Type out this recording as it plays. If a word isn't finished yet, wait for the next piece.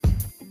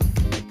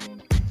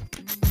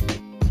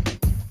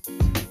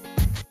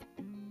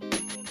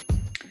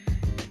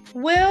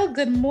Well,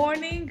 good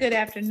morning, good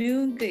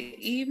afternoon, good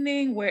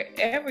evening,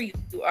 wherever you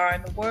are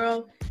in the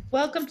world.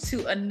 Welcome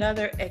to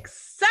another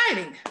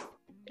exciting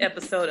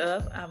episode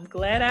of I'm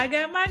Glad I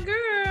Got My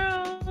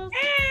Girls.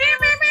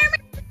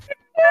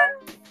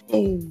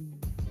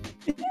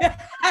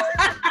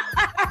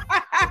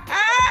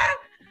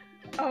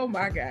 Oh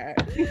my God.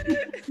 Just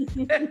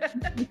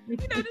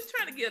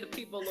trying to give the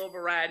people a little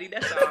variety,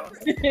 that's all.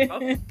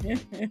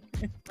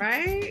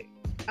 Right?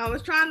 I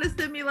was trying to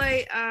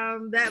simulate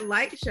that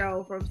light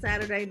show from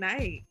Saturday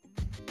night.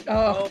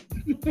 Oh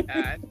my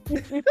God.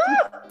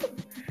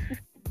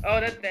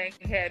 Oh, that thing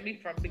had me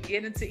from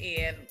beginning to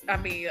end. I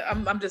mean,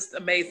 I'm just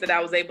amazed that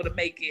I was able to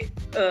make it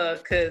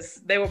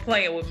because they were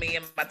playing with me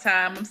and my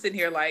time. I'm sitting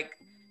here like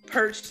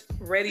perched,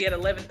 ready at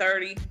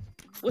 11:30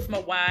 with my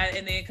wine,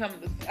 and then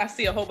I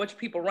see a whole bunch of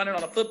people running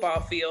on a football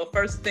field.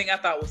 First thing I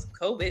thought was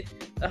COVID,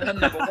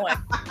 number one.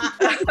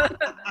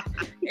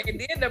 And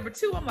then number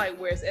two, I'm like,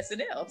 where's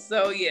SNL?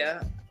 So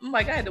yeah, I'm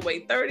like, I had to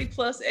wait 30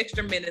 plus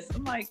extra minutes.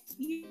 I'm like,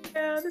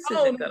 yeah, this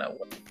isn't gonna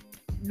work.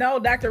 No,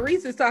 Dr.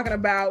 Reese is talking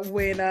about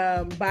when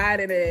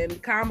Biden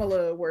and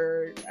Kamala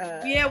were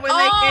when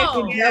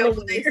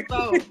they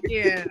spoke.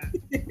 Yeah.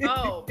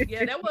 Oh,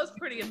 yeah, that was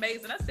pretty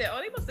amazing. I said,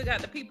 they must have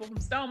got the people from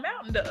Stone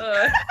Mountain to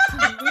I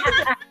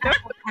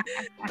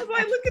was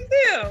like, look at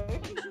them.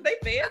 They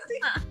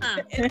fancy.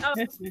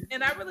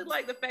 And I really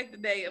like the fact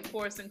that they, of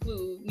course,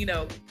 include,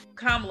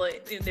 Kamala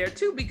in there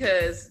too,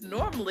 because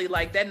normally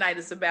like that night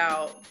is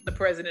about the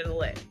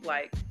president-elect.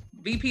 Like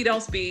VP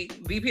don't speak,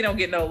 VP don't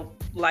get no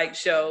light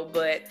show,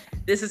 but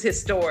this is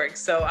historic.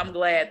 So I'm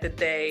glad that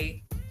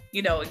they,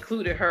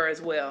 included her as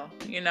well,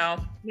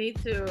 Me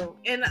too.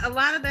 And a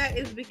lot of that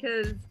is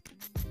because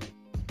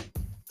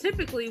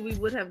typically we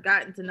would have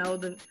gotten to know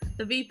the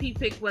VP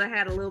pick would have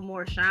had a little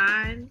more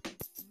shine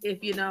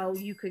if,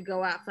 you could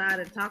go outside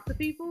and talk to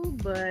people,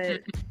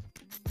 but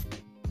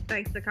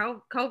thanks to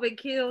COVID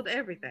killed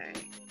everything.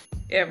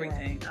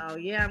 Everything. Oh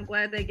yeah, I'm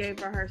glad they gave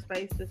her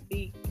space to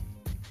speak.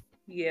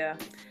 Yeah,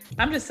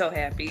 I'm just so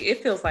happy.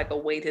 It feels like a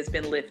weight has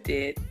been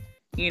lifted,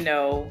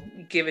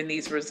 given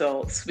these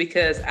results,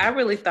 because I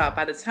really thought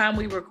by the time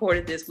we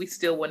recorded this, we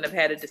still wouldn't have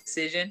had a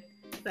decision.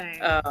 Same.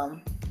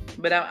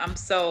 But I'm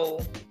so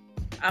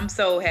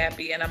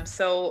happy, and I'm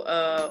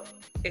so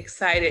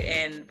excited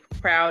and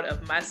proud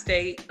of my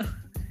state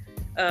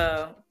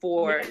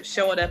for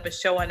showing up and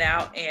showing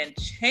out and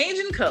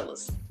changing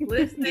colors.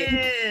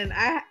 Listen,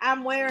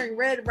 I'm wearing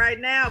red right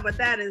now, but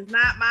that is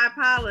not my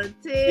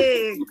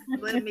politics.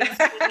 Let me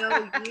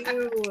tell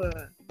you.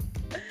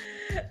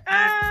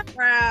 I'm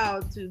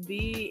proud to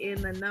be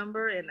in the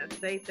number in a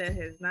state that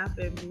has not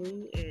been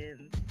blue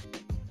in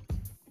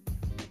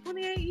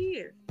 28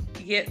 years.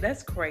 Yeah,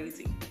 that's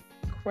crazy.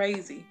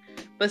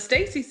 But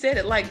Stacey said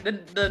it like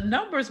the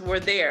numbers were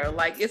there.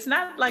 Like, it's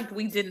not like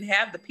we didn't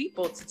have the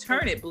people to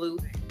turn it blue.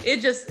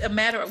 It's just a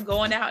matter of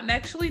going out and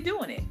actually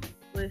doing it.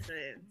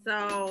 Listen,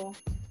 so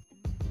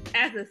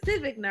as a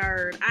civic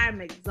nerd,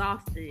 I'm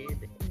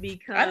exhausted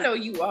because I know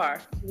you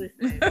are.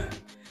 Listen.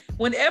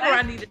 Whenever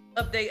I needed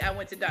an update, I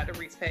went to Dr.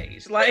 Reese's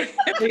page. Like,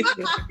 how did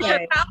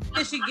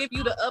she give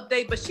you the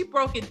update? But she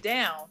broke it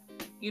down,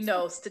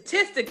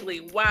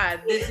 statistically why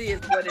this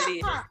is what it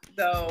is.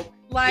 So,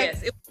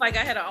 yes, it was like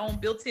I had our own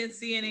built-in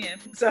CNN.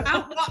 So,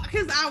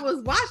 because I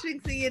was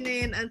watching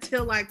CNN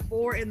until like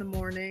 4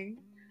 a.m,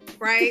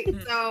 right?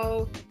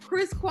 So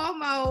Chris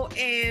Cuomo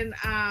and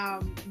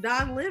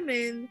Don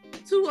Lemon,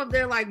 two of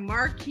their like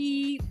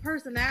marquee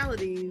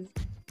personalities,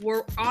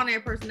 were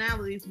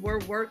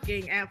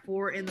working at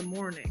 4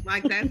 a.m.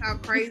 Like, that's how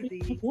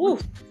crazy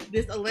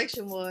this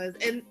election was.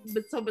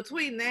 So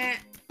between that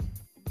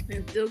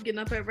and still getting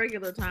up at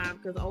regular time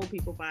because old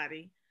people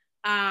body,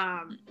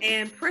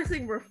 and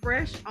pressing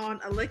refresh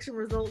on election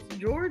results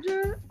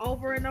Georgia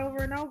over and over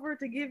and over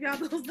to give y'all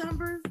those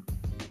numbers,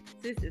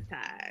 sis is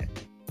tired.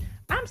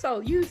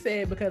 You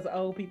said because of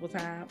old people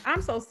time.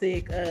 I'm so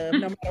sick of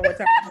no matter what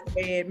time I go to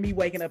bed, me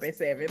waking up at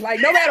 7. Like,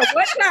 no matter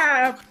what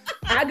time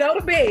I go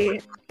to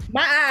bed,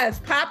 my eyes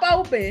pop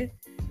open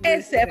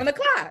at 7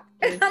 o'clock.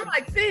 And I'm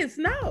like, sis,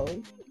 no.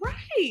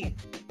 Right.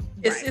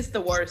 It's the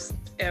worst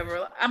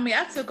ever. I mean,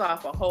 I took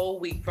off a whole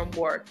week from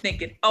work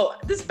thinking,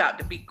 this is about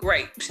to be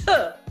great.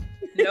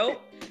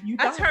 Nope.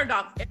 I turned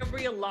off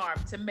every alarm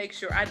to make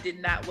sure I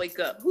did not wake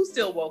up. Who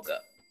still woke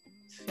up?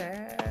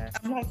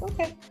 I'm like,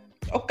 okay.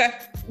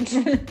 Is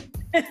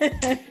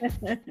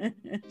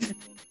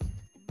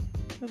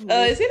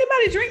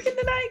anybody drinking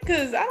tonight?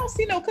 Because I don't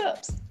see no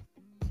cups.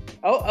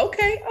 Oh,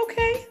 okay.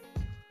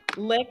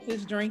 Lex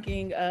is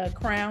drinking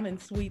Crown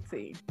and sweet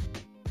tea.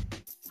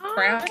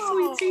 Crown and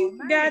sweet tea.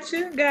 Nice.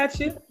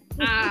 Gotcha.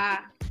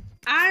 A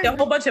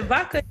whole bunch of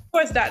vodka. Of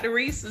course, Dr.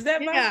 Reese. Is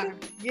that vodka?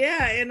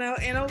 Yeah, in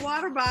a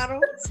water bottle.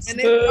 And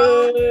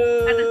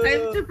it's at the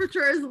same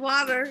temperature as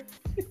water.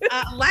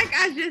 Like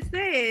I just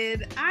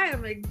said, I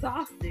am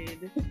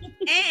exhausted.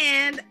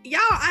 And y'all,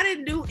 I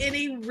didn't do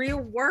any real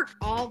work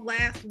all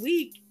last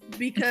week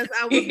because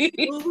I was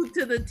glued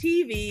to the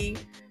TV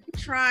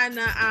trying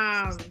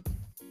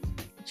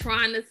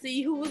to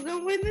see who was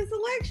gonna win this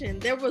election.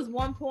 There was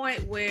one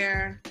point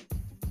where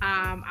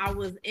I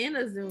was in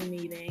a Zoom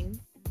meeting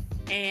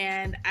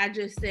and I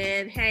just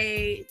said,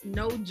 hey,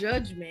 no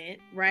judgment,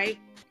 right?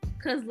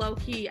 Because low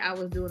key, I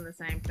was doing the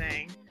same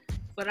thing.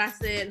 But I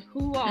said,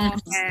 who all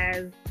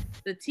has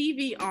the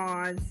TV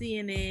on,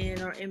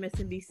 CNN or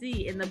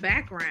MSNBC in the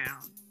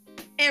background?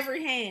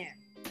 Every hand.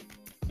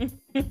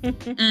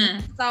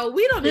 So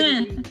we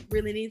don't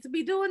really need to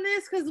be doing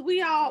this because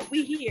we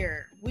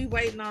here. We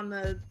waiting on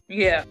the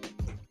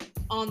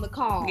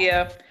call.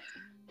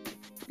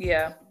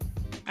 Yeah.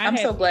 I'm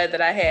so glad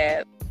that I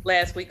had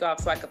last week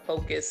off so I could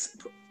focus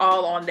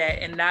all on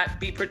that and not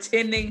be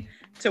pretending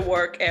to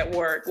work at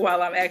work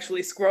while I'm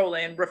actually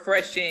scrolling,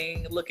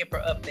 refreshing, looking for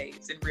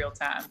updates in real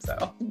time.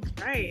 So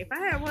right. If I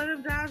had one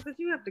of them jobs that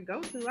you have to go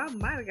to, I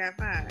might have got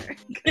fired.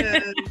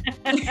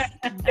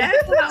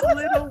 That's how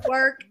little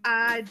work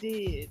I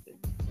did.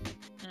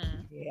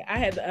 Yeah, I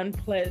had the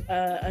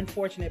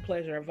unfortunate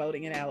pleasure of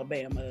voting in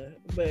Alabama,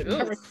 but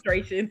my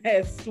registration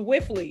has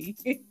swiftly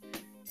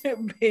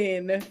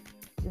been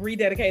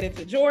rededicated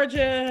to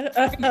Georgia.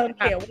 Can't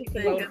wait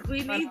to vote.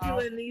 We need you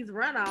in these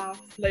runoffs.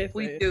 Listen,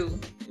 we do.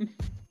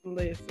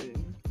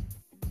 Listen.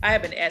 I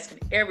have been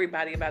asking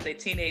everybody about their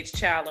teenage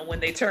child and when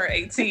they turn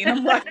 18.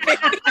 I'm like,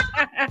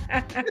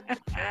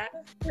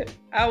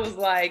 I was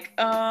like,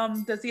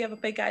 does he have a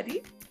fake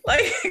ID?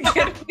 Like,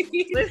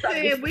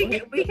 listen,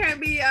 we can't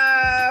be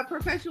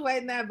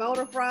perpetuating that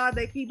voter fraud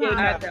they keep on.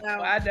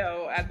 I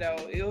know.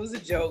 It was a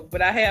joke,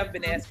 but I have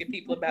been asking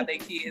people about their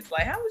kids.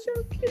 Like, how was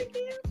your kid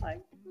again?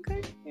 Like,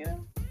 okay, you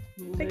know.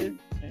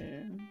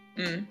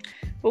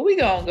 But we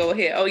gonna go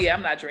ahead. Oh yeah,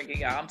 I'm not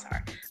drinking, y'all. I'm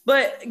sorry,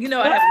 but you know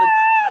I have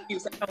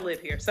lived I don't live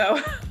here,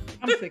 so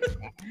I'm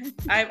 65.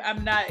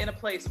 I'm not in a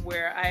place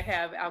where I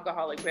have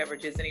alcoholic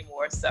beverages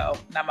anymore, so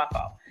not my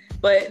fault.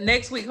 But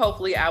next week,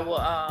 hopefully, I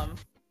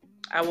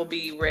will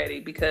be ready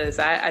because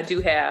I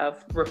do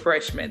have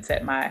refreshments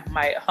at my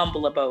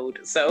humble abode.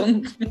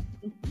 So,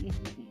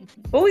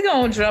 but we're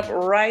gonna jump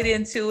right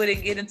into it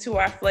and get into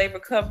our flavor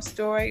cup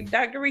story.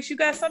 Dr. Reese, you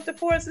got something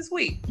for us this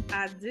week?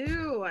 I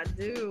do.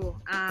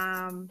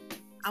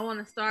 I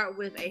want to start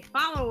with a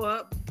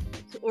follow-up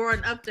or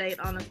an update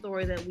on a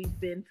story that we've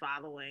been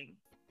following.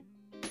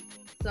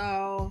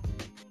 So,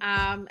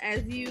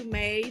 as you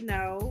may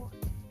know,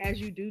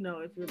 as you do know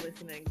if you're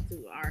listening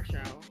to our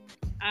show,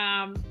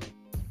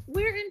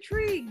 we're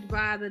intrigued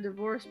by the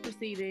divorce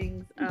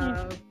proceedings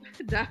of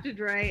Dr.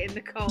 Dre and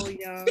Nicole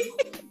Young.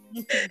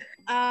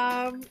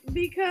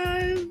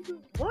 Because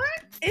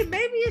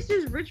maybe it's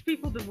just rich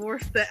people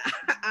divorce that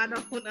I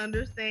don't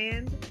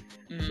understand.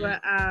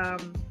 But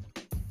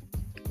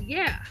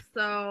yeah,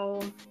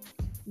 so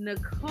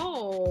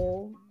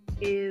Nicole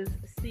is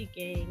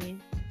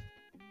seeking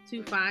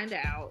to find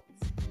out,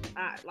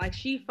 like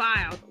she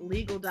filed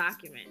legal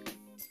documents.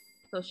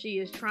 So she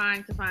is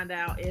trying to find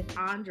out if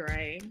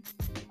Andre,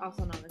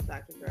 also known as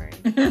Dr. Dre,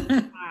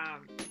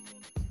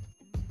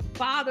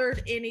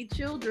 fathered any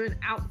children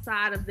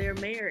outside of their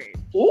marriage.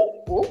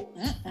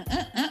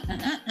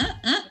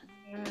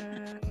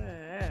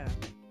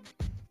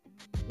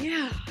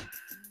 Yeah.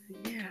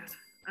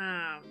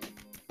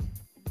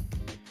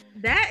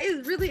 That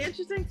is really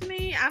interesting to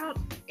me.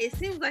 It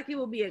seems like it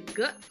would be a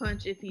gut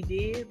punch if he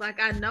did. Like,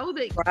 I know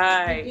that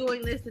he's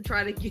doing this to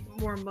try to get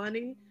more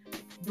money,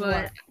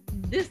 but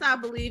this, I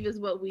believe, is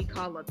what we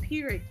call a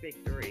Pyrrhic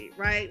victory,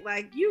 right?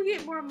 Like, you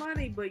get more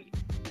money, but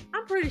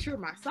I'm pretty sure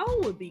my soul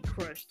would be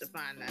crushed to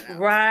find that out.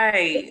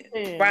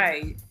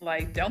 Right.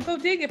 Like, don't go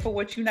digging for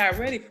what you're not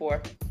ready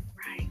for.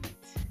 Right.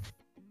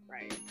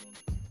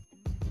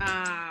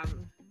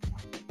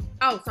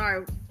 Oh,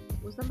 sorry.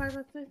 Was somebody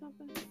about to say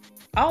something?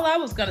 All I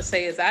was going to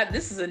say is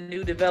this is a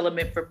new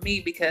development for me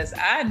because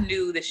I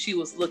knew that she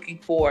was looking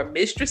for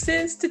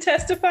mistresses to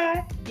testify.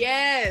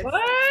 Yes.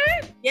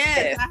 What?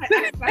 Yes.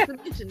 I forgot to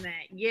mention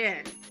that.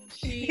 Yes.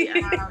 She,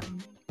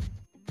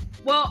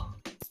 well,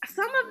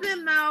 some of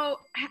them though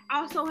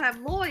also have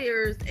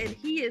lawyers and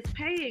he is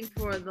paying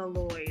for the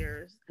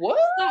lawyers. What?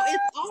 So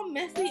it's all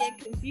messy and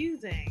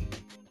confusing.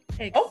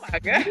 Oh my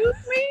God. Excuse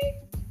me?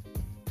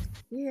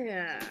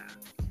 Yeah.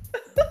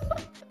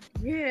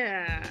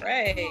 Yeah.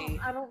 Right.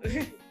 I don't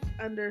really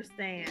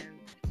understand.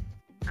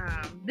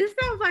 This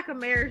sounds like a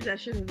marriage that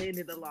should have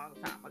ended a long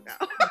time ago.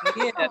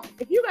 Yeah.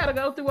 If you got to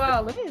go through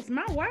all of this,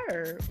 my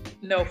word.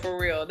 No, for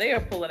real. They are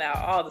pulling out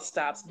all the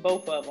stops,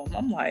 both of them.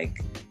 I'm like,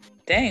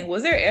 dang,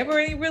 was there ever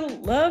any real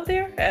love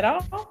there at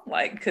all?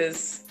 Like,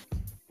 because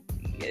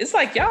it's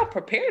like y'all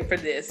prepared for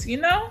this,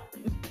 you know?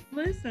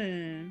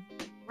 Listen.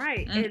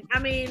 Right. And I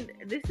mean,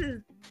 this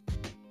is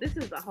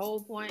the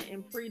whole point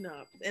in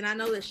prenups. And I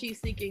know that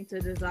she's seeking to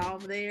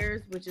dissolve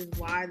theirs, which is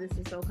why this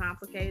is so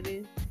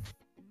complicated.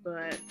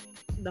 But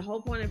the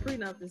whole point in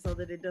prenups is so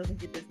that it doesn't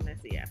get this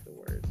messy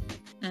afterwards.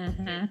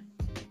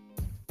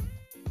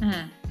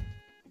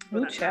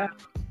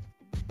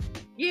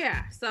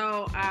 Yeah.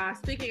 So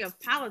speaking of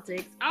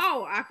politics,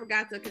 I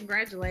forgot to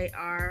congratulate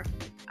our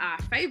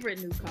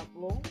favorite new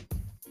couple,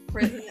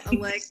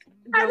 President-elect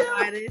Joe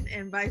Biden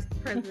and Vice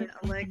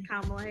President-elect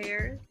Kamala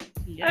Harris.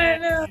 I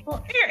know.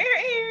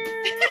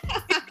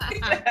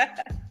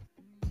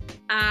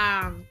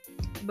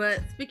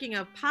 But speaking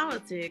of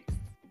politics,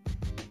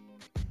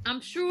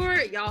 I'm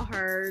sure y'all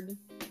heard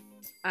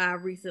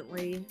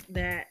recently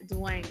that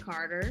Dwayne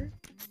Carter,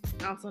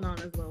 also known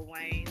as Lil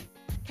Wayne,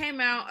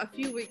 came out a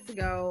few weeks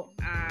ago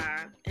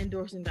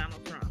endorsing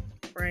Donald Trump,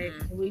 right?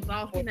 Mm-hmm. We've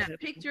all seen that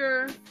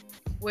picture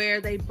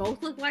where they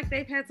both look like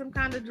they've had some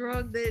kind of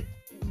drug that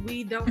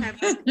we don't have,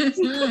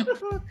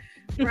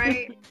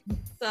 right?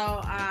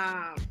 So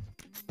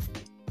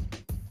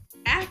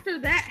after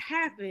that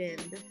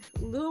happened,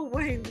 Lil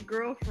Wayne's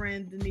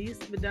girlfriend, Denise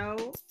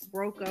Bidot,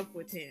 broke up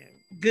with him.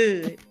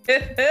 Good.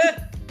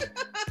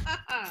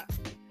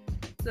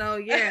 So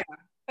yeah.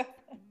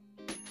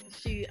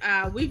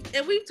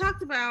 We've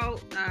talked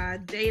about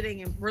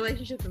dating and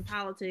relationships and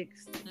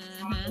politics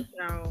on the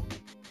show.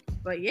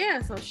 But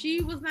yeah, so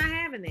she was not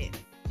having it.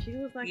 She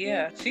was like,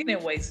 she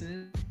didn't waste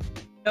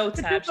no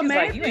time. She's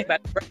like, you ain't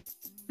about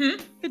to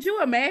Could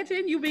you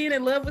imagine you being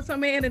in love with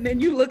some man and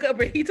then you look up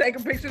and he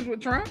taking pictures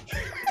with Trump?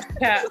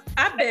 Yeah,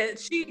 I bet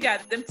she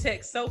got them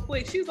texts so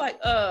quick. She was like,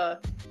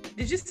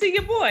 did you see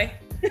your boy?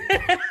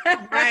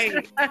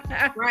 Right.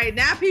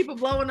 Now people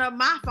blowing up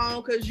my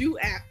phone because you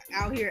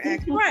out here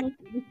acting right,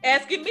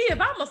 asking me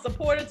if I'm a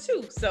supporter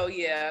too. So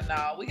yeah,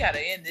 no, we gotta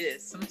end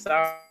this. I'm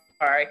sorry.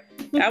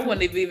 I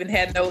wouldn't have even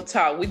had no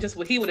talk.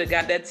 He would have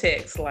got that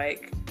text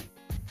like,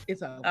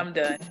 it's over. I'm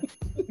done.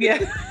 Yeah.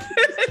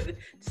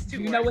 Just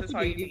you know what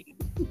you need.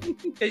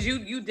 Because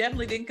you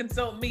definitely didn't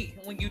consult me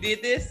when you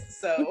did this.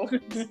 So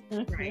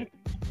right.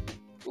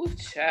 Ooh,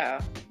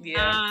 child.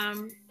 Yeah.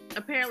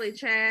 Apparently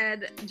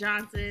Chad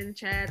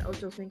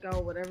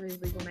Ochocinco, whatever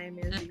his legal name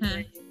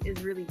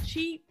is really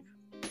cheap,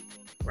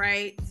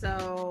 right?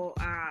 So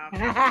I'm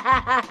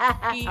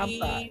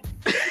sorry.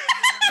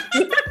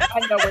 I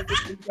know where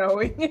this is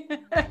going.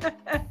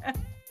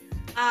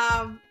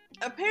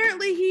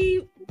 Apparently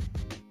he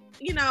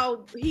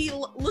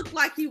looked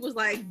like he was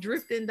like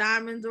drifting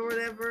diamonds or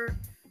whatever,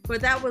 but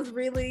that was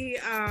really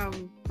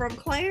from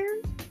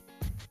Claire's.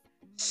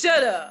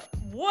 Shut up.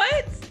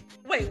 What?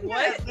 Wait,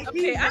 what? Yeah,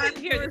 okay, I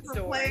didn't hear the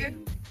story.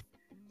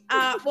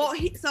 Well,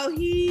 he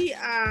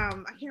I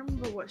can't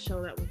remember what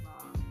show that was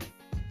on.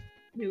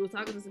 He was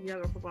talking to some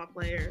younger football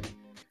players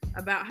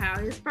about how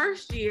his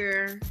first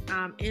year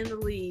in the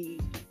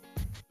league,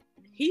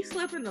 he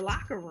slept in the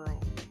locker room.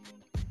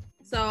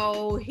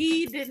 So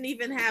he didn't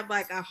even have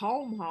like a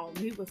home.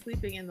 He was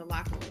sleeping in the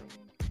locker room.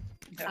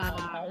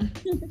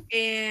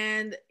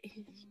 And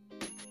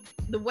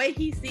the way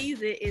he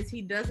sees it is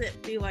he doesn't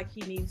feel like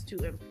he needs to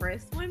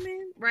impress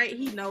women, right?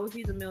 He knows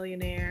he's a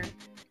millionaire,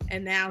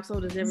 and now so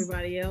does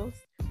everybody else.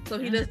 So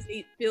he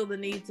doesn't feel the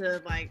need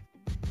to like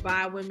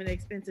buy women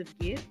expensive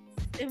gifts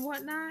and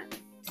whatnot.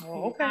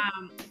 Oh, okay.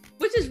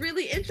 Which is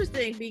really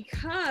interesting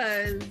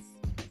because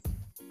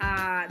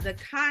the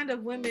kind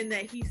of women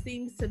that he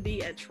seems to be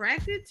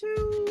attracted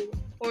to,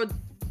 or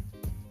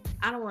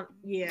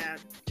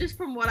just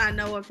from what I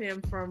know of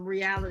him from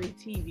reality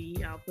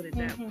TV, I'll put it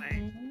that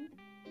way.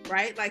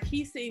 Right? Like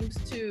he seems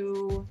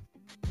to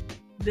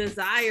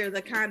desire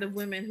the kind of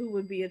women who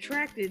would be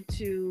attracted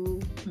to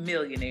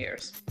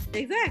millionaires.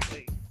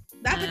 Exactly.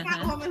 Not the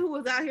kind of woman who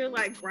was out here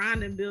like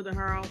grinding, building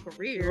her own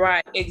career.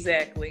 Right,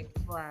 exactly.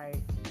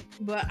 Right.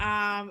 But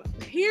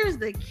here's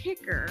the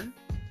kicker.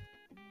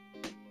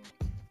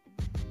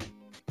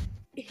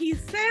 He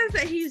says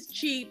that he's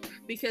cheap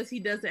because he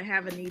doesn't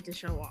have a need to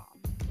show off.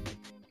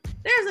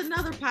 There's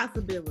another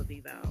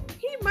possibility though.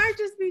 He might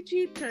just be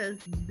cheap because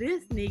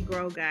this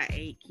Negro got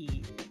 8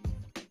 kids.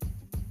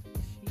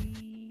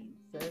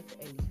 Jesus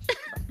H.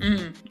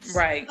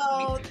 Right.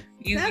 So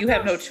you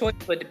have no choice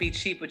but to be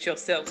cheap with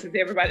yourself because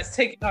everybody's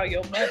taking all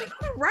your money.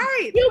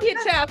 Right. You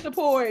get child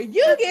support.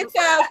 Everybody.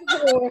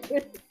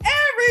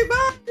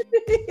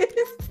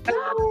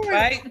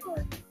 Right.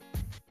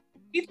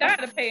 He's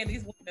tired of paying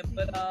these women,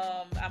 but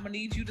I'm gonna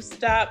need you to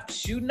stop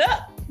shooting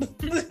up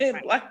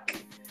and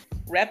like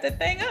wrap that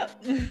thing up.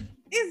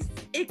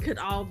 It could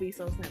all be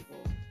so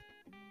simple.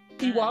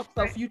 He walked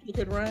so Future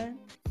could run.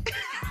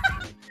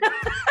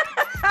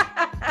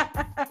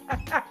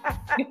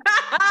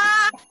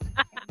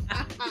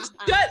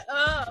 Shut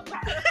up.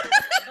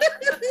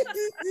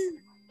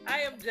 I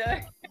am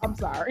done. I'm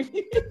sorry.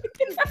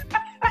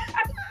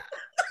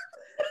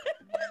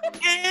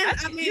 And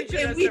I mean,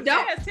 and we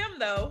don't ask him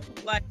though.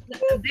 Like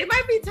they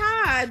might be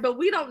tied, but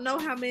we don't know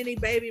how many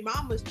baby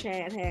mamas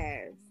Chad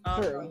has.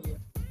 True.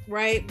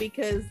 Right?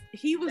 Because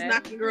he was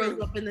knocking girls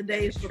up in the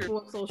days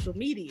before social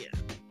media.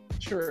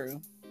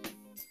 True.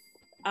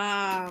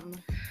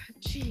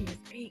 Geez,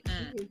 8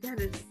 kids. That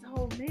is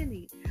so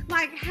many.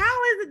 Like, how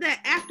is it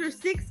that after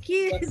 6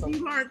 kids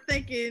you aren't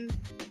thinking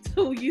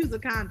to use a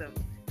condom?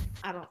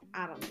 I don't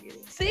get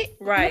it. See,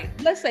 right?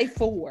 Let's say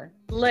 4.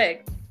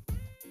 Lex.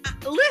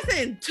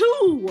 Listen,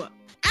 2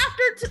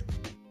 after 2.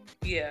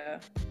 Yeah.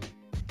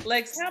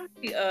 Lex, how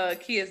many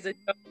kids did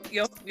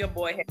your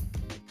boy have?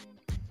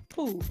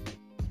 Who?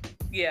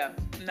 Yeah.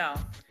 No.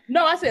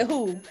 No, I said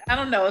who? I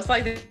don't know. It's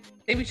like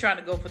they be trying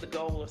to go for the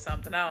goal or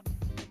something. I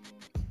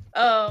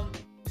don't.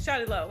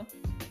 Shawty Low.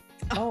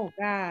 Oh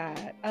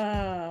God.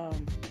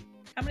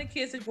 How many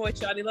kids did boy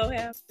Shawty Low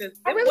have?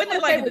 I really Wasn't it wanna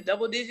like say in the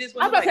double digits?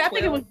 I was about to say, I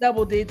think it was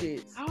double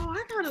digits. Oh,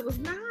 I thought it was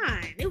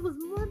 9. It was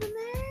more than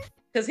that.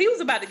 Because he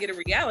was about to get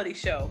a reality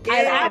show.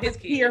 And I with his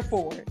was kids. here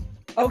for it.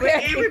 But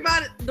Okay.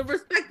 everybody, the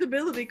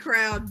respectability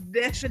crowd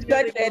definitely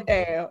Shut that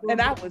down.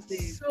 And I was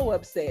so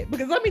upset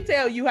because let me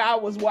tell you how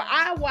I was. Well,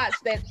 I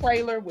watched that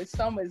trailer with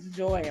so much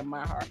joy in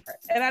my heart.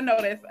 And I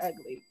know that's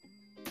ugly.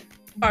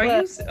 Are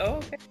But- you?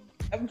 Okay.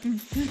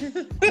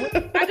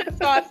 I just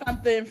saw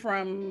something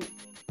from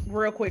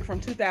real quick from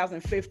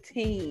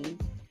 2015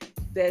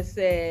 that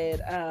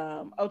said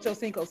Ocho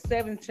Cinco's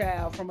 7th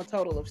child from a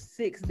total of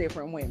 6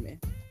 different women.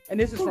 And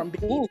this is from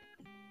Ooh.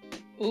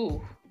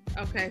 Ooh.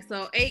 Okay,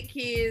 so 8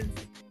 kids.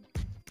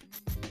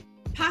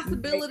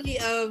 Possibility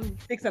of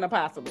 6 and a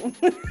possible.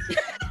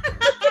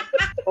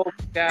 Oh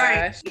right,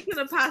 gosh. even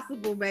a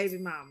possible baby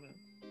mama.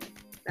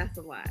 That's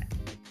a lot.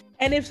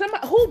 And if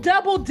somebody who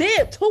double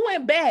dipped, who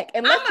went back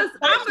and let the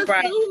I'm first-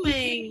 right.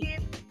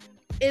 assuming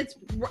it's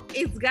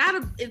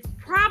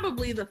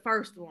probably the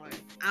first one.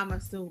 I'm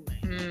assuming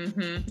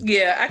Mm-hmm.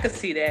 Yeah, I could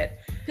see that.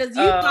 because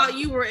you thought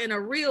you were in a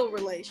real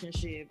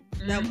relationship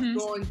that Mhm.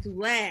 was going to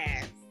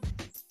last,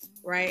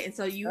 right? And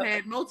so you Yep.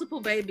 had multiple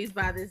babies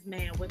by this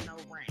man with no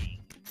ring.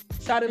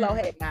 Shawty Low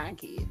had 9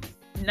 kids.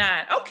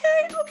 9.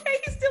 Okay,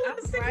 he's still in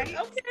the All single. right.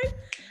 Okay.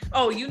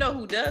 Oh, you know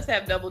who does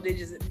have double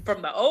digits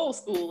from the old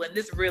school, and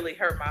this really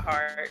hurt my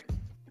heart.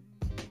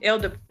 El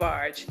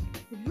DeBarge.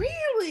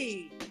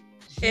 Really?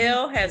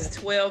 El has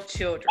 12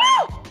 children.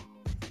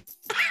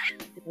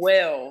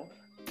 12.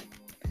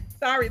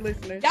 Sorry,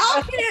 listeners.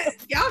 Y'all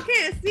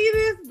can't see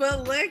this,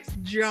 but Lex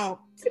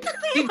jumped.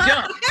 She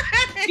jumped.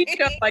 She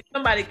felt like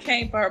somebody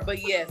came for her.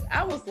 But yes,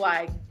 I was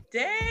like,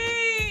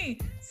 dang,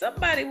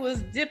 somebody was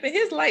dipping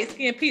his light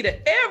skinned Peter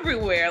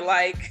everywhere.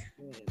 Like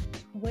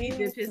He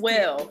did his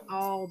 12.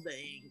 all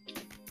day.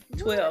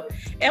 12.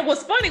 And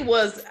what's funny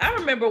was I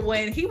remember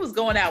when he was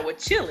going out with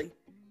Chili.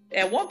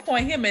 At one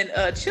point, him and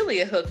Chili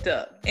had hooked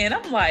up. And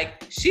I'm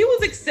like, she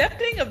was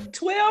accepting of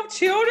 12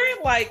 children?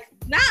 Like,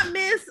 Not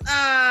Miss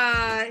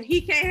he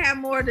can't have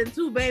more than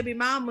 2 baby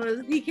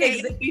mamas. He can't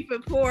eat beef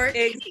and pork.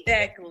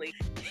 exactly.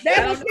 That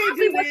I was don't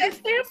probably do what that. that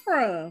stemmed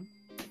from.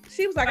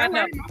 She was like, I I know.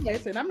 learned my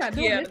lesson. I'm not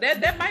doing Yeah, this.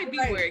 that might be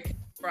Right. where it came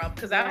from.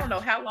 Because I don't know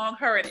how long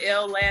her and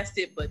Elle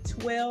lasted, but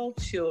 12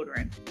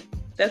 children.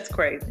 That's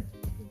crazy.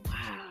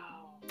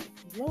 Wow.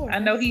 Lord, I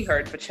know he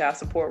hurt for child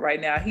support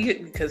right now.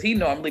 Because he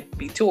normally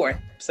be touring.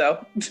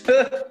 So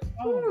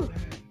Oh, God.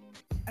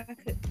 I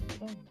could.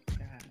 Oh,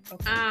 God.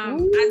 Okay.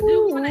 I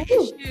do want to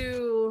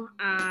issue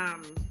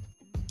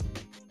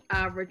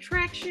a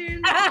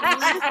retraction.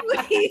 Last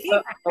week.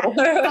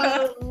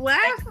 So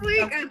last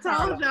week I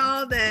told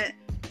y'all that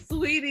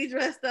Sweetie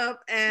dressed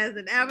up as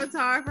an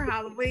avatar for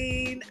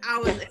Halloween. I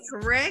was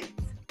incorrect.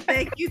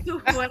 Thank you to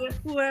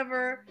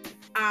whoever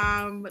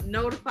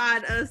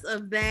notified us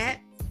of that.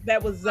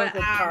 That was But,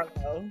 Zunka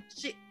Carlo.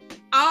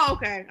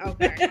 Okay.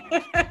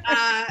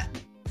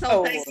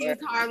 So thank you,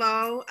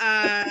 Carlo.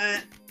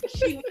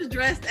 She was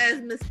dressed as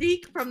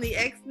Mystique from the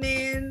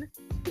X-Men.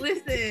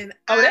 Listen,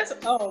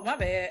 oh my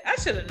bad. I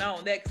should have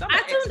known that.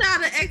 I tuned out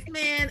of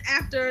X-Men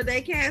after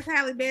they cast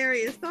Halle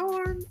Berry and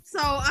Storm, so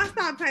I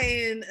stopped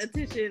paying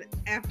attention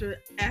after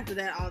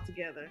that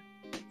altogether.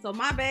 So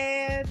my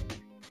bad.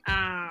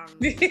 my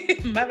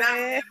Not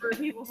bad. for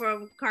people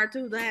from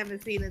cartoons I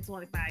haven't seen in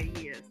 25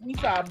 years. We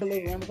saw Blue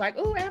and was like,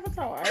 "Ooh,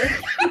 Avatar."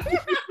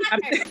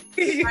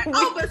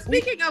 Oh, but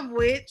speaking of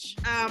which,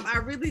 I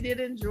really did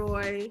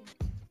enjoy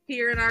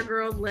hearing our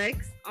girl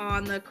Lex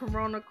on the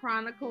Corona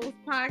Chronicles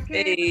podcast.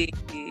 Hey.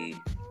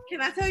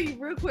 Can I tell you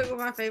real quick what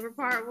my favorite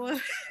part was?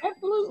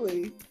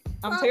 Absolutely.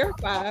 I'm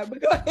terrified,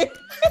 but go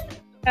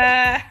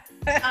ahead.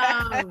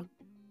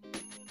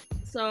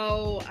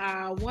 So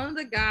one of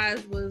the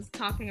guys was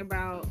talking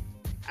about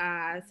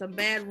some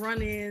bad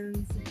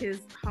run-ins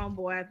his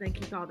homeboy, I think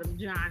he called him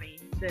Johnny,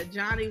 that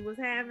Johnny was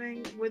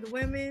having with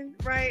women,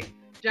 right?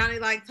 Johnny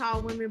liked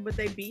tall women, but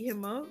they beat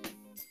him up.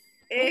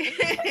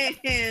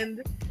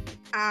 And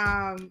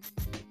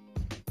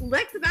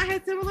Lex and I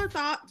had similar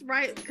thoughts,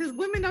 right? Because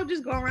women don't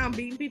just go around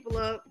beating people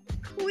up.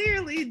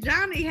 Clearly,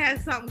 Johnny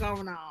has something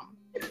going on.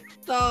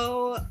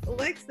 So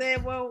Lex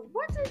said, well,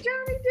 what did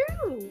Johnny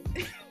do?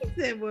 He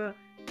said, well,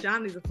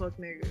 Johnny's a fuck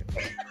nigga.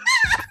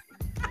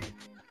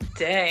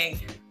 Dang.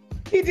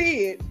 He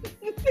did.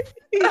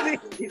 He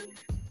did.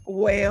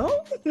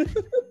 Well,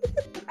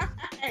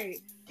 Hey,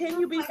 can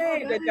you be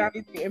mad that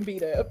Johnny's getting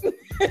beat up?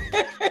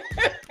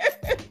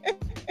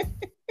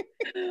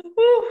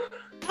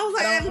 I was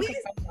like, I at don't least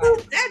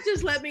that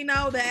just let me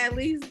know that at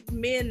least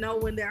men know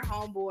when their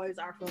homeboys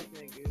are fuck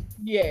niggas.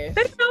 Yes.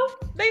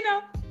 They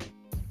know.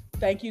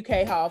 Thank you,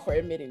 K Hall, for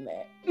admitting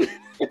that.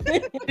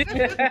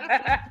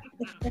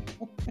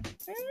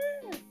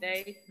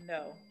 They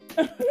know.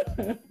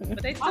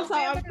 But they still Also,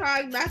 I'm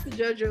trying not to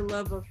judge your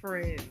love of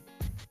Friends.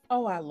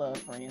 Oh, I love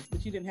Friends,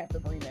 but you didn't have to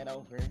bring that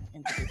over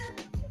into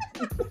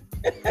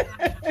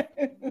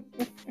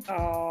this.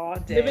 Oh,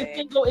 Living dang.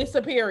 single is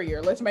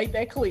superior. Let's make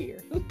that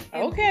clear.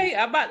 Okay,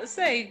 I'm about to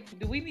say,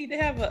 do we need to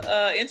have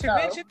a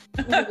intervention?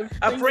 No.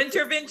 A friend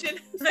intervention?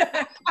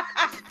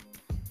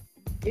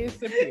 It's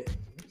superior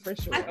for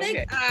sure. I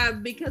think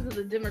because of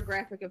the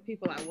demographic of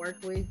people I work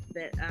with,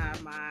 that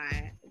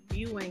my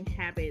viewing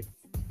habits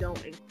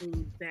don't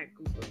include that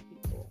group of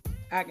people.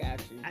 I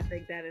got you. I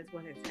think that is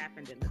what has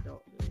happened in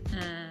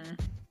adulthood.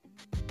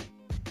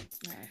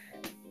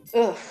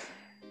 Ugh.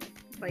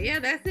 But yeah,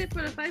 that's it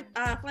for the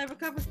flavor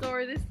cover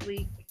story this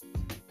week.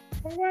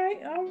 All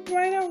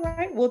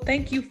right. Well,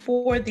 thank you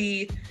for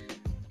the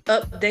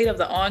update of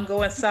the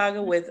ongoing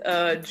saga with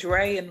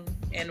Dre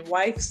and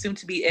wife, soon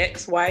to be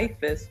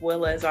ex-wife, as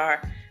well as our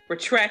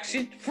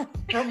retraction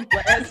from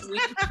last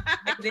week,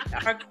 and then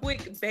our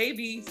quick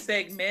baby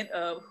segment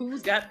of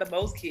who's got the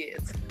most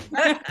kids.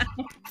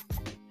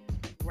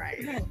 Right.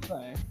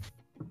 Okay.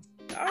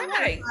 I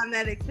gotta find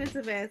that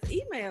expensive ass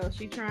email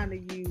she trying to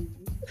use.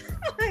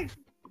 Like,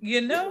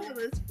 You know,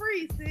 it's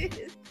free,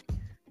 sis.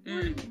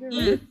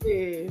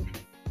 Listen.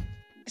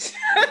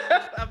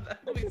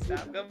 Let me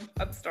stop. I'm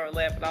about to start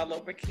laughing all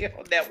over again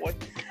on that one.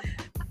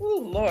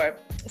 Oh Lord.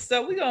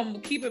 So we're gonna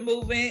keep it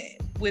moving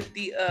with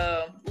the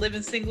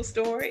living single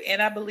story,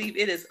 and I believe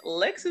it is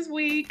Lex's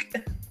week.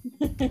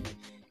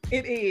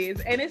 It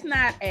is, and it's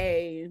not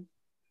a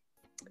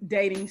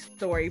dating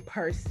story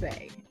per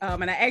se.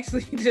 And I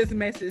actually just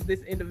messaged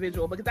this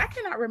individual because I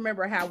cannot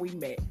remember how we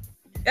met.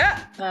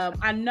 Yeah.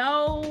 I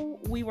know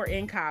we were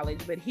in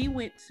college, but he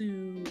went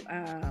to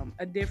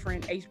a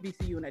different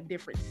HBCU in a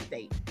different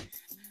state.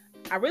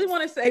 I really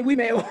want to say we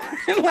met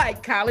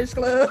like college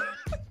club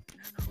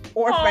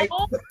or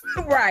Facebook.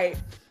 Right.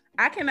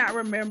 I cannot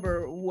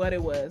remember what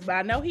it was, but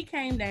I know he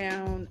came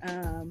down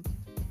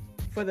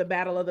for the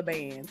Battle of the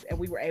Bands, and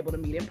we were able to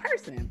meet in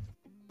person.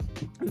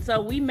 And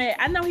so we met.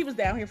 I know he was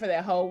down here for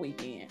that whole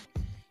weekend.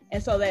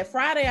 And so that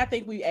Friday, I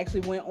think we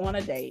actually went on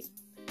a date.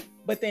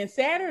 But then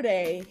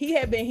Saturday, he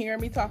had been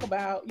hearing me talk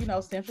about,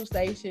 Central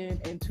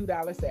Station and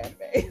 $2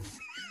 Saturdays.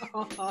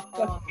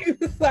 So he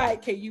was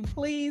like, can you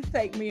please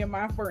take me and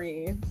my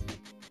friends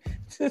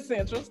to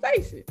Central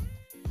Station?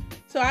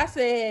 So I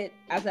said,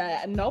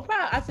 no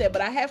problem. I said,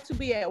 but I have to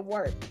be at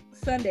work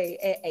Sunday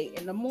at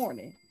 8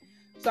 a.m.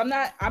 So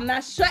I'm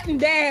not shutting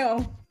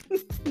down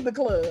the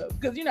club.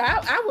 Because,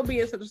 I would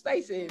be in Central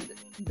Station.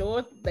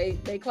 Doors,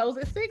 they close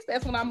at 6.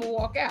 That's when I'm going to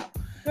walk out.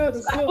 So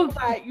I was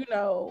like,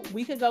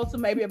 we could go to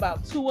maybe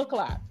about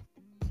 2:00.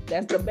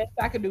 That's the best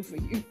I could do for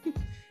you.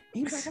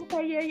 He was like,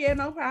 okay, yeah,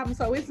 no problem.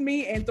 So it's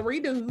me and 3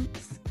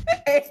 dudes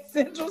at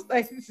Central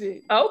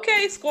Station.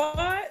 Okay,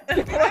 squad.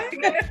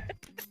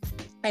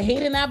 And he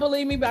did not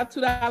believe me about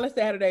 $2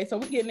 Saturday. So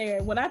we getting there.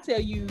 And when I tell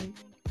you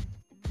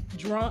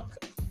drunk,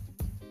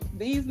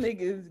 these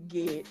niggas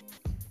get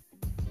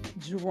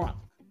drunk.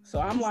 So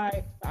I'm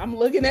like, I'm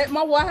looking at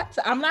my watch.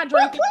 I'm not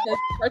drinking.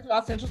 First of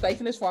all, Central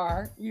Station is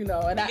far,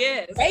 and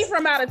they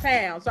from out of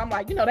town. So I'm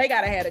like, they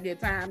gotta have a good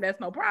time. That's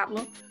no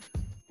problem.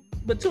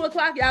 But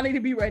 2:00, y'all need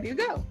to be ready to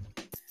go.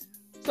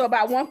 So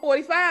about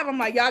 1:45, I'm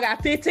like, y'all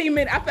got 15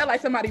 minutes. I felt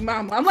like somebody's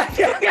mama. I'm like,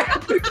 y'all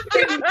got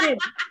 15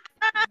 minutes.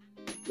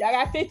 Y'all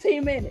got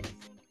 15 minutes.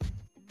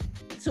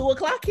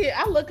 2:00 hit.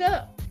 I look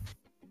up.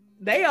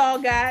 They all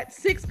got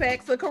 6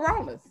 packs of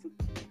Coronas.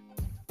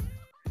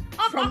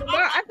 From the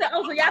bar. I said,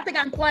 so y'all think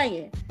I'm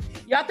playing?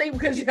 Y'all think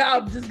because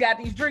y'all just got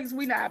these drinks,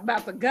 we not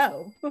about to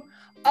go?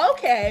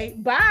 Okay,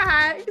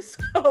 bye.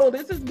 So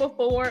this is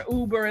before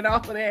Uber and all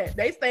of that.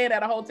 They staying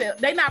at a hotel.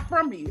 They not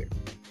from here.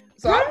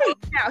 So I'm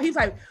looking out. He's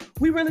like,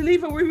 we really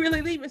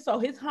leaving. So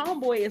his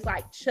homeboy is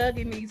like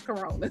chugging these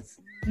Coronas.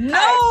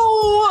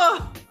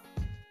 No!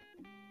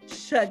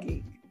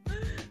 Chugging.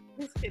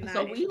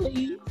 So we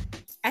leave.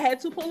 I had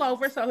to pull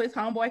over so his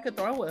homeboy could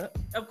throw up.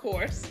 Of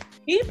course.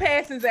 He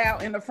passes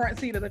out in the front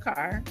seat of the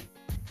car.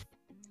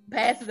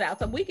 Passes out.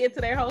 So we get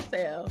to their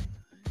hotel.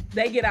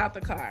 They get out the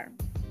car.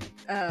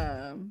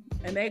 And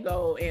they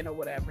go in or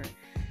whatever.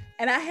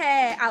 And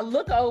I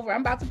look over,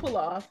 I'm about to pull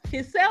off.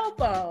 His cell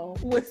phone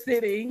was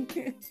sitting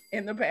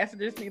in the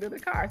passenger seat of the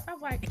car. So I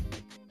was like,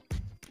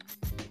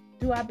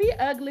 do I be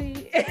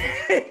ugly?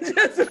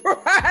 Just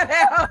ride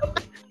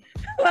out.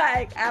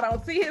 Like, I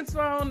don't see his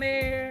phone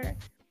there.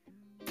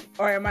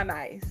 Or am I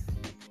nice?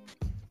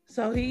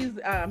 So he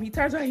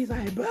turns around, he's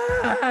like,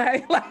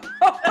 bye. Like,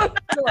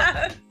 so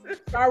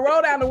I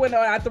roll down the window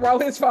and I throw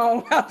his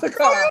phone out the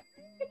car.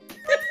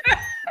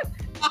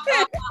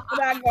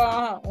 And I go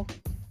home.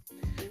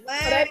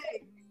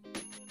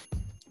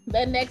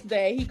 That next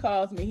day he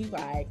calls me, he's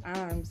like,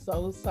 I'm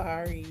so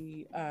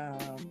sorry.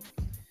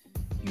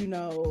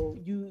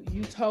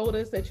 You told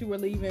us that you were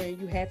leaving,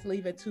 you had to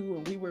leave at 2,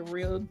 and we were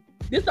real.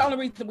 This is the only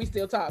reason we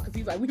still talk, because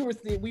he's like,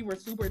 we were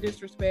super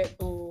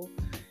disrespectful,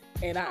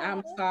 and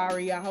I'm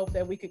sorry. I hope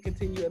that we could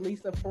continue at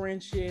least a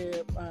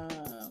friendship.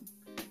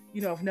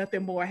 If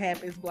nothing more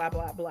happens, blah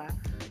blah blah.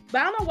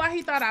 But I don't know why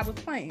he thought I was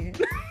playing.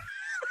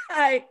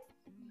 Like,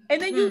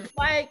 and then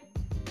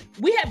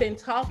we had been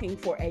talking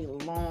for a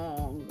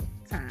long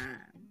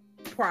time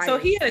prior. So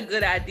he had a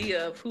good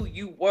idea of who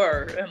you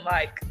were, and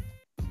like,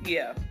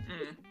 yeah.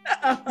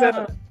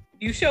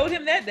 You showed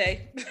him that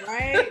day.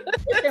 Right?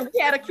 And we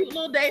had a cute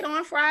little date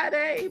on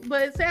Friday,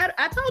 but Saturday,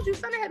 I told you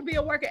Sunday had to be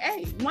at work at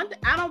 8. One thing,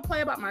 I don't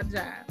play about my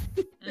job.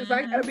 It's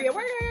like, I gotta be at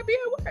work, I gotta be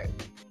at work.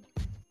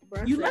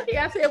 Bruh You said, lucky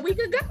I said we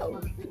could go.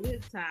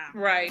 This time.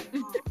 Right.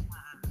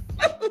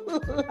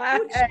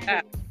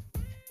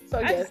 So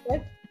yes,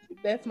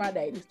 that's my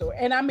dating story.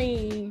 And I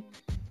mean,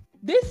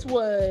 this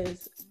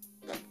was,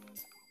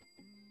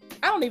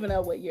 I don't even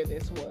know what year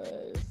this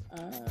was.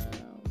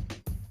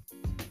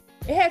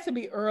 It had to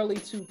be early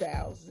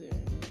 2000s.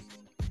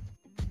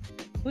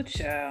 Good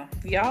child.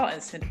 Y'all in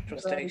Central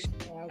Station.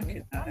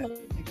 I love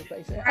Central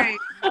Station. Right.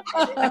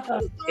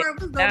 The story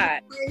was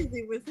going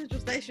crazy when Central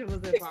Station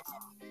was involved.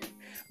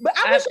 But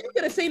I wish you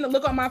could have seen the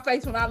look on my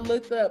face when I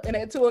looked up, and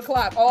at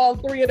 2:00, all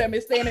three of them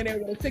is standing there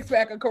with a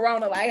 6-pack of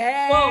Corona, like,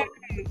 hey. Whoa.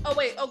 Oh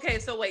wait, okay,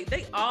 so wait,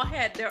 they all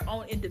had their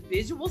own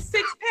individual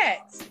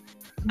 6-packs.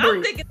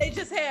 I'm thinking they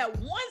just had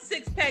one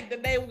 6-pack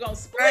that they were gonna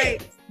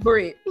split.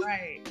 Brit.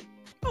 Right.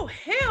 Oh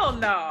hell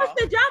no! I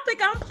said, y'all think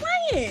I'm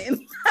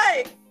playing?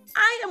 Like,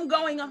 I am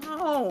going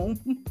home.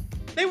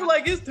 They were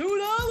like, it's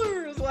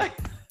 $2. Like,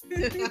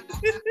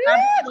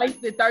 I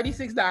wasted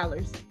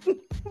 $36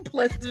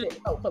 plus tip,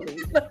 hopefully.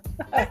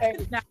 I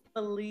could not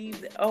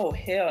believe that. Oh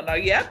hell no!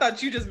 Yeah, I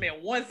thought you just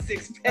meant one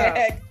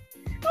 6-pack.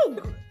 Oh,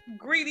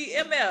 greedy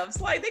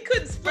MFs! Like they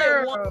couldn't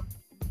split one.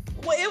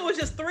 Well, it was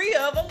just 3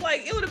 of them.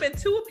 Like it would have been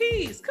 2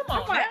 apiece. Come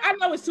on, I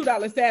know it's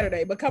 $2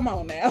 Saturday, but come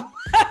on now.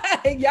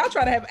 Y'all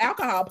trying to have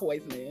alcohol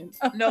poisoning.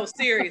 No,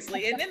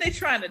 seriously. And then they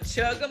trying to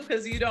chug them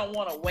because you don't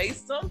want to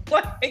waste them.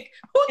 Like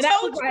who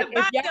told you to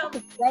buy if y'all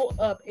them? Throw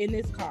up in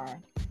this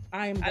car.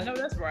 I know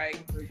that's right.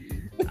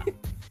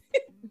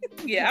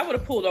 Yeah, I would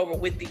have pulled over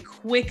with the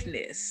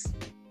quickness.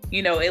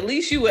 You know, at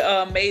least you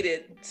made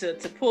it to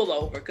pull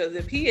over. Because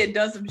if he had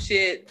done some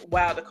shit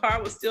while the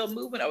car was still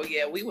moving, oh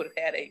yeah, we would have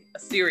had a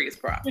serious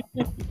problem.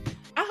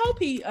 I hope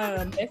he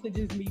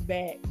messages me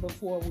back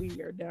before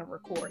we are done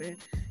recording.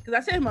 Because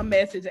I sent him a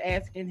message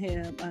asking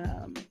him,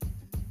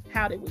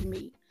 how did we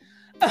meet?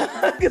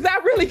 Because I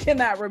really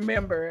cannot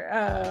remember.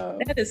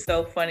 That is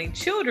so funny.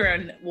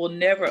 Children will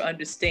never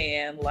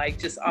understand like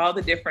just all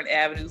the different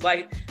avenues.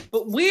 Like,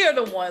 but we are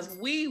the ones,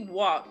 we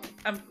walk.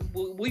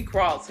 We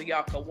crawled so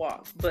y'all could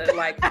walk. But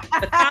like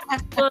the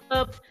College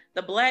Club,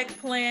 the Black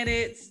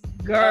Planets,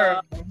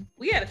 girl.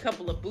 We had a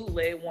couple of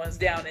bootleg ones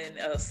down in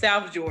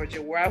South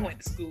Georgia where I went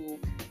to school.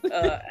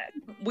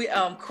 We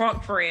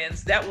Crunk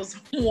Friends. That was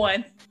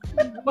one.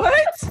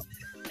 What? So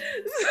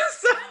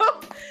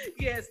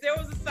yes, there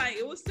was a site.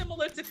 It was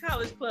similar to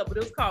College Club, but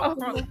it was called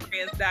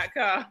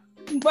crunkfriends.com.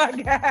 My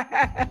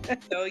God.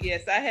 So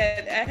yes, I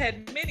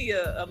had many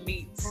a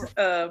meets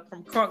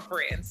from Crunk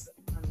Friends.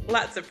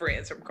 Lots of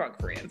friends from Crunk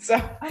Friends. So,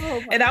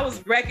 and I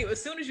was racking,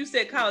 as soon as you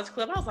said College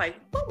Club, I was like,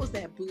 what was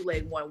that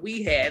bootleg one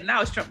we had? And I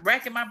was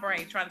racking my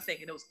brain trying to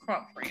think, and it was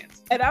Crunk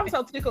Friends. And I was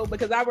so tickled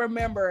because I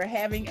remember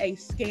having a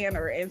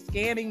scanner and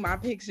scanning my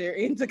picture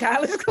into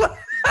College Club.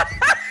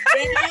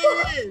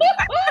 Yes.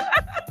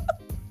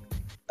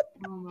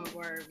 Oh my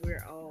word,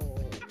 we're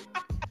old.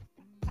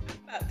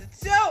 About to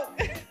joke.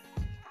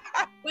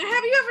 But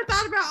have you ever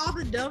thought about all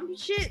the dumb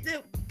shit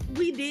that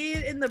we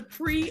did in the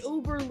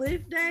pre-Uber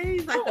Lyft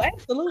days? Like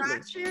absolutely.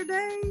 Rideshare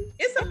days?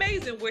 It's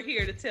amazing we're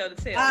here to tell the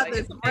tale. By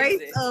like, the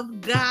grace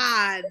of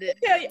God.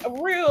 Tell you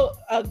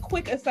a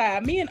quick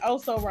aside. Me and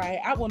Also Right,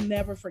 I will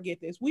never forget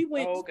this. We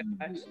went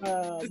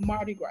to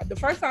Mardi Gras. The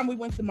first time we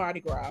went to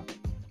Mardi Gras,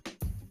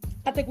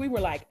 I think we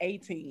were like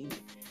 18.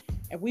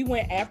 And we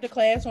went after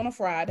class on a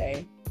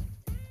Friday.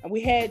 And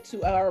we had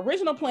to, our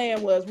original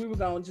plan was we were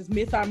going to just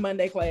miss our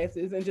Monday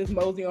classes and just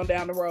mosey on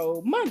down the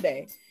road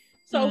Monday.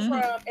 So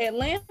from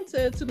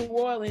Atlanta to New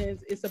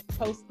Orleans,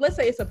 let's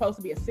say it's supposed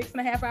to be a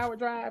 6.5 hour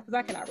drive, because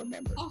I cannot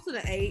remember. Also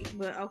the 8,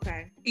 but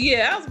okay.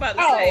 Yeah, I was about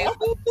to say,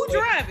 who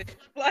driving?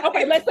 Like,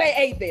 okay, let's say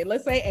 8 then.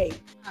 Let's say 8.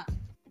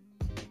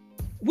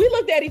 We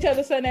looked at each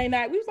other Sunday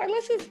night. We was like,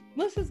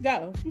 let's just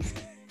go.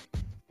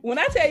 When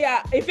I tell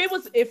y'all, if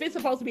it's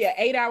supposed to be an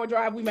 8 hour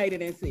drive, we made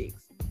it in 6.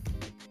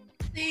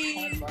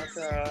 See? oh my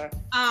God.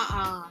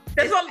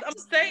 That's what I'm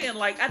saying.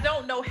 Like, I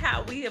don't know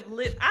how we have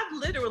lived. I've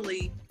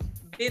literally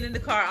been in the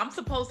car. I'm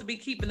supposed to be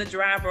keeping the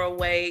driver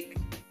awake.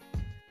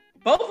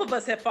 Both of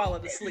us have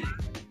fallen asleep.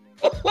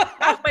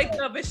 I wake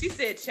up and she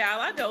said,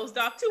 child, I dozed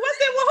off too. I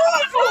said,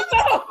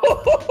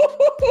 well,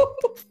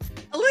 who?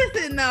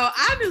 Listen, no,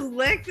 I knew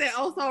Lex and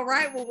Also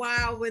Right a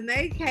while when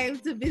they came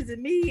to visit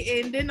me,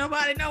 and didn't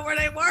nobody know where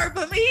they were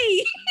but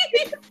me.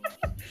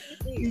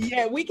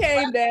 Yeah, we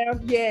came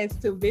down, yes,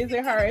 to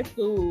visit her at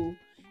school,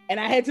 and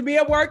I had to be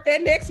at work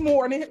that next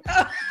morning.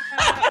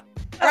 Right?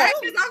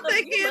 Because I'm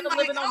thinking,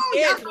 like,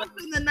 y'all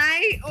spent the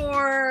night,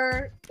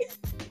 or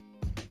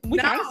we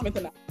kind of spent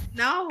the night.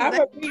 No, I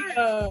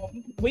remember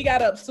we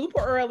got up super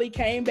early,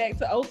 came back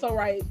to Also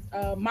Right's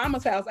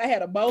mama's house. I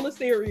had a bowl of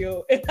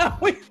cereal, and I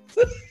went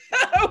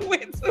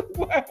to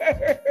work.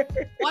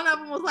 One of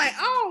them was like,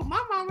 "Oh,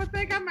 my mama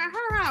think I'm at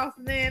her house,"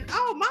 and then,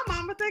 "Oh, my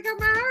mama think I'm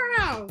at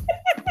her house."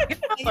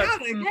 And y'all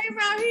came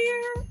out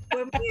here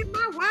with me and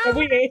my wife.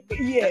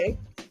 Yeah.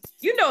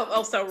 You know, if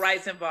also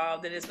Wright's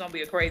involved, then it's gonna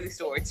be a crazy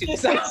story too.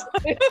 So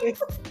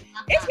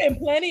it's been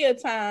plenty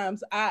of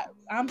times.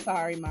 I'm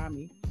sorry,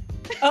 mommy.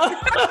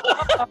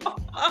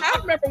 I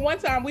remember one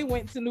time we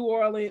went to New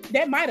Orleans.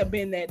 That might have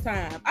been that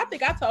time. I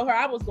think I told her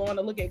I was going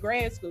to look at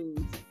grad schools.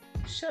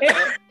 Shut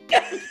up.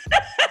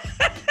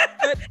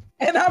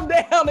 And I'm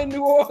down in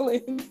New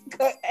Orleans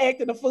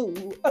acting a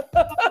fool.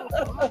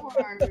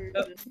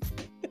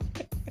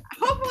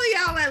 Hopefully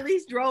y'all at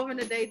least drove in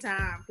the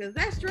daytime, because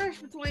that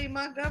stretch between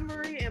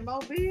Montgomery and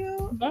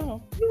Mobile,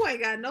 No. you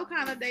ain't got no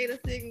kind of data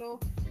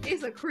signal.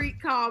 It's a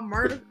creek called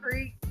Murder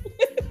Creek.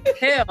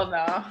 Hell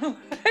no.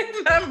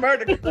 Not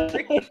Murder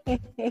Creek.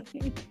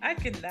 I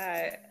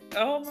cannot.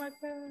 Oh my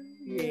God.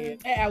 Yeah,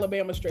 that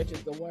Alabama stretch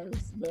is the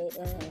worst. But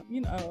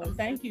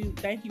thank you,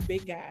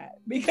 big guy,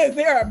 because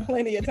there are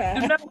plenty of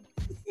times.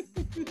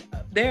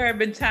 There have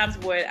been times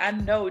where I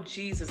know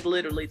Jesus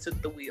literally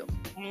took the wheel.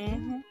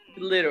 Mm-hmm.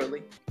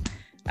 Literally.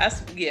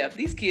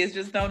 These kids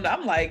just don't know.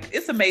 I'm like,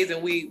 it's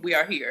amazing we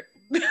are here.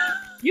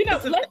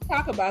 Let's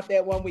talk about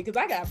that one week,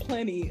 because I got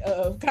plenty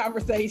of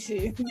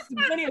conversations,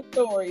 plenty of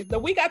stories. The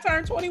week I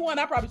turned 21,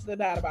 I probably should have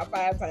died about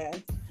 5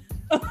 times.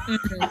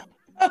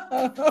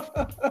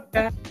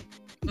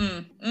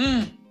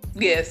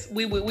 Yes,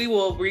 we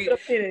will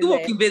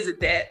revisit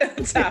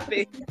that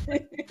topic.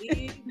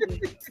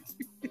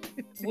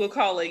 We'll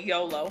call it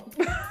YOLO.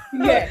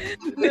 Yes.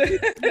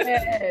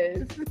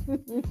 Yes.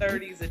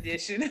 30s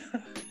edition.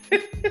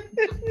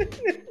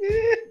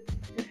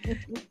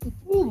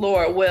 Oh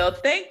Lord. Well,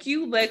 thank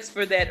you, Lex,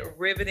 for that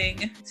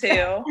riveting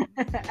tale.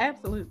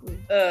 Absolutely.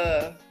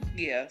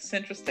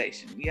 Central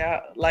Station.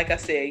 Yeah, like I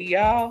said,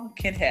 y'all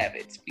can have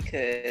it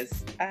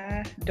because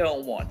I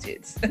don't want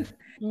it.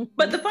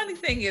 But the funny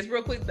thing is,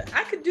 real quick,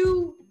 I could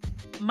do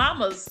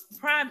Mama's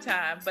prime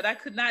time, but I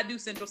could not do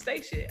Central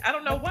Station. I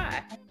don't know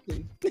why.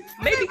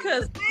 Maybe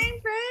because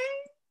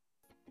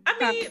I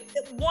mean,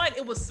 one,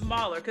 it was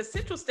smaller because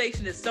Central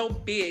Station is so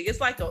big. It's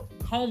like a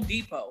Home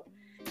Depot.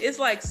 It's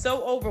like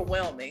so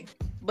overwhelming.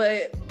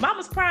 But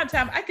Mama's prime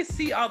time, I could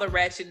see all the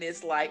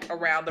ratchetness like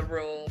around the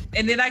room.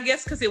 And then I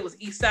guess because it was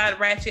East Side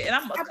Ratchet, and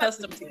I'm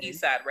accustomed to East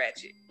Side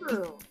Ratchet.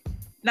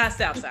 Not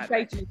South Side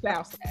Ratchet.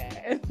 South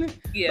Side.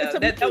 Yeah,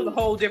 that was a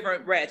whole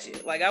different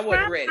Ratchet. Like I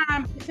wasn't ready.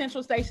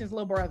 Central Station's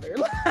little brother.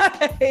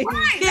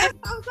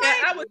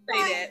 I would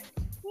say that.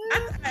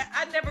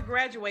 I never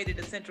graduated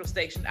to Central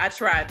Station. I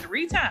tried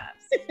 3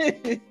 times.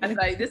 I was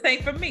like, this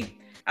ain't for me.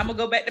 I'm gonna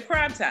go back to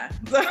prime time.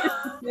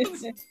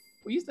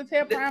 We used to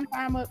tear prime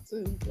time up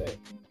too, but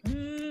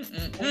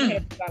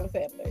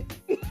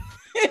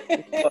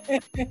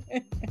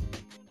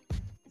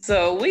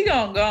So we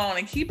gonna go on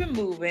and keep it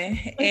moving,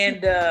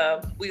 and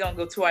we gonna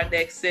go to our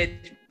next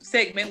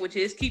segment, which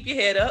is Keep Your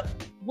Head Up.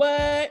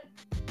 What?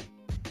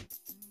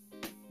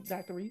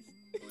 Dr. Reese?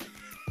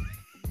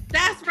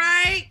 That's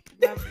right.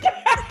 What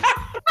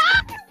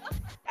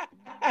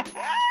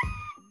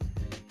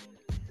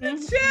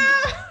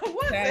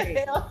the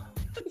hell?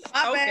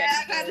 My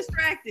bad. I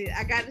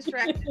got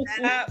distracted.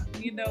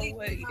 You know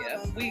what?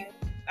 Yeah,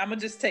 I'm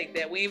gonna just take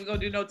that. We ain't even gonna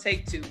do no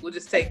take 2. We'll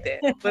just take that.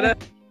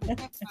 But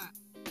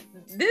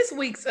this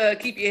week's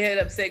Keep Your Head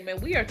Up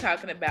segment, we are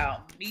talking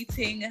about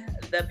meeting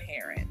the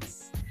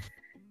parents.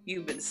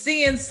 You've been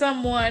seeing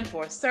someone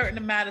for a certain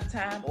amount of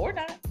time or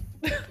not,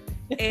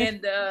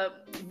 and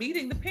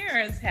meeting the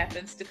parents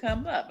happens to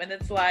come up, and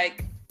it's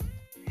like,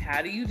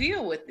 how do you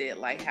deal with it?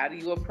 Like, how do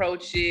you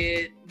approach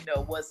it?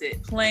 Was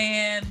it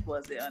planned?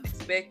 Was it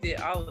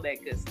unexpected? All of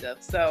that good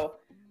stuff. So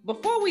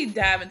before we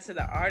dive into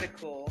the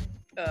article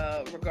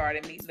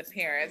regarding meeting the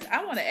parents,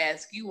 I want to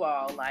ask you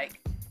all, like,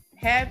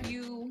 have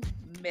you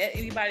met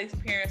anybody's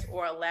parents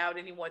or allowed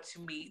anyone to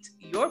meet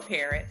your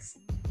parents?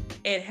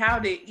 And how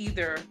did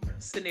either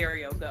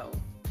scenario go?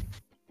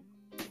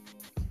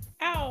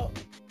 Oh,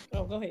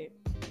 go ahead.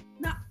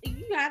 No,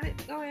 you got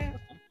it. Go ahead.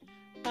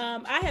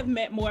 I have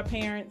met more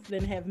parents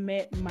than have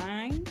met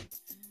mine.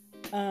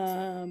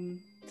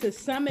 To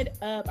sum it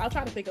up, I'll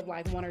try to think of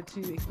like 1 or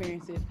 2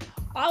 experiences.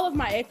 All of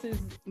my exes'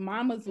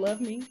 mamas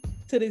love me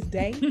to this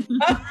day.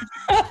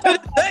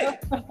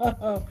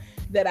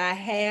 That I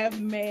have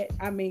met,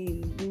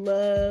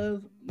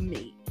 love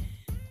me.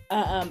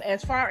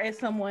 As far as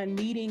someone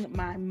meeting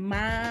my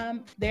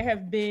mom, there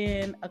have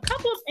been a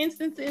couple of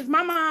instances.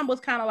 My mom was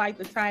kind of like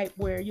the type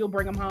where you'll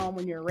bring them home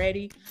when you're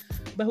ready,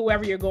 but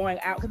whoever you're going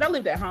out, because I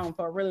lived at home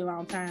for a really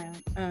long time,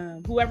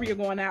 whoever you're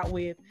going out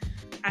with,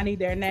 I need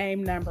their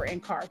name, number,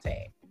 and car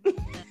tag.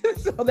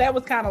 So that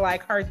was kind of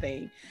like her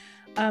thing.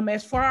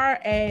 As far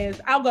as,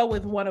 I'll go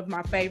with one of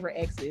my favorite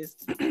exes.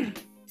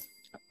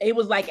 It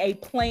was like a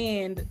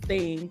planned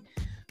thing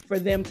for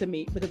them to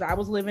meet because I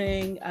was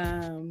living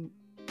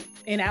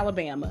in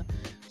Alabama.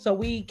 So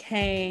we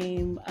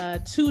came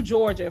to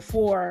Georgia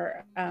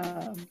for,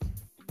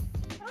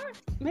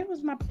 maybe it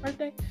was my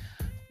birthday,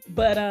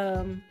 but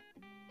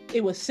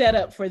it was set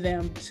up for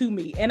them to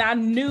meet. And I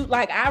knew,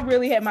 like, I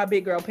really had my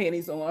big girl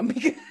panties on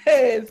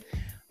because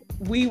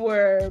we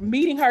were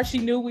meeting her. She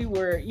knew we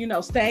were, you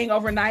know, staying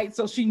overnight,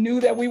 so she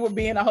knew that we would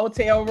be in a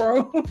hotel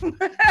room.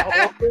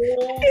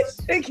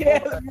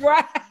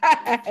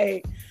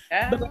 Right.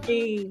 But I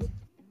mean,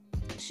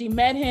 she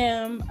met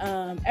him.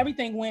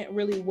 Everything went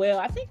really well.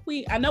 I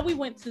know we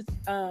went to.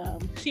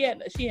 She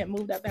had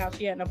moved out the house.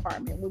 She had an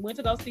apartment. We went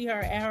to go see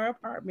her at her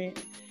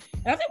apartment,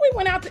 and I think we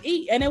went out to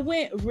eat, and it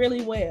went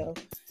really well.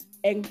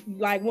 And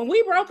like when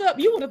we broke up,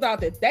 you would have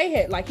thought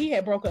that he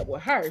had broke up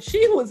with her.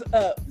 She was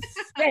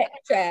upset,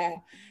 child.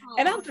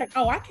 And I was like,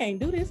 oh, I can't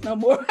do this no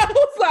more. I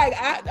was like,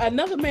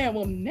 another man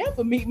will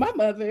never meet my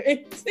mother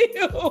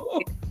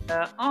until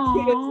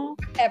I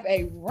have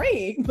a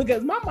ring,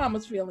 because my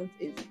mama's feelings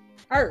is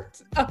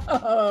hurt.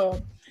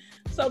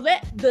 So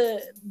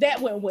that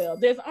went well.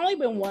 There's only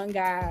been one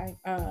guy.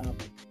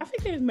 I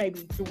think there's maybe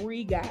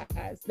 3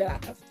 guys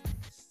that I've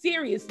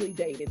seriously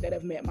dated that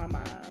have met my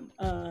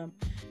mom.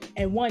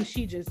 And one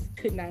she just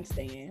could not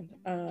stand.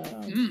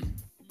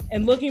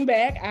 And looking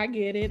back, I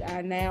get it.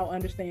 I now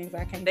understand, because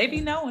I can't. They be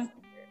knowing.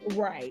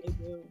 Right.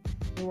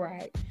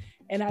 Right.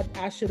 And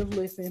I should have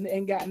listened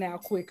and gotten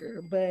out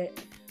quicker. But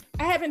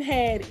I haven't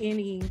had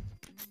any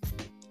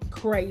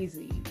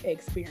crazy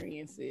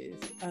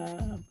experiences.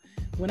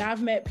 When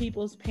I've met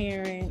people's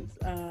parents,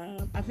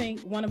 I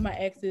think one of my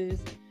exes,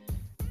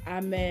 I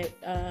met,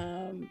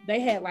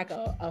 they had like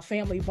a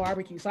family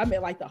barbecue. So I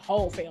met like the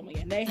whole family,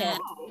 and they had a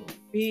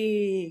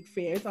big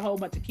fair. It's a whole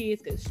bunch of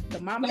kids, because the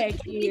mom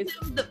had kids.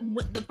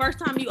 The first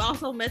time you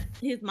also met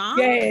his mom?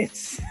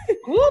 Yes.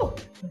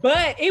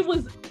 But it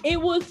was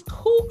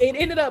cool. It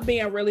ended up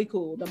being really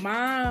cool. The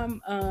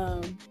mom,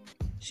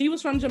 she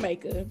was from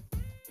Jamaica,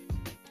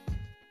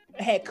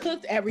 had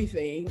cooked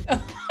everything.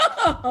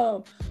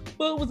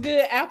 Food was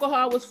good.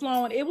 Alcohol was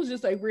flowing. It was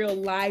just a real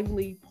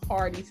lively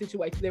party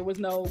situation. There was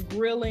no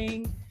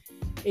grilling.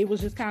 It was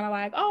just kind of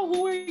like, oh,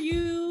 who are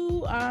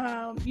you?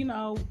 You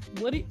know,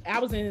 I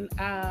was in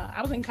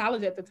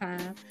college at the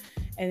time,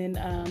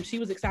 and she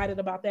was excited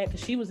about that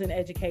because she was in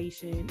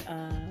education,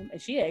 and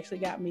she actually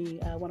got me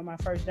one of my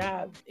first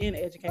jobs in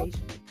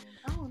education.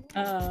 Oh,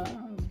 nice.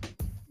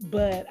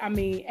 But I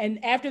mean,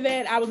 and after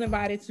that, I was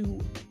invited to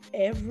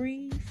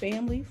every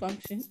family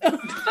function.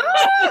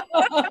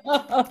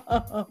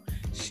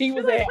 She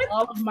was at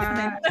all of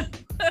my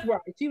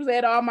She was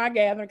at all my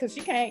gathering, because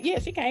she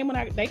came when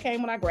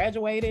I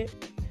graduated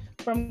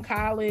from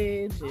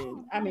college,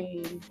 and I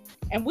mean,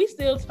 and we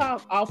still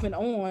talk off and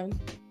on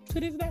to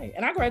this day.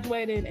 And I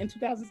graduated in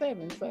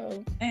 2007,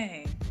 so.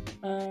 Dang.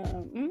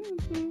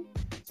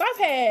 So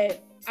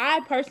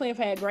I personally have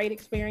had great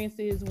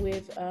experiences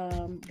with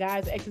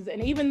guys' exes,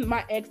 and even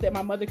my ex that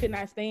my mother could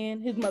not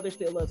stand, his mother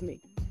still loves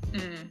me.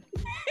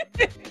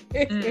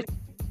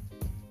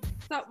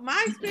 So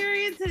my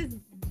experience has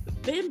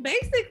been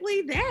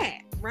basically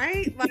that,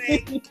 right?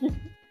 Like,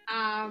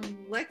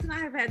 Lex and I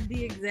have had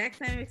the exact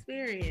same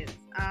experience.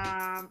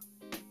 I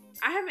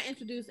haven't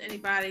introduced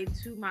anybody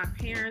to my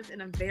parents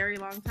in a very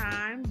long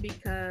time,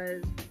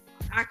 because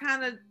I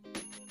kind of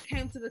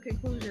came to the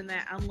conclusion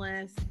that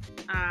unless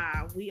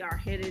we are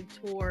headed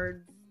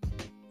towards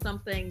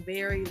something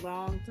very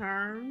long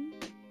term,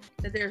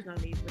 that there's no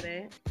need for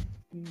that.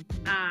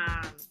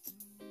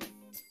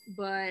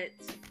 But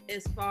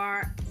as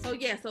far, so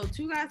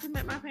 2 guys have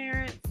met my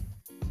parents.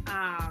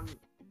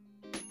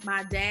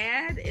 My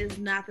dad is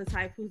not the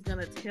type who's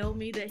gonna tell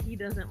me that he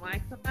doesn't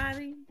like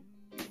somebody,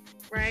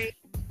 right?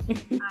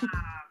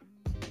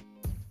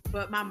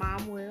 But my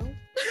mom will.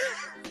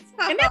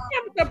 And that's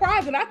kind of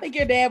surprising. I think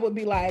your dad would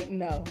be like,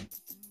 no.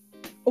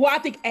 Well, I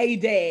think a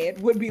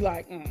dad would be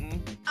like,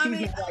 I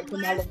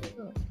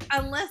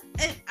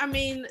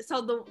mean,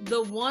 so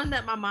the one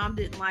that my mom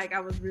didn't like, I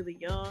was really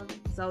young,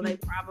 so they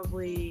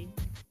probably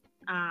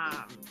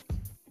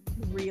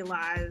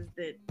realized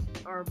that,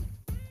 or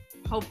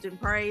hoped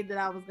and prayed that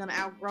I was gonna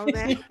outgrow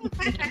that.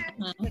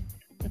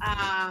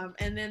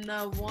 And then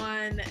the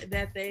one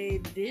that they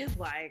did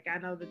like, I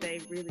know that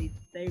they really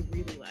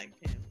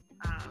liked him.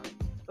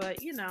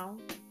 But you know,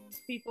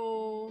 he's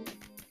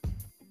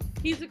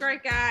a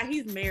great guy.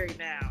 He's married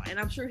now, and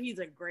I'm sure he's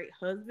a great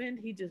husband.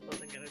 He just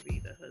wasn't gonna be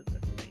the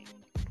husband for me.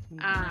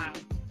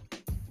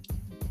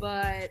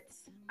 But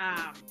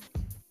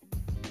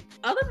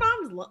other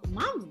moms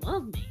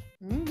love me.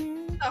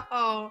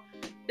 So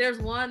there's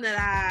one that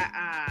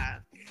I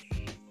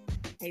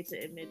hate to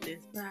admit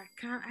this, but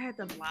I had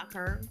to block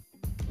her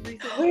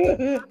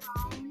recently.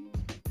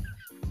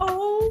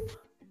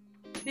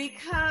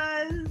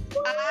 Because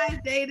I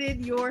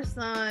dated your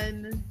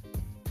son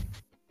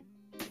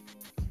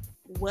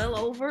well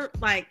over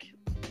like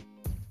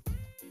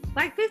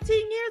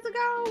 15 years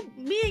ago.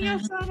 Me and your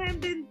son have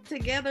been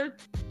together,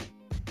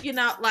 you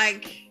know,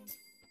 like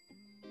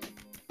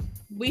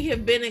we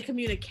have been in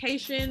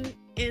communication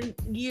in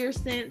years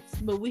since,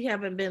 but we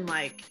haven't been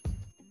like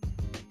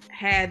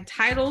had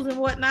titles and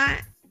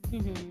whatnot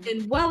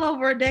in well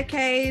over a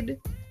decade.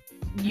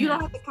 You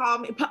don't have to call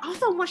me, but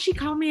also once she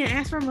called me and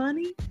asked for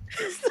money.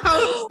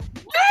 So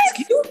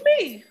excuse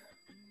me.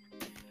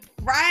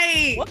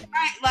 Right.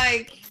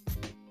 Like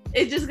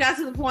it just got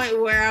to the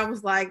point where I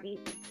was like,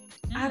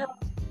 I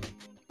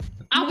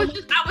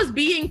I was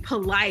being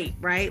polite,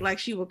 right? Like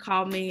she would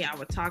call me, I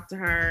would talk to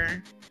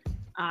her.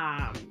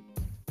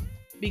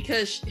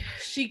 Because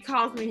she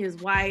calls me his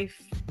wife.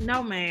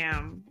 No,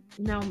 ma'am.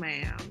 No,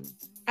 ma'am.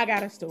 I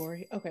got a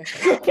story. Okay.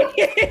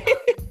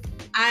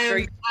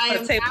 I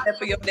am take that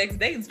for your next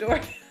dating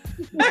story.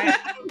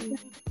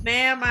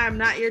 Ma'am, I am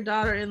not your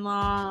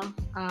daughter-in-law.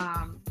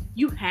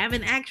 You have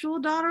an actual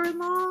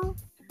daughter-in-law?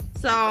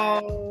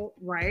 So,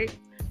 right.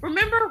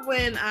 Remember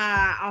when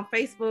on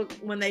Facebook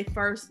when they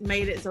first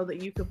made it so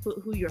that you could put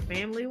who your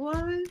family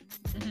was?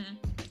 Mm-hmm.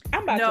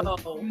 I'm about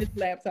to turn this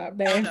laptop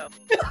down. No.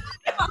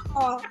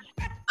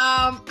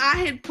 I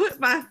had put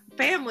my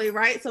family,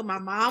 right? So my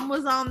mom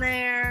was on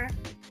there,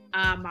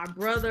 my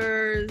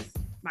brothers,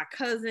 my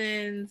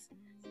cousins,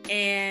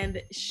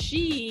 and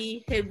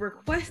she had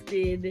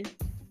requested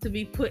to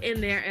be put in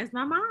there as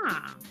my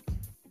mom.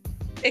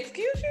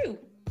 Excuse you?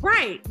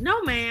 Right.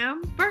 No,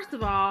 ma'am. First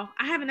of all,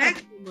 I have an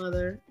actual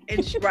mother,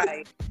 and she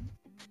right.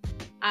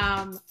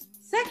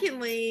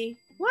 Secondly,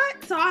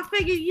 what? So I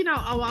figured,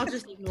 I'll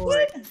just ignore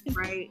it.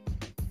 Right.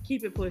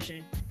 Keep it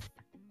pushing.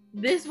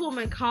 This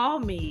woman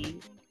called me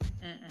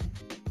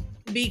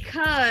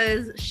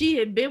because she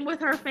had been with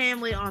her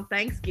family on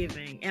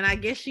Thanksgiving, and I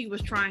guess she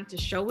was trying to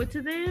show it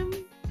to them.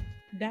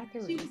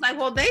 She was like,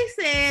 well, they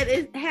said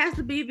it has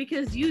to be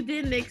because you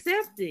didn't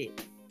accept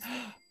it.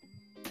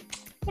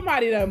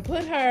 Somebody done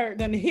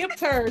hipped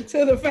her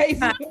to the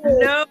Facebook.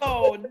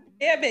 No,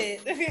 damn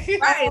it.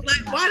 Right,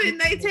 like, why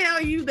didn't they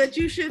tell you that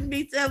you shouldn't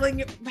be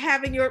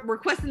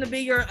requesting to be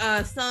your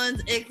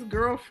son's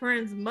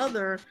ex-girlfriend's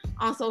mother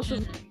on social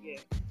media?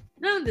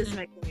 None of this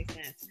makes any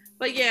sense.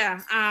 But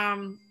yeah,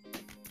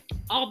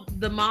 all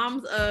the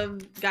moms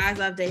of guys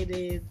I've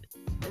dated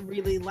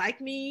really like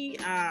me.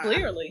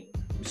 Clearly.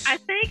 I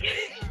think.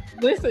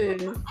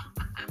 Listen.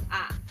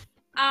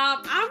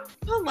 I'm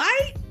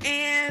polite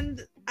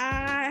and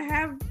I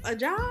have a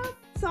job,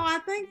 so I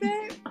think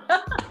that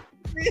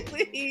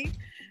really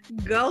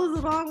goes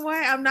a long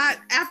way. I'm not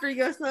after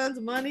your son's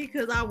money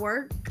because I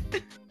work.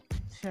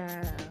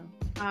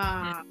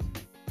 Child.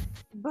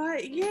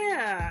 But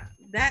yeah,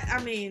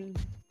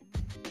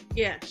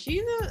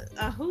 she's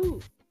a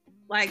hoot.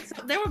 Like,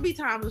 so there would be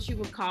times when she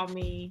would call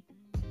me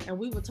and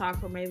we would talk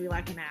for maybe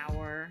like an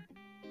hour.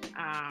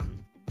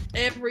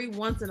 Every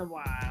once in a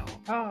while.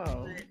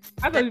 Oh,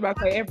 I thought you were about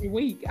to say every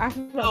week.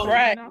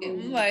 Right.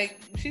 Like,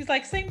 she's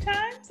like, same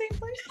time, same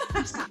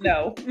place.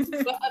 No.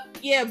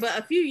 But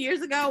a few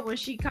years ago when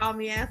she called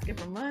me asking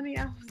for money,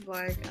 I was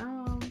like,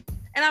 and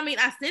I mean,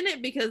 I sent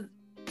it because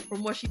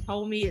from what she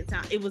told me,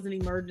 it was an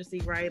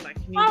emergency, right? Like,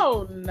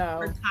 no,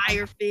 her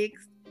tire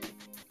fixed.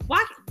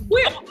 Why?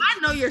 Well, I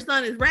know your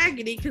son is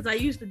raggedy because I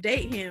used to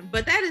date him,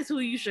 but that is who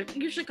you should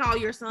call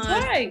your son,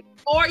 right?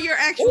 Or your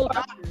actual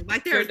daughter.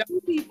 Like, there are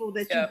two people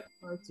that you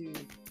refer to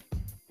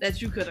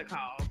that you could have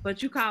called,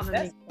 but you called them.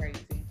 That's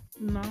crazy.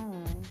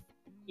 No.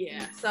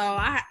 Yeah, so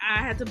I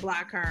had to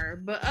block her.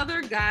 But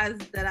other guys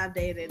that I've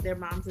dated, their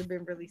moms have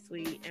been really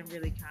sweet and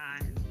really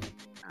kind.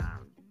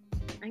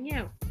 And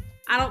yeah,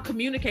 I don't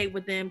communicate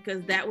with them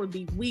because that would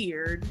be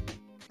weird.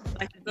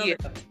 Like,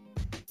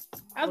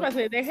 I was about to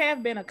say, there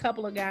have been a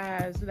couple of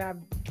guys that I've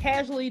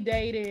casually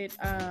dated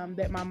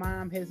that my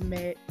mom has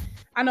met.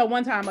 I know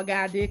one time a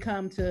guy did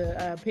come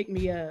to pick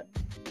me up,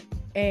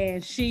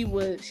 and she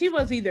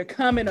was either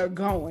coming or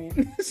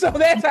going. So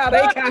that's how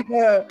they kind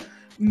of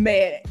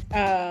met.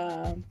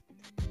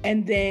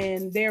 And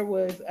then there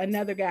was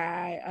another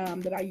guy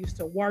that I used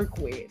to work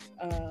with.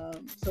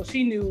 So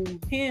she knew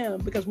him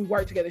because we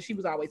worked together. She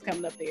was always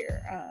coming up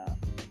there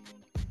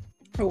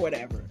or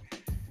whatever.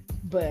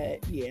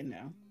 But yeah,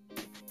 no.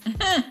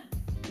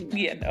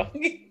 Yeah, no.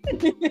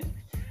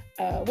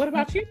 What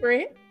about you,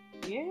 Brett?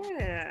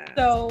 Yeah.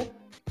 So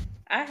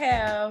I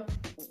have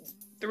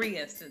 3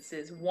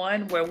 instances.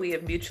 One where we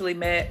have mutually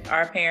met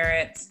our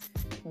parents.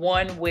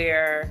 One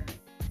where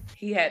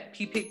he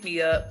picked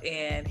me up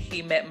and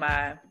he met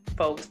my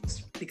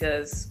folks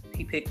because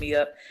he picked me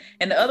up.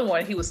 And the other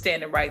one, he was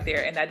standing right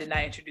there and I did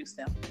not introduce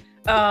them.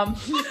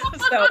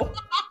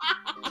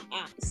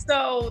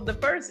 So the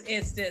first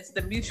instance,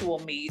 the mutual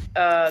meet,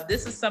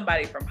 this is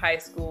somebody from high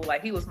school.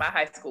 Like, he was my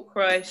high school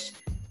crush.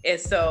 And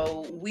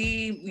so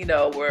we,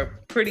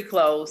 were pretty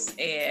close,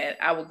 and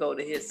I would go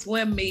to his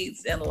swim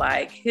meets, and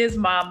like his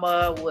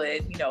mama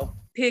would,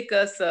 pick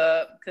us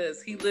up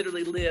because he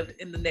literally lived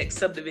in the next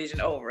subdivision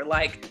over,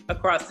 like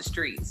across the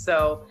street.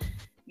 So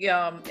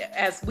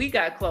as we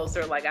got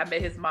closer, like I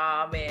met his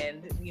mom,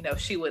 and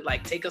she would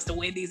like take us to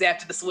Wendy's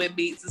after the swim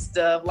meets and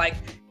stuff. Like,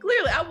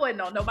 clearly I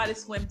wasn't on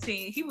nobody's swim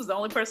team. He was the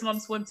only person on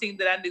the swim team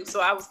that I knew,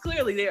 so I was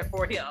clearly there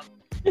for him.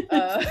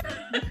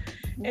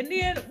 And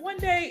then one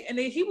day, and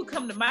then he would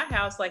come to my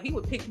house, like he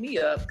would pick me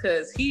up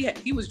because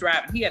he was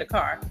driving. He had a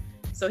car.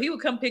 So he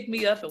would come pick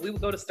me up, and we would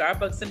go to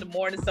Starbucks in the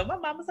morning. So my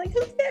mom was like,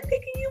 who's that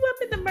picking you up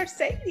in the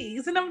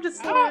Mercedes? And I'm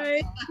just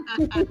like,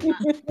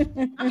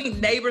 I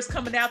mean, neighbors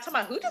coming out talking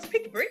about, who just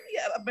bring me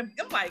up?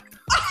 I'm like,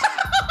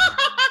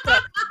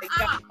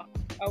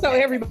 okay. So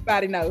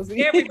everybody knows.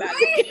 Everybody.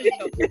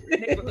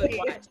 Neighborhood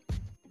watch.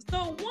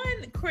 So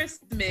one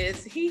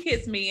Christmas, he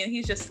hits me and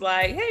he's just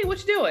like, "Hey, what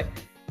you doing?"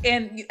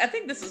 And I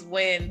think this is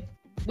when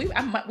we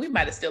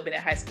might have still been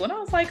in high school. And I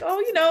was like,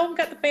 "Oh,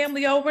 got the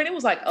family over." And it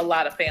was like a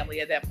lot of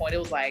family at that point. It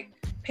was like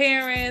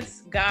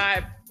parents,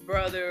 god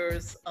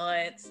brothers,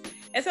 aunts.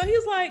 And so he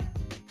was like,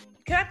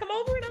 "Can I come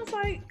over?" And I was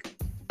like,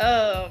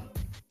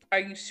 "Are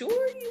you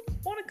sure you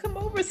want to come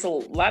over? It's a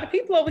lot of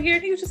people over here."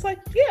 And he was just like,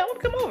 "Yeah, I want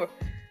to come over."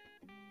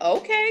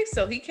 Okay,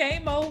 so he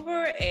came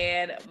over,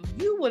 and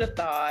you would have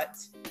thought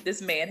this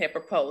man had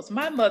proposed.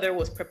 My mother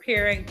was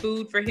preparing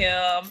food for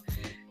him,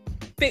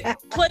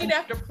 plate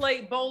after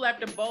plate, bowl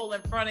after bowl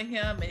in front of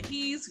him, and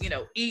he's,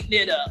 eating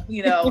it up,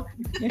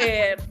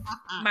 And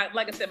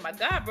like I said, my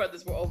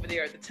godbrothers were over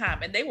there at the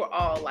time, and they were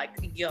all like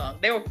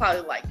young. They were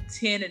probably like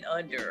 10 and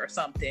under or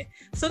something.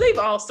 So they've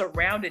all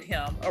surrounded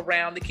him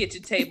around the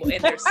kitchen table, and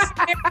they're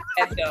staring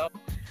at him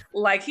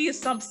like he is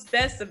some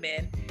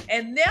specimen.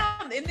 And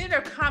then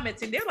they're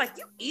commenting. They're like,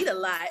 "You eat a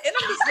lot," and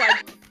I'm just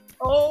like,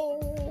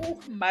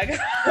 "Oh my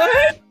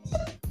God."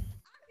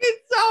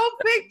 It's so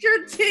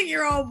picture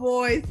 10-year-old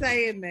boy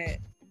saying that.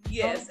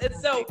 Yes. And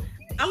so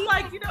I'm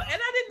like, and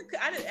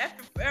I didn't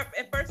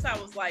at first I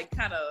was like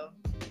kind of,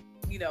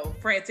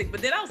 frantic,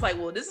 but then I was like,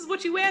 well, this is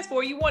what you asked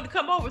for. You wanted to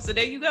come over. So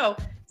there you go.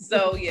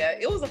 So yeah,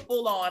 it was a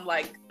full on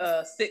like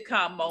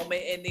sitcom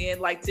moment. And then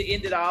like to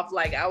end it off,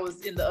 like I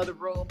was in the other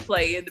room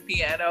playing the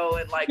piano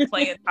and like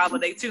playing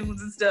holiday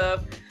tunes and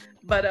stuff.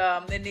 But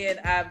and then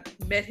I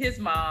met his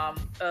mom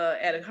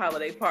at a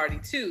holiday party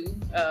too.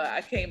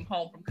 I came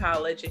home from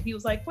college and he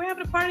was like, "We're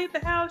having a party at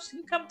the house.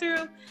 You come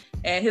through."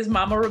 And his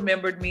mama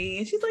remembered me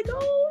and she's like,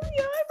 "Oh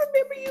yeah, I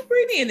remember you,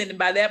 Brittany." And then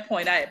by that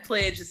point I had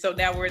pledged, and so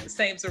now we're in the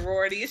same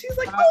sorority. And she's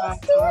like, "Oh,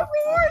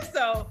 soror."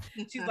 So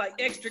she's like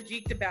extra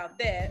geeked about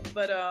that.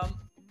 But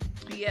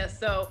yeah,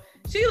 so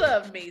she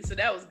loved me, so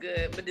that was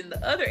good. But in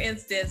the other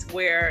instance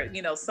where,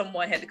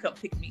 someone had to come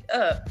pick me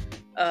up,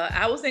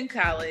 I was in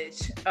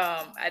college.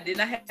 I did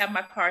not have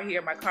my car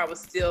here. My car was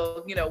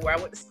still, where I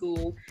went to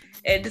school.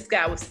 And this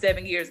guy was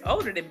 7 years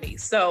older than me.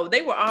 So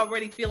they were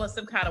already feeling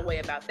some kind of way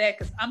about that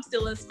because I'm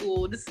still in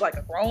school. This is like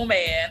a grown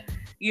man,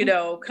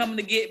 coming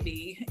to get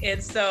me.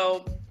 And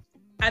so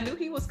I knew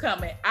he was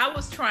coming. I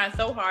was trying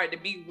so hard to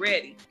be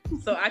ready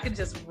so I could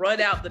just run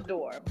out the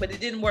door. But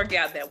it didn't work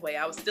out that way.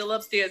 I was still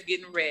upstairs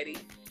getting ready.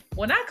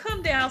 When I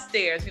come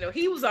downstairs,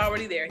 he was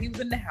already there. He was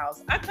in the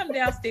house. I come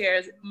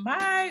downstairs.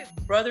 My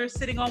brother is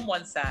sitting on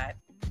one side.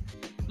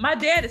 My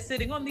dad is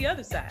sitting on the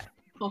other side.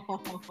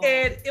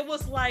 And it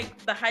was like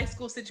the high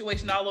school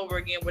situation all over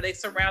again where they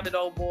surrounded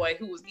old boy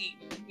who was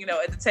eating,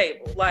 at the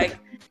table. Like,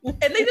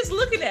 and they just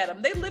looking at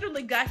him. They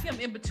literally got him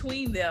in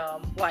between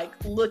them, like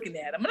looking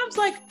at him. And I was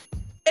like,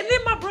 and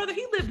then my brother,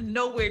 he lived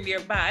nowhere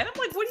nearby. And I'm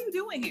like, "What are you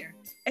doing here?"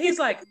 And he's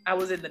like, "I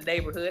was in the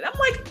neighborhood." I'm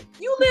like,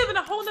 "You live in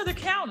a whole nother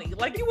county.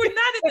 Like, you were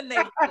not in the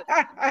neighborhood."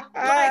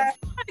 Like,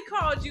 somebody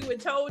called you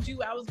and told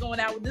you I was going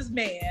out with this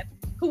man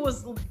who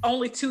was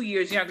only 2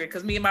 years younger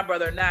because me and my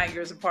brother are 9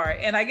 years apart.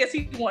 And I guess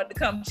he wanted to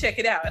come check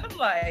it out. And I'm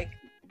like,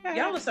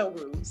 y'all are so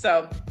rude.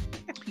 So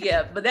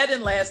yeah, but that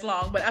didn't last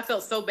long. But I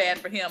felt so bad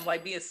for him,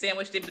 like being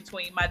sandwiched in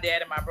between my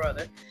dad and my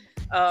brother.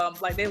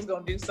 Like they was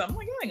gonna do something. I'm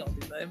like, I ain't gonna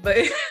do nothing. But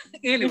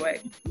anyway,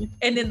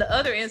 and then the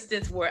other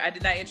instance where I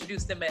did not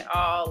introduce them at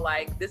all,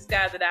 like this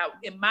guy that I,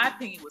 in my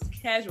opinion, was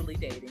casually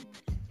dating.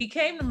 He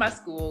came to my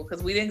school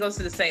because we didn't go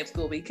to the same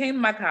school, but he came to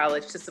my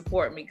college to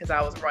support me because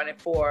I was running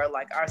for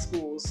like our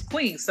school's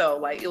queen. So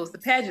like it was the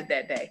pageant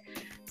that day.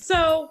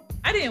 So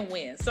I didn't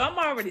win. So I'm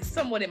already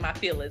somewhat in my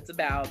feelings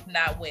about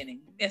not winning.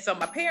 And so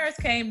my parents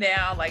came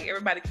down, like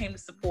everybody came to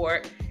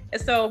support.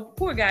 And so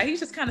poor guy,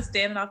 he's just kind of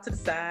standing off to the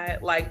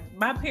side. Like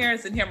my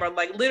parents and him are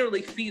like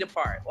literally feet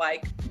apart.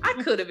 Like I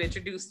could have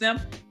introduced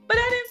them, but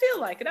I didn't feel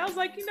like it. I was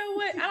like, you know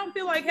what? I don't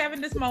feel like having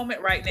this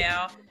moment right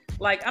now.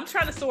 Like I'm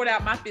trying to sort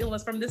out my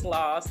feelings from this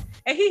loss.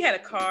 And he had a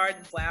card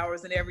and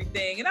flowers and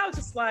everything. And I was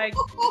just like,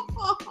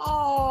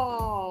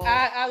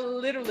 I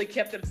literally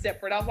kept them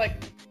separate. I was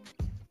like,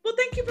 well,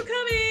 thank you for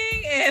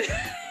coming. And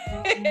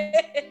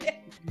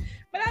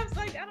but I was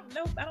like, I don't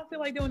know. I don't feel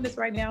like doing this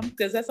right now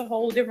because that's a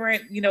whole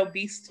different,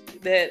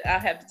 beast that I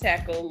have to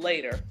tackle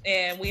later.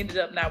 And we ended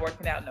up not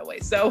working out no way.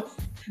 So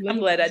I'm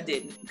glad I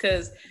didn't,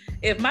 because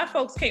if my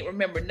folks can't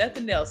remember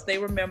nothing else, they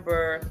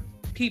remember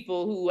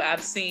people who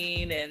I've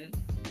seen, and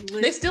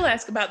they still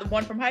ask about the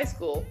one from high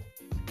school.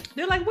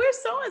 They're like, "Where's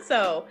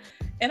so-and-so?"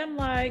 And I'm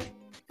like,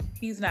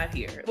 "He's not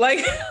here."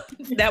 Like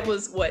that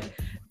was what,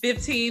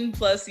 15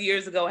 plus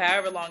years ago,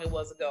 however long it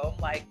was ago.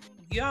 I'm like,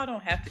 y'all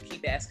don't have to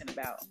keep asking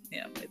about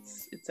him.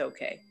 It's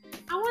okay.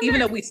 Even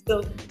though we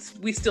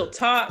still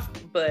talk,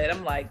 but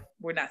I'm like,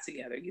 we're not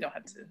together. You don't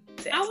have to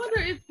ask. I wonder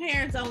if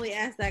parents only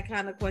ask that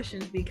kind of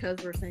questions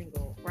because we're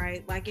single,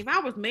 right? Like if I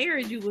was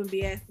married, you wouldn't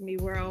be asking me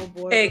where old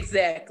boy.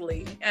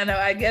 Exactly. I know.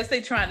 I guess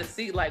they trying to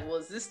see like, well,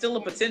 is this still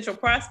a potential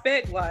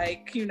prospect?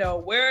 Like,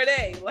 where are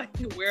they? Like,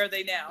 where are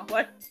they now?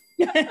 Like.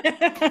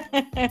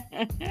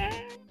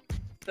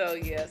 So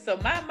yeah. So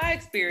my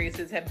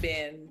experiences have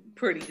been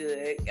pretty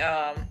good.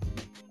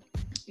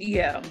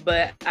 Yeah,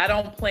 but I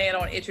don't plan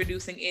on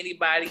introducing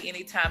anybody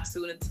anytime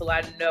soon until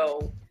I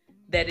know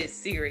that is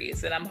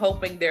serious. And I'm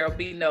hoping there'll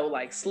be no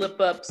like slip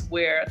ups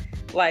where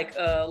like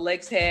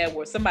Lex had,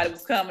 where somebody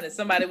was coming and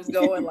somebody was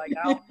going like,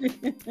 I'm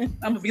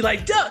gonna be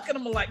like, duck, and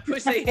I'm gonna like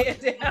push their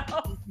head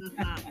down.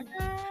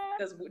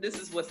 Because this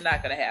is what's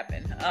not gonna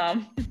happen.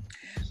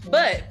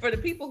 But for the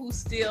people who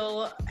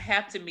still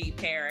have to meet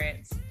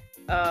parents,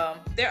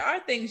 there are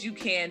things you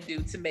can do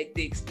to make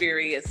the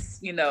experience,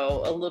 you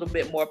know, a little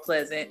bit more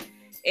pleasant.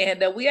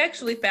 And we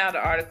actually found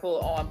an article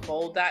on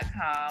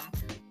bold.com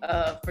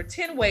for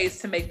 10 ways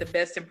to make the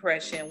best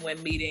impression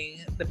when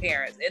meeting the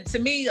parents. And to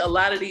me, a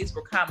lot of these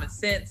were common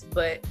sense,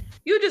 but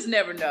you just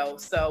never know.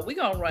 So we're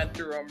going to run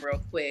through them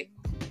real quick.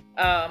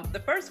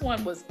 The first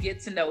one was get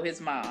to know his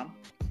mom.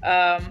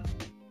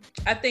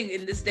 I think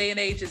in this day and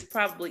age, it's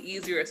probably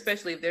easier,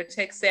 especially if they're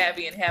tech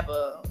savvy and have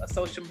a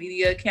social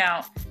media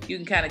account. You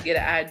can kind of get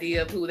an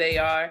idea of who they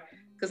are.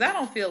 Because I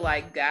don't feel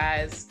like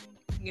guys,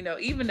 you know,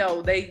 even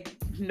though they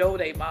know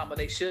their mama,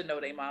 they should know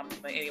their mama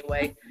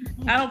anyway.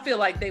 I don't feel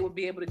like they would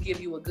be able to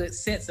give you a good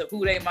sense of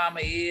who their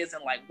mama is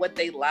and like what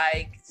they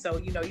like. So,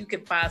 you know, you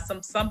can find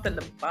something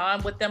to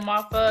bond with them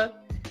off of.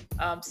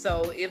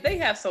 So if they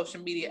have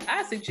social media,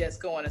 I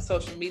suggest going to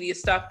social media,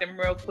 stalk them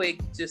real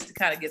quick just to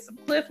kind of get some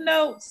cliff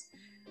notes.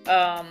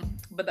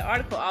 But the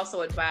article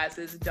also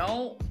advises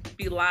don't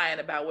be lying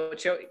about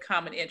what your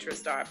common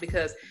interests are,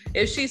 because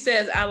if she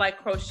says I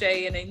like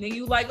crocheting and then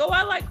you like, oh,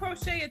 I like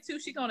crocheting too,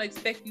 she's gonna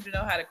expect you to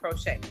know how to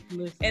crochet.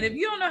 And if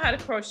you don't know how to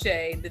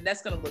crochet, then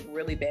that's gonna look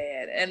really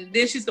bad, and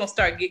then she's gonna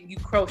start getting you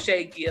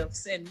crochet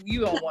gifts and you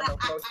don't want no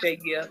crochet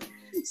gift.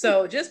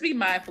 So just be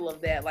mindful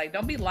of that. Like,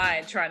 don't be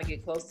lying trying to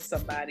get close to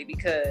somebody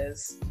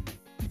because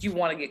you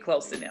want to get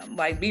close to them.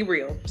 Like, be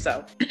real.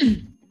 So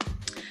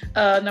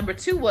number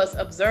 2 was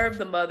observe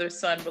the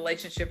mother-son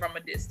relationship from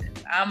a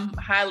distance. I'm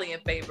highly in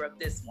favor of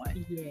this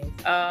one.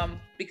 Yes.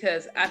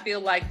 Because I feel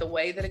like the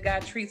way that a guy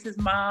treats his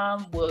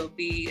mom will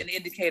be an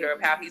indicator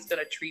of how he's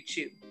going to treat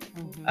you.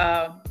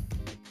 Mm-hmm.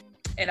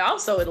 And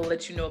also it'll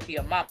let you know if he's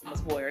a mama's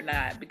boy or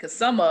not, because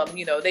some of them,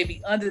 you know, they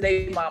be under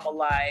their mama,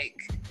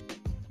 like,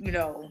 you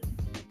know,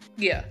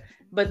 yeah.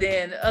 But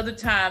then other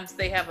times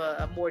they have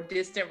a more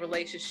distant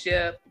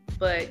relationship,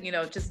 but, you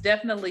know, just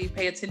definitely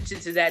pay attention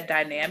to that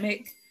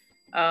dynamic.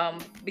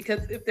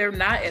 Because if they're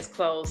not as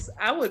close,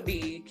 I would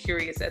be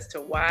curious as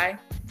to why,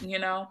 you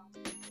know,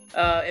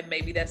 and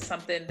maybe that's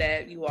something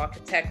that you all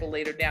can tackle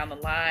later down the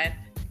line.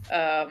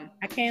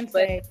 I can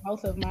say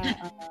both of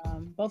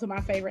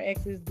my favorite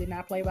exes did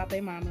not play about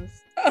their mamas.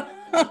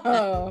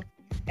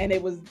 And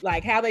it was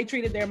like how they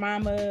treated their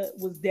mama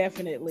was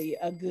definitely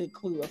a good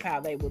clue of how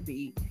they would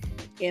be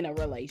in a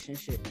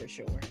relationship for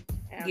sure.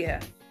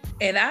 Yeah.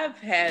 And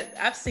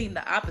I've seen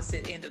the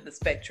opposite end of the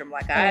spectrum.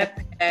 Like I've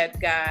had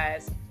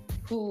guys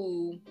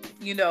who,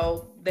 you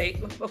know,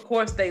 of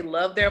course they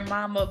love their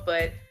mama,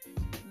 but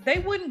they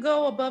wouldn't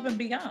go above and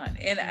beyond.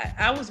 And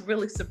I was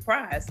really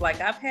surprised.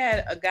 Like I've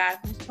had a guy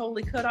who's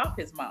totally cut off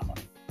his mama.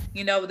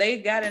 You know, they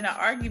got in an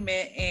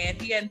argument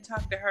and he hadn't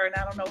talked to her in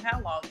I don't know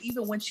how long,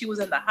 even when she was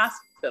in the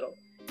hospital.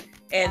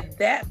 And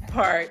that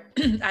part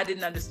I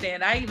didn't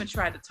understand. I even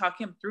tried to talk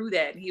him through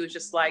that. And he was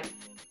just like,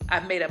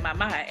 I've made up my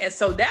mind. And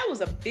so that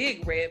was a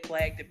big red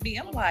flag to me.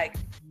 I'm like,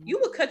 you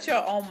would cut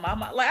your own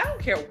mama? Like, I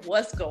don't care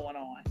what's going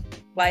on.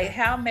 Like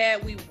how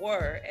mad we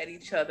were at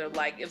each other.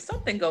 Like if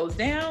something goes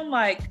down,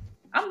 like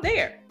I'm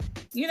there,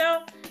 you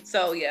know?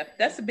 So yeah,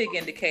 that's a big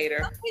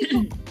indicator.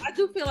 I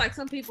do feel like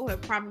some people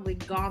have probably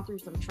gone through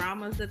some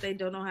traumas that they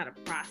don't know how to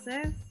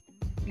process.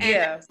 And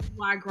yeah. That's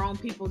why grown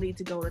people need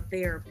to go to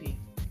therapy.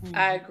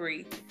 I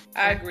agree.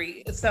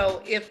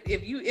 So if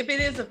it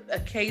is a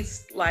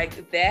case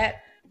like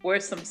that, where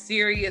some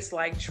serious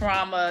like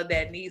trauma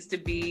that needs to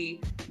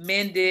be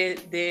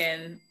mended,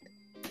 then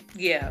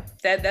yeah,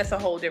 that's a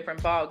whole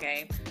different ball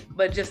game.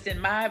 But just in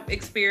my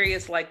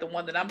experience, like the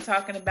one that I'm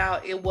talking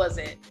about, it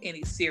wasn't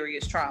any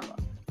serious trauma.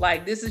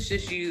 Like this is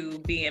just you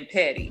being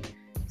petty.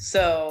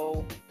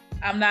 So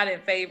I'm not in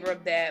favor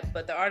of that.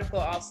 But the article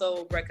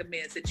also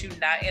recommends that you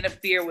not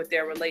interfere with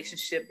their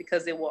relationship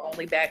because it will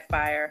only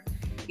backfire.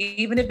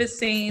 Even if it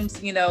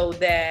seems, you know,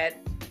 that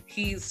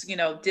he's, you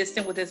know,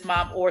 distant with his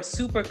mom or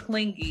super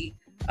clingy,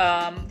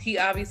 he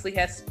obviously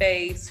has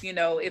space, you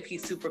know, if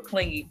he's super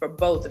clingy for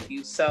both of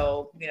you.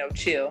 So, you know,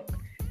 chill.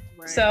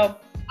 Right. So,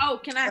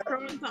 can I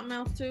throw in something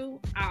else too?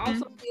 I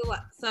also feel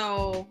like,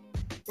 so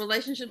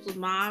relationships with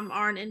mom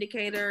are an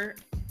indicator.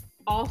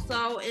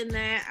 Also in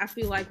that, I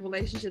feel like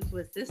relationships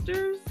with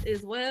sisters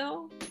as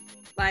well.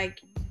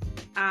 Like,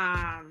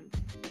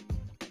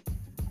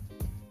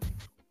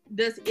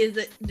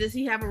 does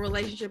he have a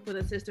relationship with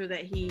a sister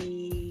that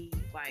he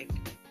like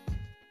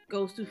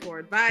goes to for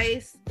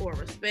advice or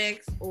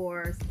respects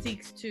or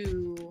seeks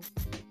to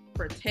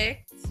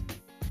protect?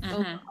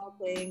 Those are all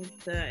things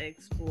to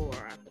explore,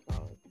 I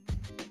suppose.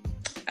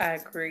 I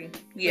agree.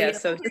 Yeah.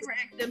 So his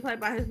ex didn't play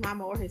by his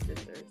mama or his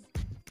sisters.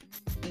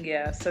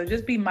 Yeah. So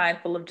just be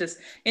mindful of just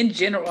in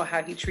general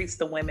how he treats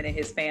the women in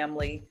his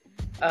family.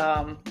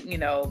 You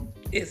know,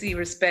 is he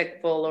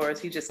respectful or is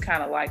he just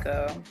kind of like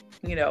a,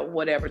 you know,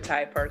 whatever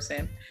type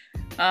person?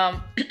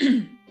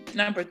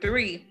 Number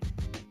 3,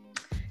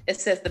 it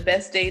says the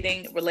best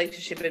dating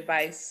relationship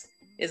advice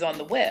is on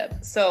the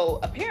web. So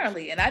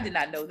apparently, and I did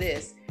not know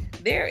this,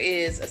 there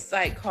is a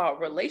site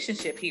called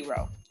Relationship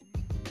Hero.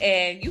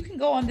 And you can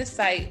go on this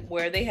site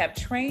where they have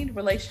trained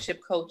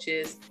relationship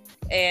coaches,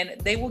 and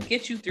they will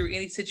get you through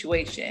any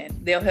situation.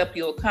 They'll help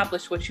you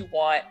accomplish what you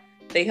want.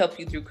 They help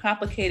you through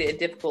complicated and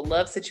difficult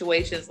love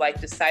situations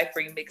like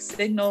deciphering mixed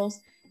signals,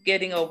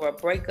 getting over a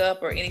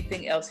breakup, or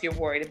anything else you're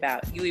worried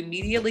about. You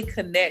immediately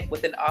connect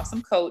with an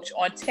awesome coach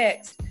on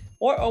text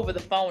or over the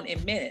phone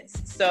in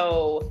minutes.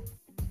 So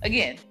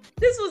again,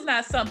 this was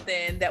not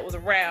something that was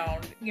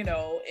around, you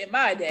know, in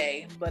my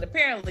day, but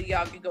apparently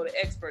y'all can go to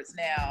experts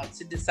now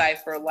to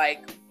decipher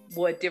like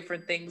what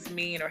different things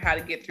mean or how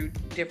to get through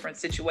different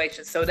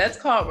situations. So that's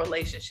called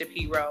Relationship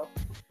Hero.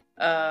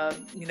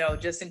 You know,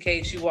 just in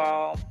case you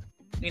all,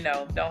 you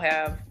know, don't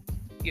have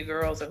your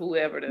girls or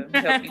whoever to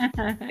help you.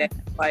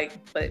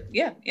 But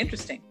yeah,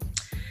 interesting.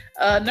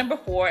 Number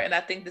 4, and I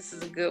think this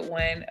is a good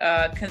one.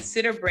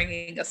 Consider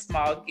bringing a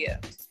small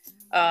gift.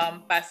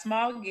 By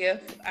small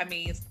gift, I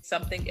mean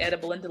something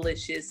edible and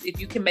delicious. If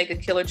you can make a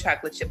killer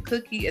chocolate chip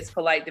cookie, it's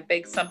polite to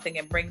bake something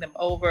and bring them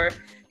over.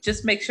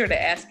 Just make sure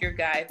to ask your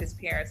guy if his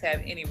parents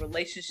have any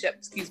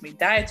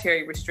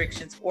dietary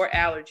restrictions or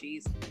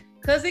allergies.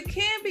 Because it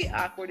can be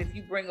awkward if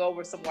you bring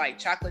over some like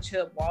chocolate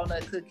chip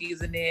walnut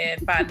cookies and then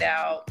find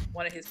out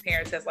one of his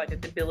parents has like a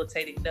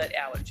debilitating nut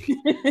allergy.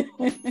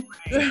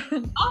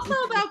 Also,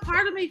 though,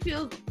 part of me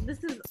feels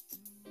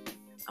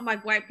I'm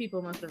like, white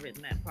people must have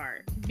written that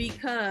part,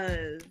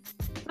 because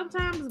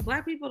sometimes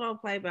black people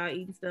don't play about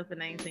eating stuff and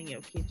they ain't in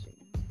your kitchen.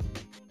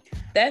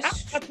 I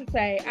was about to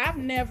say, I've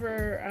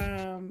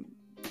never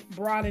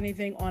brought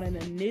anything on an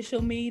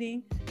initial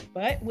meeting,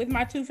 but with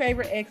my 2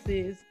 favorite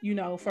exes, you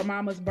know, for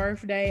Mama's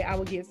birthday, I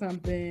would get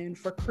something.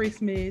 For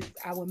Christmas,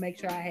 I would make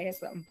sure I had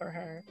something for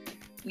her.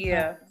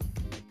 Yeah.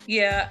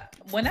 Yeah.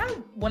 When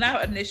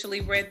I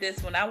initially read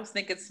this, when I was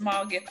thinking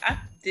small gift, I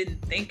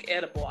didn't think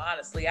edible,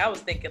 honestly. I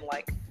was thinking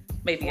like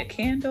maybe a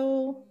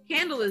candle.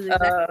 Candle is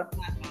exactly what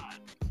I thought.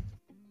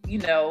 You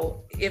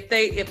know, if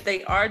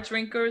they are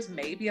drinkers,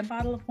 maybe a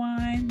bottle of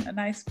wine, a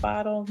nice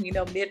bottle, you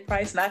know,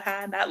 mid-price, not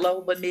high, not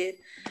low, but mid.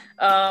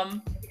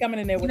 Coming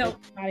in there with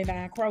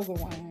 99 Kroger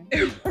wine.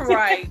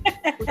 Right.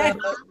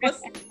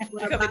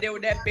 Coming there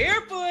with that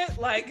barefoot,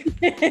 like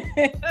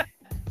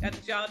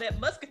got y'all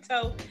that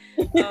muscato.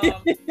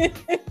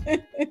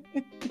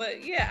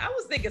 But yeah, I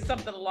was thinking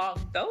something along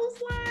those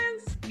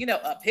lines. You know,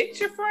 a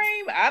picture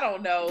frame. I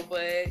don't know,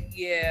 but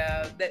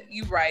yeah, that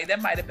you right.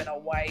 That might have been a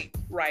white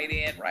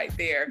write-in right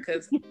there,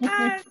 because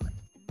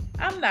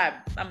I'm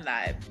not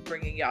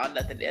bringing y'all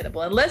nothing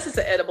edible unless it's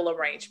an edible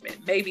arrangement.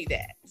 Maybe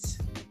that,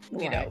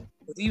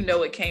 you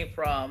know, it came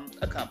from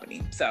a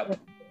company. So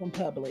from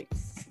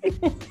Publix,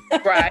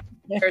 right?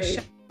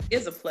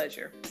 Is a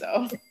pleasure.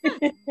 So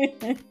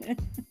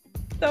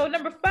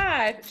number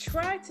 5,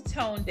 try to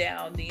tone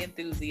down the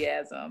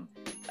enthusiasm.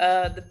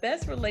 The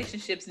best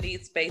relationships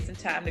need space and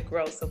time to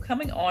grow. So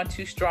coming on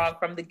too strong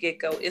from the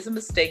get-go is a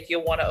mistake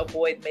you'll want to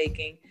avoid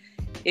making.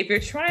 If you're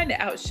trying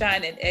to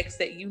outshine an ex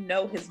that you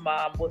know his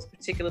mom was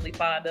particularly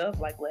fond of,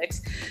 like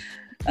Lex,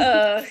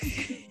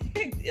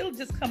 it'll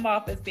just come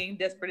off as being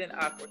desperate and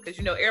awkward, because,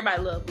 you know,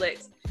 everybody loves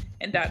Lex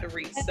and Dr.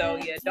 Reese. So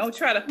yeah, don't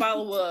try to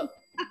follow up,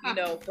 you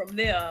know, from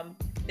them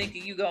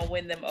thinking you're going to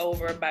win them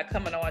over by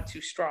coming on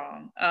too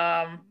strong.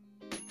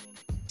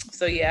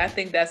 So yeah, I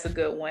think that's a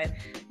good one.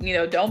 You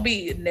know, don't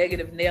be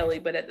negative Nelly,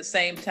 but at the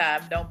same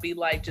time, don't be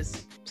like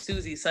just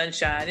Susie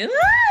Sunshine.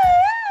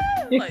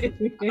 Like,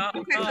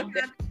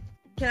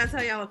 can I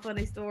tell y'all a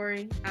funny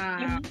story?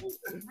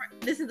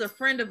 This is a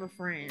friend of a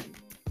friend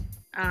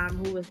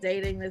who was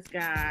dating this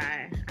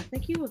guy. I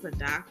think he was a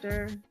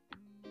doctor.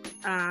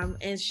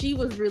 And she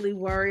was really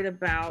worried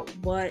about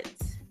what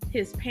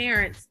his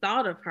parents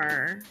thought of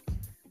her,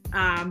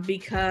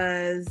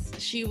 because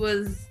she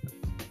was...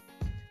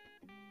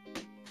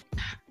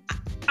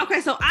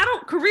 Okay, so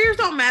careers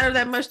don't matter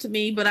that much to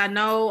me, but I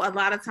know a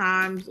lot of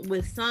times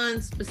with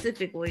sons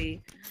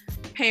specifically,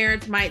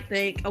 parents might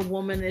think a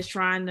woman is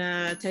trying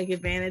to take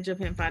advantage of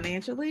him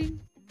financially.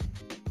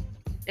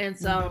 And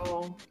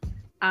so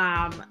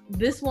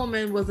this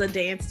woman was a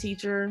dance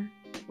teacher,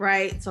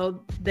 right?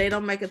 So they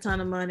don't make a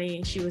ton of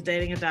money. She was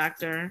dating a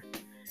doctor.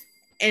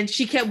 And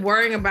she kept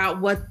worrying about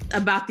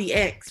the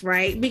ex,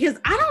 right? Because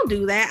I don't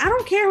do that. I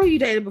don't care who you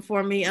dated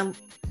before me.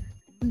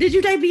 Did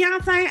you date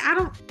Beyonce?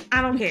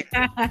 I don't care.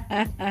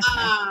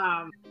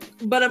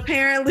 But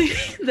apparently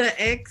the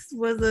ex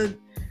was a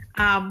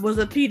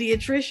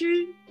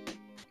pediatrician,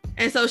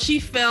 and so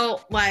she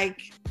felt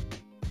like,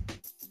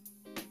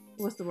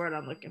 what's the word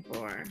I'm looking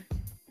for?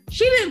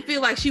 She didn't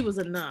feel like she was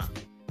enough,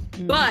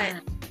 but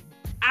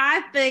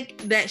I think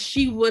that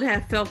she would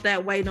have felt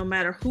that way no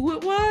matter who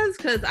it was,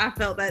 because I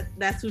felt that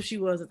that's who she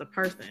was as a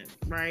person,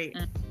 right?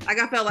 Like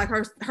I felt like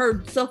her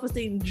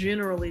self-esteem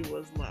generally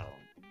was low.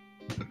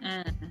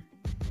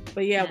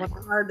 But yeah, when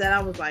I heard that,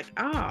 I was like,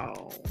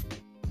 oh.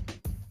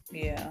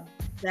 Yeah.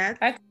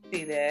 I can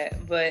see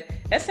that. But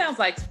that sounds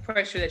like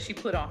pressure that she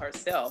put on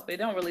herself. It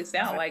don't really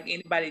sound like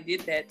anybody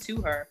did that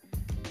to her.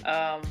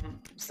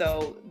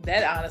 So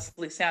that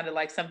honestly sounded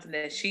like something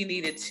that she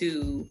needed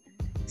to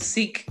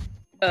seek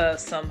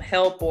some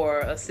help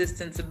or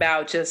assistance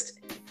about, just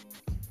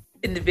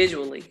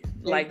individually.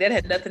 Like that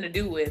had nothing to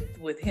do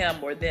with him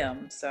or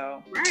them.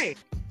 So right.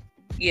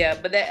 Yeah,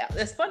 but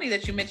that's funny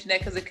that you mentioned that,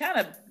 because it kind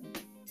of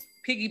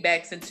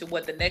piggybacks into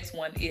what the next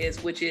one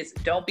is, which is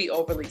don't be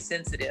overly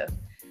sensitive.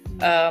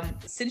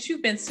 Since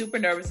you've been super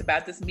nervous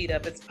about this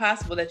meetup, it's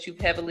possible that you've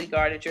heavily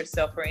guarded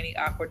yourself for any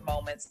awkward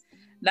moments.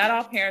 Not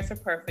all parents are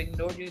perfect,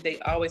 nor do they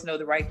always know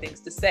the right things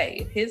to say.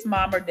 If his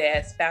mom or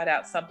dad spout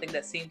out something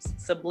that seems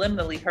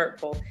subliminally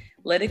hurtful,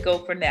 let it go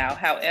for now.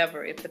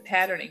 However, if the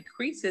pattern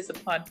increases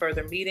upon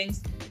further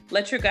meetings,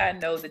 let your guy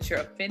know that you're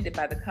offended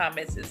by the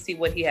comments and see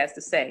what he has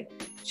to say.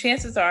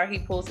 Chances are he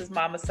pulls his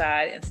mom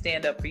aside and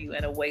stand up for you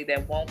in a way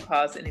that won't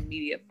cause an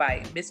immediate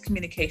fight.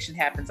 Miscommunication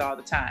happens all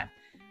the time.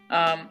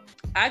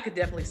 I could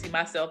definitely see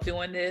myself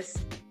doing this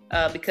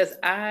because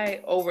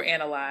I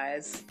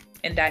overanalyze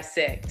and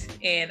dissect,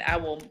 and I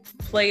will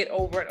play it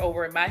over and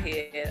over in my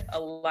head a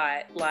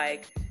lot.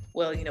 Like,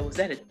 well, was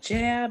that a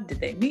jab? Did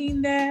they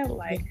mean that?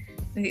 Like,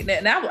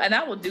 and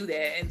I will do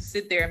that and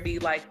sit there and be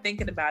like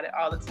thinking about it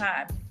all the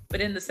time. But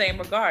in the same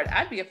regard,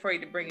 I'd be afraid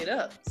to bring it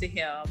up to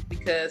him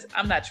because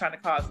I'm not trying to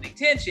cause any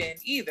tension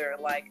either.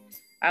 Like,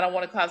 I don't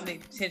want to cause any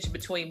tension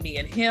between me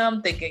and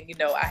him, thinking,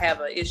 I have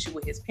an issue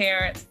with his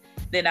parents.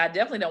 Then I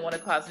definitely don't want to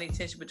cause any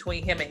tension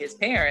between him and his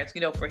parents,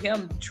 for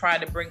him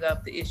trying to bring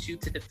up the issue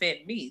to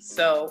defend me.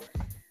 So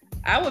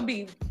I would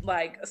be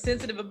like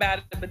sensitive about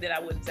it, but then I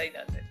wouldn't say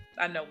nothing.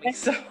 I know me.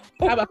 So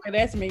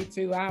that's me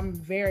too. I'm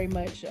very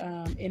much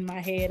in my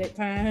head at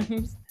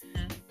times.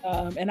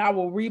 And I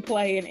will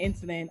replay an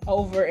incident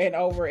over and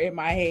over in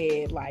my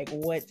head, like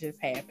what just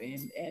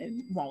happened,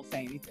 and won't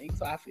say anything.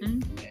 So I feel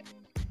that.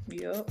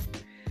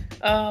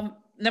 Yep.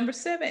 Number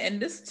 7, and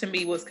this to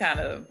me was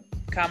kind of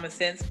common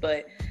sense,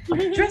 but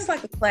dress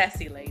like a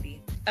classy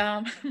lady.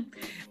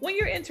 When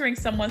you're entering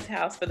someone's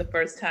house for the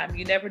first time,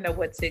 you never know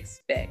what to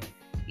expect.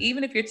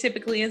 Even if you're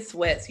typically in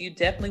sweats, you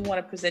definitely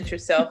want to present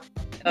yourself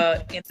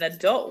in an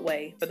adult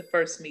way for the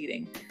first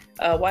meeting.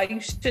 While you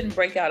shouldn't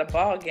break out a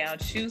ball gown,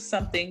 choose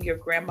something your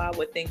grandma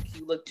would think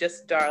you look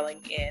just darling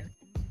in.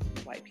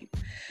 White people.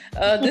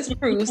 This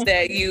proves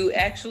that you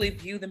actually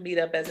view the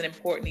meetup as an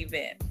important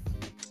event.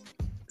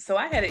 So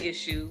I had an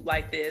issue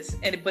like this,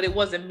 but it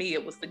wasn't me,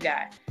 it was the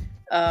guy.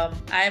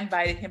 I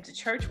invited him to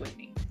church with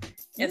me.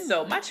 And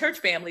so my church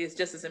family is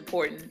just as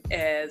important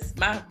as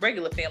my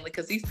regular family,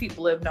 because these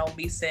people have known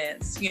me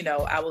since,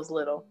 I was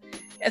little.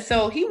 And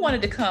so he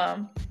wanted to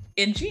come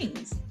in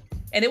jeans.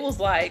 And it was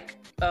like,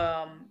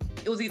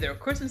 it was either a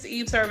Christmas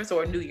Eve service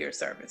or a New Year's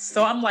service.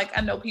 So I'm like,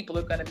 I know people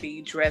are going to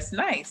be dressed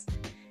nice.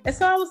 And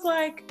so I was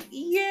like,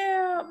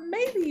 yeah,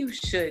 maybe you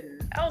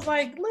shouldn't. I was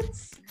like,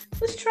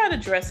 let's try to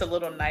dress a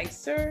little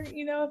nicer,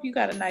 if you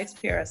got a nice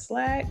pair of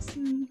slacks.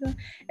 And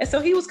so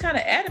he was kind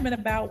of adamant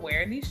about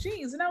wearing these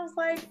jeans. And I was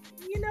like,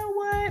 you know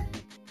what?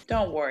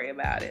 Don't worry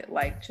about it.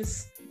 Like,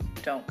 just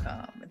don't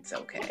come. It's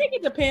okay. I think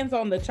it depends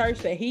on the church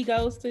that he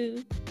goes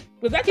to.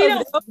 He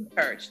don't go to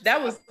church.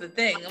 That was the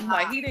thing. I'm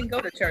like, he didn't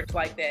go to church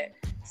like that.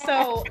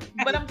 So,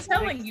 but I'm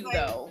telling you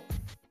though,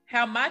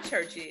 how my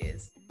church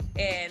is.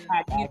 And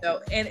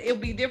and it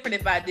would be different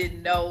if I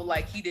didn't know,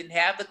 like he didn't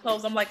have the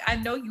clothes. I'm like, I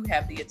know you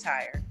have the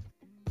attire,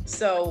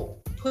 so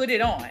put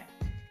it on.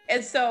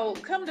 And so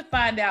come to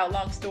find out,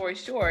 long story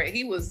short,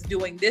 he was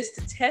doing this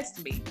to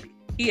test me.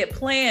 He had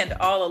planned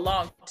all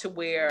along to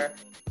wear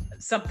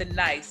something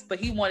nice, but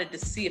he wanted to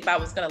see if I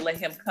was going to let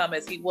him come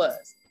as he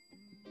was.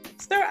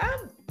 Sir,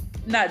 I'm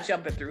not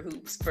jumping through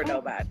hoops for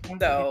nobody.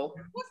 So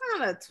what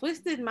kind of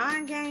twisted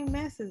mind game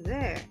mess is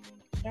that?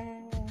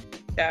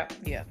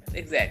 Yeah,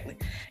 exactly.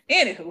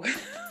 Anywho,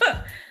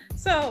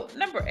 so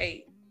number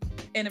 8,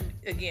 and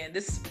again,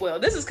 this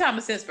is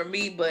common sense for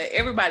me, but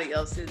everybody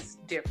else is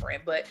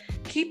different. But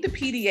keep the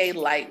PDA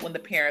light when the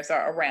parents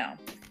are around,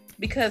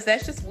 because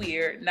that's just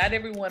weird. Not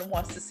everyone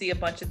wants to see a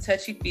bunch of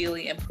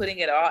touchy-feely, and putting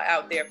it all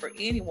out there for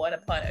anyone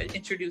upon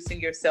introducing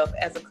yourself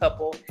as a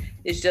couple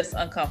is just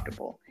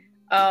uncomfortable.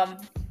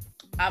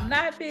 I'm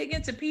not big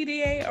into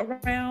PDA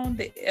around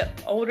the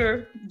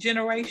older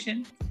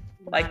generation.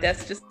 Like,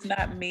 that's just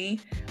not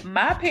me.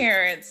 My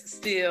parents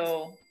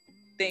still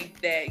think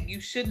that you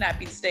should not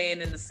be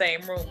staying in the same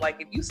room. Like,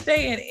 if you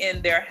stay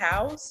in their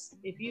house,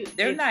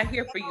 they're not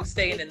here for you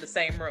staying in the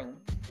same room.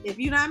 If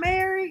you're not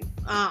married,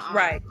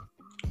 right?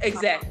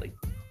 Exactly.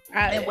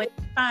 And when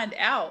you find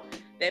out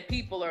that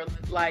people are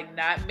like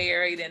not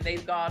married and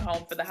they've gone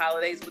home for the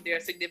holidays with their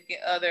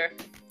significant other,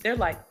 they're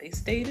like, they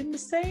stayed in the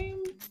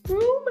same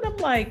room? And I'm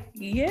like,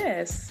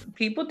 yes,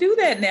 people do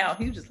that now.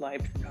 He was just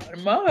like, not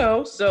in my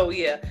house. So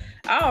yeah,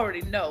 I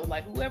already know,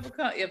 like, whoever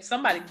comes, if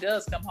somebody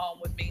does come home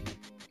with me,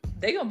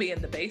 they're going to be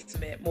in the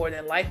basement more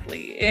than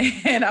likely.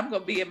 And I'm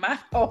going to be in my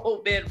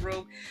whole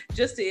bedroom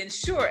just to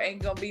ensure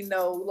ain't going to be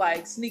no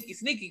like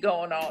sneaky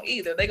going on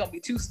either. They're going to be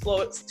two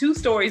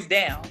stories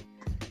down.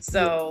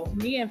 So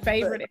me and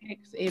favorite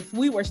ex, if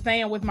we were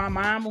staying with my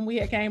mom when we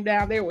had came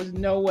down, there was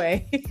no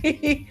way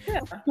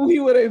we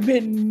would have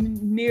been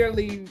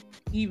nearly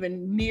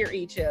even near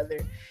each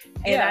other.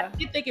 And I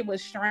did think it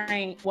was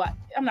strange. Well,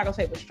 I'm not gonna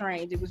say it was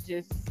strange. It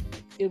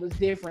was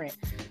different.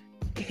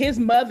 His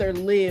mother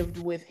lived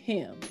with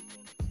him.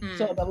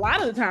 So a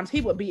lot of the times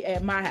he would be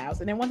at my house.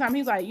 And then one time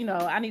he's like,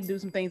 I need to do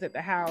some things at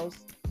the house.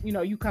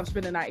 You come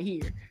spend the night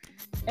here.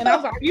 And I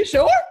was like, are you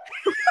sure?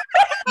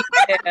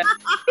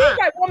 He's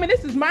like, woman,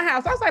 this is my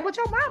house. I was like, but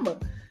your mama?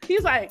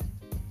 He's like,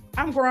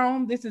 I'm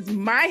grown. This is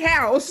my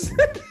house.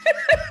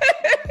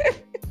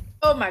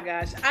 Oh my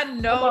gosh. I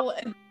know,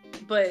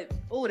 but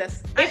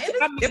it's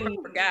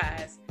different for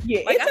guys.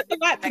 Yeah, like, it's a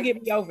lot to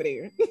get me over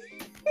there.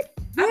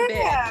 I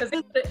bet.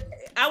 Because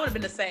I would have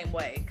been the same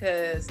way.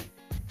 Because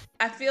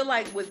I feel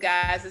like with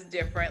guys, it's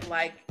different.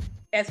 Like,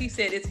 as he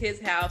said, it's his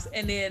house.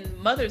 And then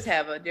mothers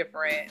have a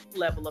different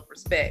level of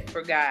respect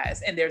for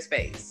guys and their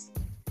space.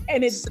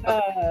 And it's,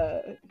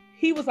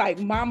 he was like,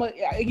 mama,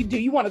 do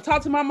you want to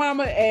talk to my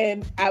mama?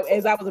 And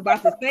as I was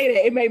about to say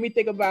that, it made me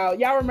think about,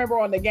 y'all remember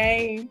on the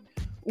game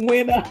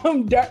when, not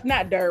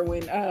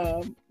Derwin,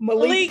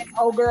 Malik,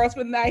 old girl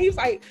spent the night. He was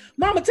like,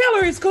 mama, tell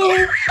her it's cool.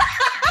 And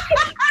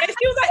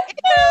she was like,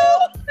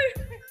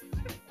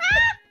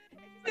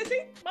 ew.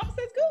 See, mama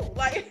says cool.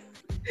 Like,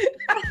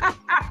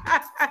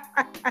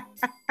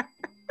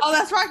 oh,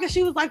 that's right. Because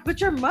she was like,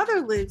 but your mother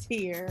lives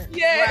here.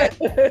 Yeah.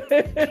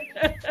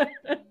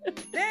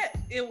 Right.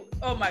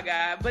 Oh my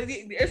God. But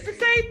it's the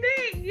same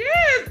thing.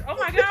 Yes. Oh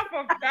my God.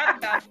 I forgot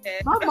about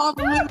that. My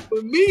mama lives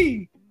with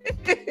me.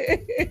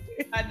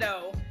 I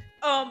know.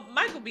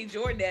 Michael B.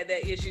 Jordan had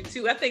that issue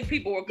too. I think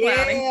people were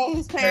clowning. Yeah,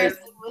 his parents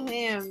live with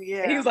him.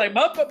 Yeah. He was like,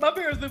 my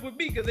parents live with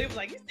me, because they was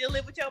like, you still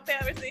live with your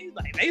parents? And he's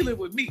like, they live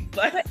with me.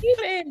 Like, but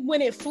even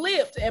when it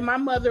flipped and my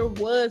mother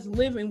was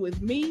living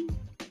with me,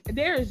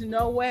 there is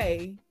no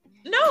way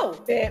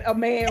that a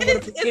man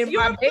would have been in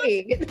my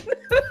bed.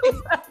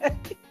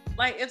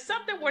 Like, if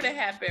something were to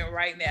happen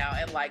right now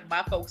and like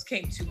my folks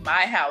came to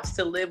my house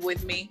to live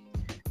with me,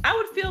 I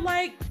would feel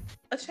like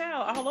a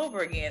child all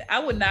over again. I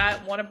would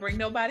not want to bring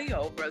nobody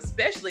over,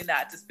 especially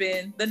not to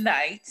spend the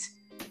night,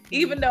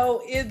 even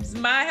though it's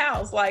my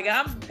house. Like,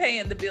 I'm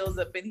paying the bills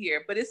up in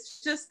here, but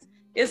it's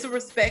a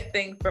respect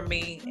thing for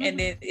me. And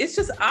then it's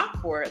just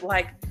awkward.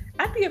 Like,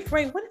 I'd be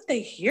afraid, what if they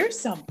hear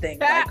something?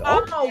 Like,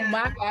 oh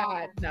my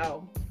God,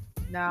 no.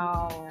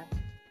 Absolutely.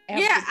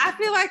 Yeah, I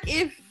feel like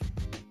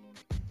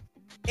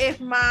if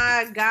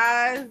my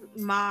guy's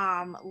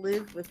mom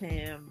lived with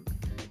him,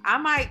 I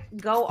might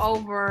go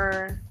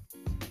over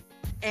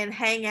and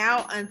hang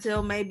out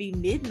until maybe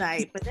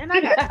midnight, but then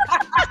I got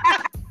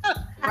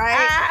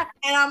right,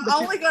 and I'm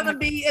only gonna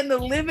be in the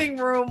living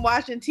room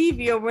watching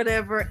TV or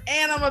whatever,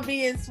 and I'm gonna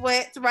be in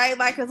sweats, right?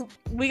 Like, cause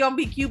we gonna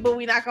be cute, but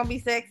we not gonna be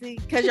sexy,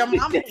 cause your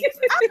mom.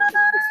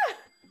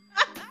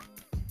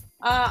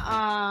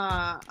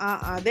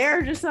 There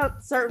are just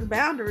certain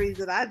boundaries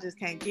that I just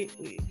can't get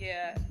with.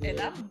 Yeah, and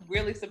I'm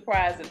really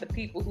surprised at the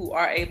people who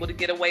are able to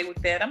get away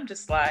with that. I'm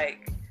just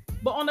like,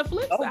 but on the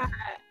flip side,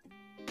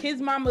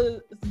 his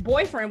mama's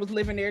boyfriend was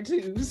living there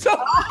too. So,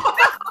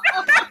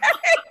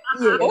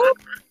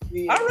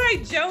 yeah. All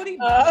right, Jody.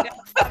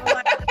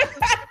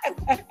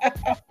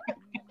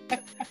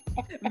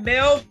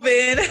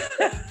 Melvin.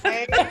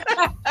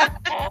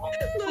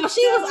 Well,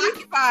 she was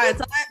occupied,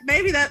 so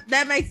maybe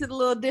that makes it a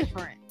little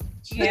different.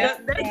 Yeah,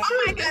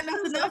 I ain't got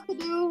nothing else to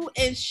do,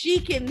 and she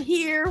can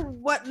hear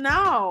what.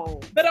 No,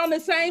 but on the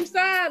same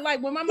side,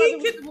 like when my mother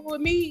was living with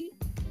me,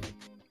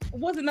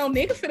 wasn't no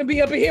nigga finna be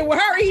up in here with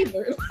her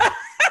either.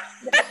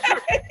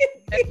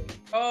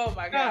 Oh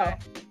my God.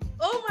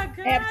 Oh my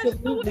God.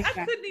 Absolutely. I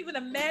couldn't even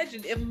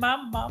imagine if my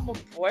mama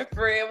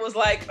boyfriend was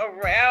like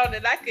around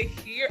and I could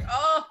hear,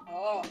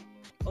 I'm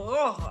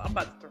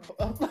about to throw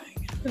up.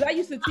 Because I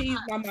used to tease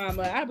my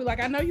mama. I'd be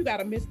like, I know you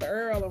got a Mr.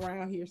 Earl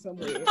around here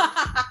somewhere.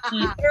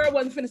 Mr. Earl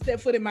wasn't finna step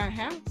foot in my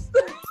house.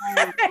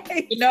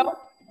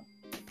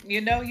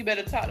 You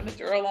better talk to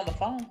Mr. Earl on the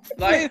phone.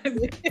 Like,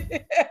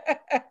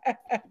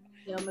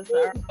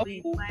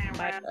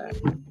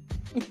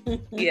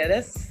 yeah,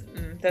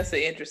 that's an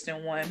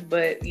interesting one.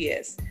 But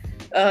yes,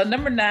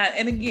 number 9,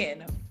 and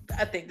again,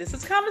 I think this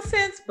is common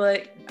sense,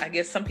 but I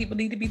guess some people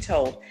need to be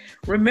told.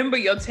 Remember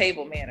your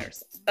table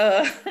manners.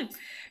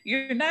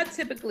 You're not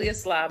typically a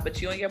slob,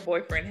 but you and your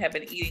boyfriend have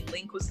been eating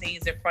lean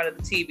cuisines in front of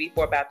the TV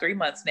for about 3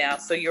 months now,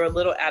 so you're a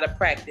little out of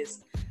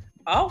practice.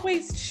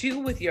 Always chew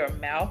with your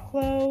mouth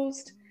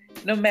closed,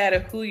 no matter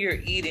who you're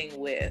eating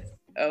with.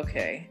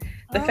 Okay.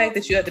 The fact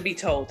that you have to be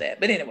told that.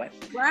 But anyway.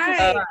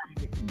 Right.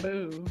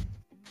 Boo.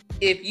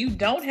 If you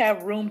don't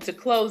have room to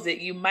close it,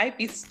 you might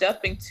be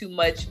stuffing too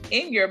much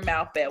in your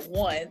mouth at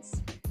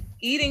once.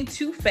 Eating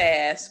too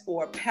fast,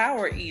 or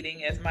power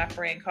eating, as my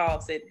friend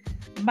calls it,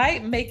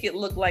 might make it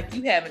look like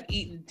you haven't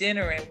eaten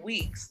dinner in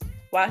weeks.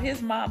 While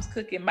his mom's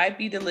cooking might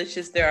be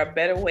delicious, there are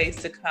better ways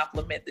to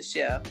compliment the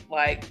chef.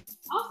 Like,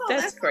 also,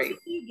 that's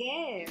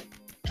crazy.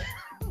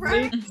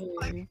 Right?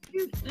 Like,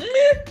 you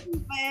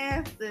too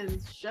fast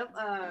and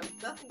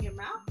stuffing your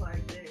mouth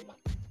like that.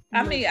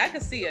 I mean, I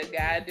could see a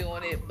guy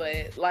doing it,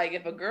 but like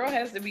if a girl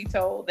has to be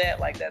told that,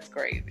 like that's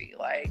crazy.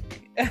 Like,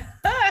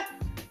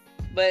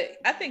 but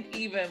I think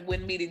even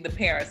when meeting the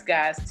parents,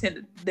 guys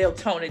they'll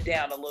tone it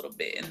down a little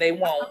bit, and they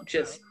won't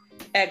just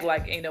act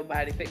like ain't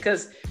nobody.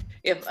 Because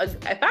if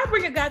I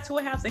bring a guy to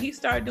a house and he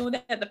started doing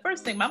that, the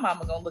first thing my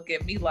mama gonna look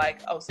at me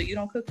like, oh, so you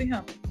don't cook for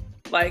him?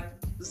 Like,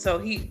 so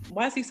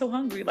why is he so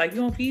hungry? Like, you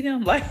don't feed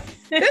him? Like.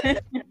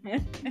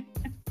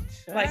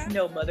 Like,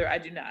 no, mother, I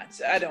do not.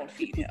 I don't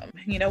feed him.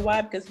 You know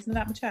why? Because he's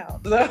not my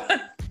child.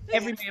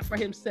 Every man for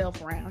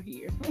himself around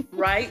here.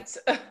 Right?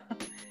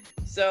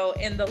 So,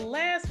 and the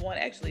last one,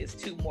 actually it's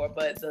two more,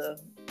 but the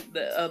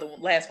other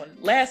one, last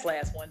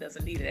one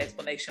doesn't need an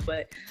explanation,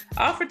 but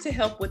offer to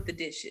help with the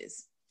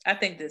dishes. I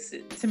think this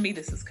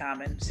is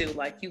common too.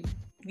 Like you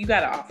got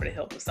to offer to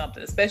help with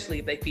something, especially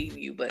if they feed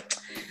you. But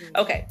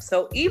okay,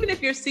 so even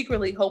if you're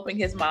secretly hoping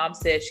his mom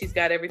says she's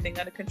got everything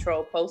under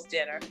control post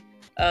dinner,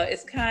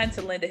 it's kind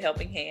to lend a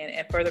helping hand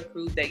and further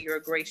prove that you're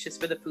gracious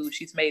for the food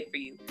she's made for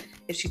you.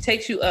 If she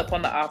takes you up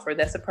on the offer,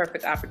 that's a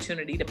perfect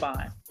opportunity to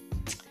bond.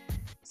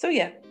 So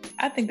yeah,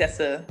 I think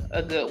that's a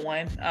good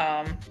one.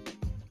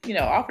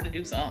 Offer to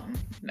do something,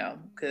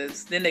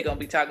 because then they're going to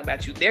be talking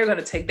about you. They're going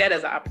to take that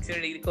as an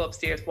opportunity to go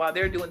upstairs while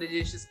they're doing the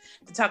dishes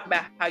to talk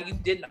about how you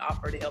didn't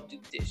offer to help do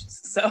the dishes.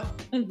 So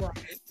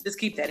just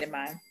keep that in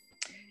mind.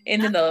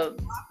 And then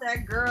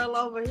that girl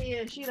over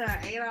here, she done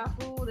ate our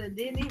food and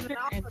didn't even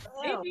offer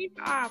to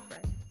help.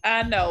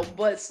 I know,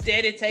 but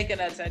steady taking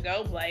a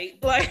to-go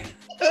plate. Like,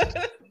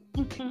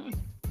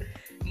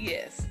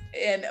 yes.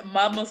 And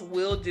mamas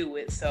will do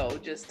it. So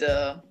just,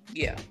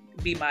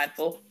 be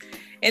mindful.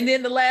 And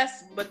then the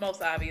last but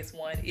most obvious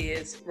one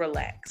is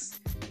relax.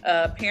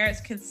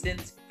 Parents can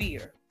sense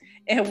fear.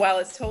 And while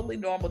it's totally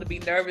normal to be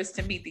nervous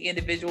to meet the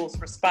individuals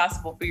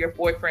responsible for your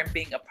boyfriend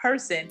being a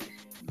person,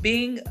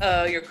 being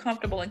your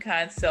comfortable and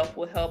kind self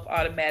will help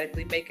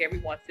automatically make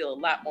everyone feel a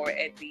lot more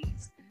at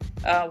ease.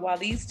 While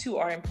these two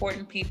are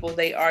important people,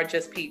 they are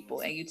just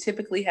people, and you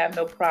typically have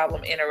no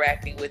problem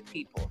interacting with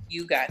people.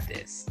 You got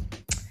this.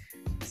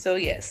 So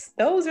yes,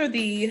 those are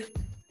the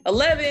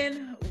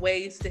 11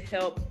 ways to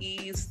help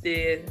ease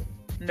the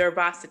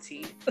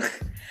nervosity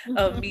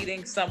of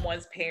meeting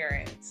someone's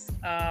parents.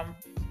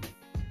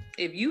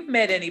 If you've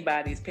met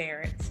anybody's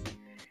parents,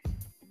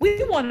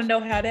 we want to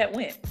know how that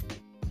went.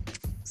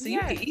 So you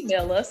can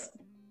email us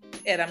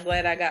at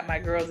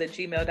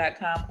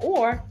imgladIgotmygirls@gmail.com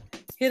or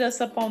hit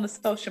us up on the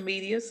social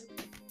medias.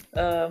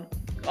 On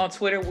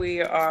Twitter,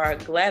 we are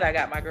Glad I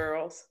Got My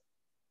Girls.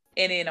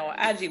 And then on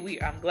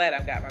IG, I'm Glad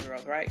I Got My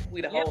Girls, right?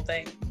 We the whole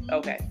thing?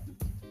 Okay.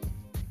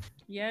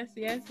 Yes.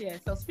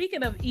 So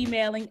speaking of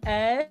emailing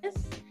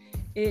us,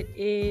 it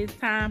is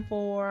time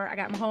for, I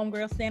got my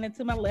homegirl standing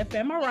to my left.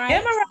 Am I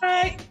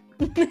right?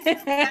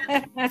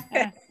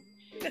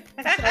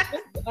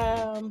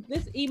 So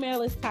this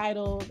email is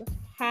titled,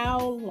 How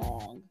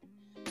Long?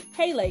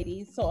 Hey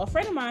ladies, so a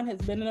friend of mine has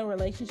been in a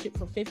relationship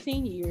for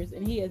 15 years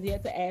and he has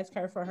yet to ask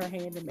her for her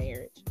hand in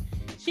marriage.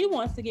 She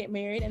wants to get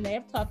married and they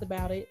have talked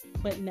about it,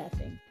 but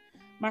nothing.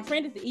 My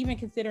friend is even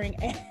considering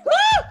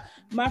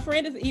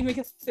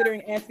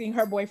asking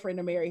her boyfriend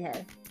to marry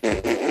her.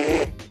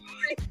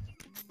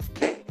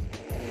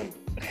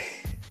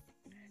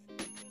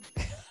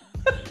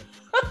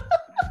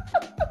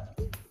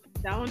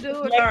 Don't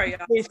do it. Sorry,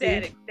 y'all.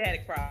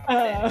 Static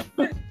problem.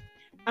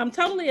 I'm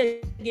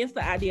totally against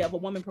the idea of a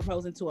woman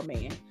proposing to a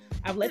man.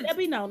 I've let that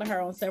be known to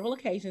her on several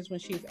occasions when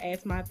she's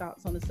asked my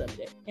thoughts on the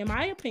subject. In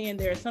my opinion,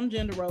 there are some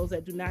gender roles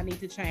that do not need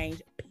to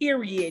change,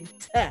 period.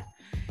 And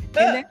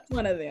that's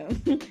one of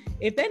them.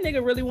 If that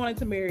nigga really wanted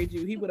to marry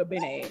you, he would have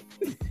been asked.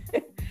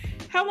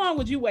 How long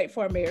would you wait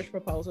for a marriage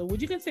proposal?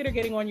 Would you consider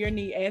getting on your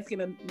knee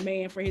asking a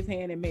man for his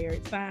hand in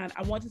marriage? Signed,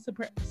 I want to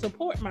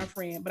support my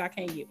friend, but I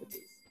can't get with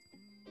this.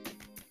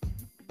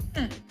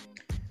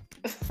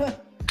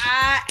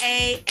 I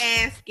ain't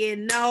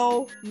asking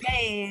no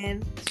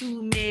man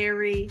to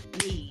marry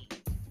me.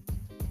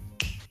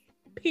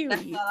 Period.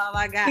 That's all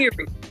I got.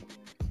 Period.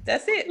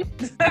 That's it.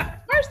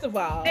 First of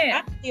all,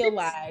 I feel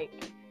like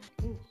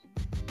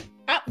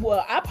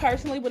I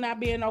personally would not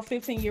be in no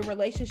 15-year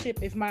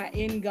relationship if my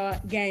end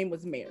game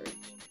was marriage.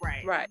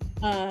 Right.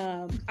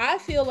 I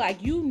feel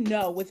like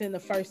within the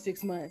first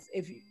 6 months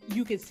if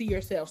you can see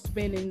yourself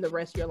spending the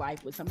rest of your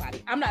life with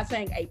somebody. I'm not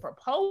saying a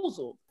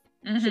proposal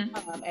should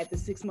come at the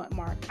 6-month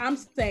mark. I'm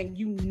saying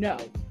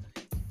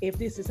if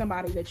this is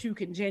somebody that you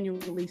can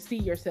genuinely see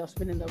yourself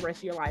spending the rest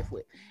of your life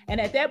with.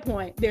 And at that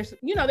point, there's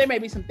there may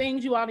be some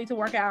things you all need to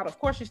work out. Of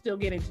course, you're still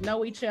getting to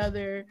know each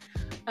other,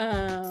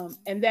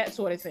 and that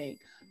sort of thing.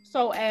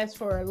 So as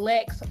for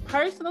Lex,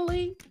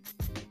 personally,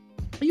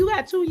 you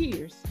got 2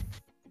 years.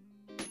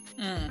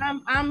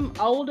 I'm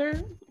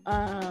older.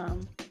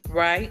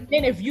 Right.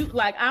 And if you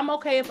I'm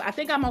okay if I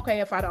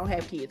don't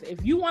have kids.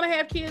 If you want to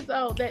have kids,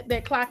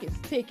 that clock is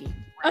ticking.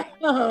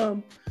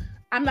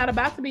 I'm not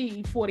about to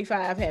be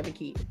 45 having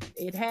kids.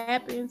 It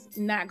happens,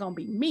 not gonna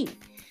be me.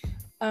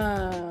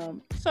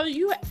 So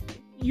you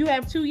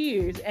have 2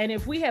 years, and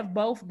if we have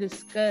both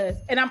discussed,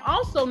 and I'm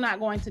also not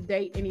going to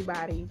date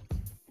anybody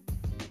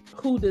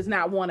who does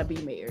not want to be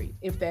married,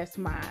 if that's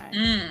my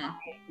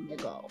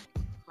goal.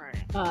 Right.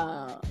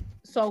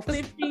 So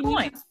 15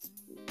 years,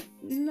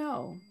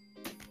 no,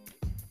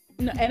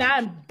 and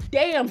I'm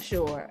damn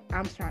sure,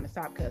 I'm trying to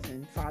stop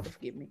cussing, Father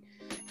forgive me,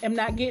 I'm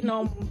not getting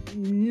on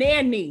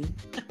nanny.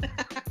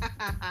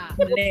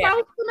 No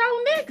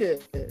nigga.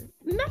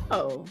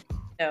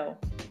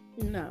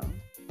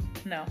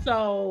 No.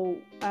 So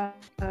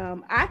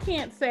I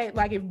can't say,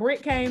 like, if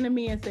Britt came to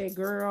me and said,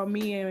 girl,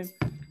 me and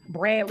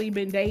Bradley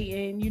been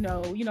dating, you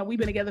know, we've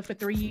been together for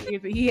 3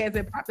 years and he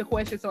hasn't popped the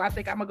question, so I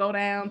think I'm gonna go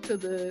down to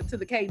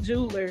the K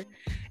jeweler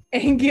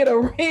and get a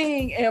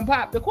ring and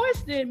pop the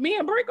question, me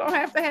and Britt gonna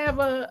have to have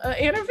a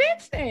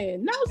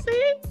intervention. No,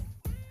 sis.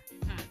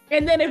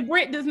 And then if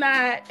Britt does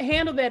not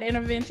handle that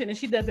intervention and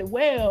she does it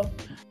well,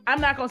 I'm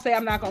not gonna say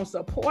I'm not gonna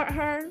support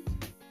her,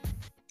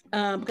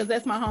 because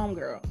that's my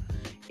homegirl.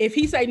 If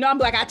he say no, I'm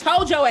like, I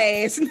told your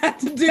ass not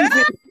to do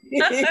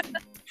this.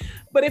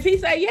 But if he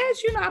say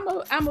yes, you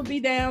know, I'm gonna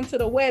be down to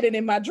the wedding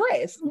in my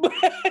dress.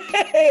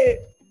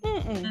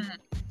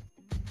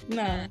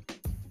 No.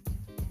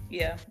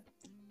 Yeah,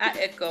 I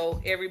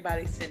echo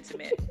everybody's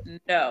sentiment.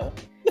 No.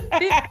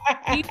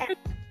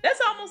 That's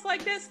almost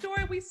like that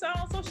story we saw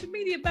on social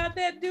media about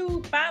that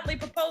dude finally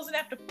proposing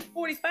after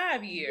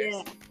 45 years.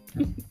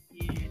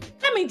 Yeah.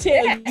 Let me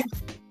tell you,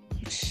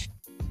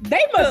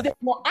 they must have,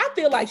 I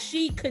feel like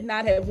she could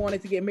not have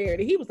wanted to get married.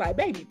 And he was like,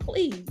 baby,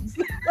 please.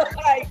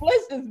 Like,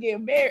 let's just get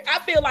married. I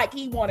feel like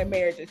he wanted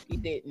marriage and she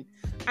didn't.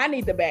 I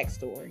need the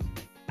backstory.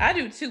 I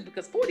do too,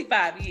 because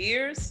 45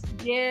 years.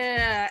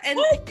 Yeah. And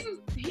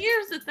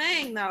here's the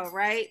thing though,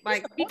 right?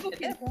 Like, people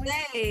can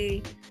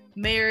say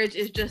marriage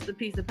is just a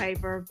piece of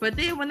paper, but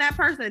then when that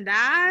person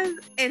dies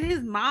and his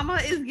mama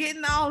is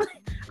getting all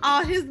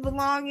his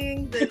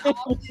belongings and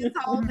all his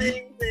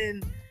holdings,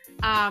 and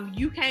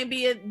you can't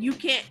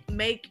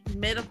make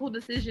medical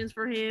decisions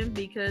for him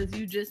because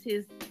you just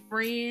his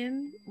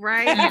friend,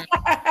 right?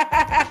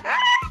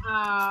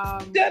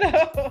 Shut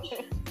up.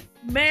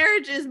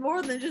 Marriage is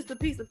more than just a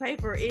piece of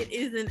paper. It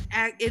is an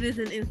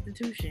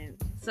institution.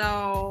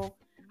 So,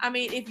 I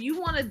mean, if you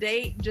want to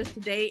date just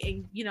to date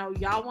and, you know,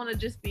 y'all want to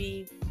just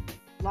be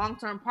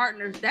long-term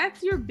partners,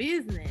 that's your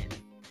business.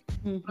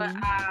 Mm-hmm. But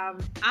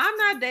I'm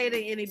not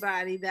dating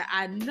anybody that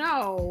I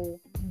know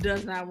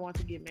does not want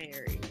to get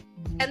married.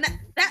 Mm-hmm. And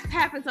that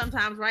happens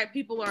sometimes, right?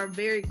 People are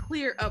very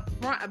clear up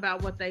front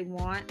about what they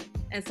want,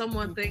 and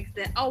someone thinks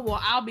that, oh, well,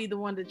 I'll be the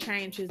one to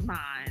change his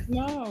mind.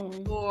 No.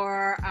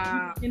 Or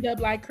end up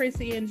like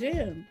Chrissy and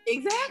Jim.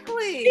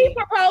 Exactly. He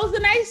proposed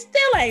and they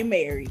still ain't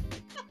married.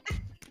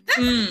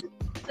 That's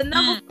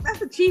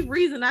the chief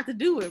reason not to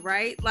do it,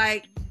 right?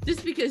 Like,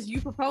 just because you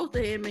propose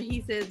to him and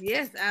he says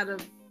yes out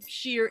of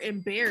sheer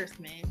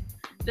embarrassment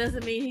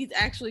doesn't mean he's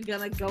actually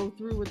gonna go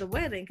through with the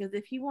wedding. Because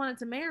if he wanted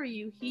to marry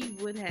you, he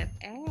would have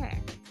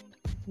asked.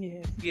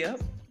 Yeah.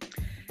 Yep.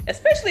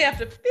 Especially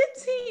after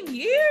 15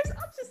 years,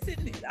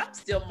 I'm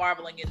still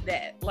marveling in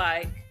that.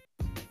 Like,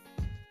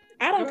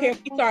 I don't care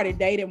if we started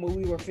dating when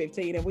we were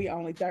 15 and we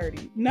only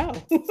 30. No.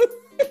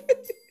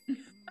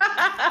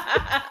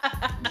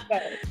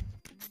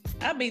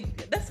 I mean,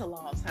 that's a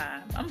long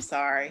time. I'm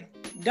sorry.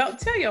 Don't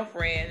tell your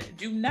friend,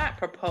 do not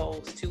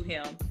propose to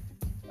him.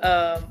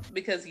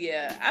 Because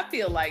yeah, I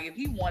feel like if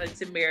he wanted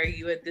to marry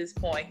you at this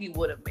point, he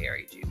would have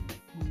married you.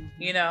 Mm-hmm.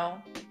 You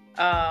know?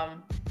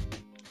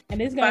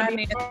 And it's gonna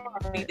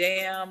be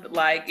damned.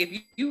 Like, if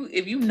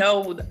you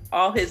know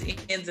all his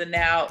ins and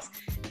outs,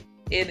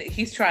 and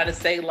he's trying to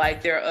say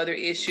like there are other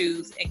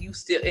issues, and you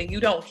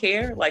don't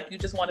care, like you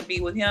just want to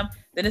be with him,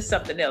 then it's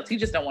something else. He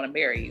just don't want to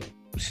marry you.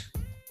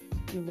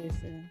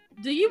 Listen.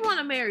 Do you want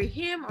to marry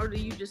him, or do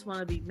you just want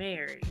to be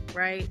married?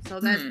 Right.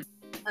 So that's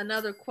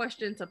another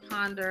question to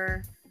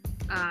ponder.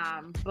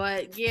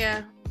 But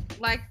yeah,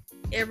 like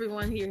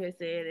everyone here has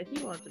said, if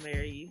he wants to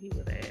marry you, he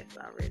would have asked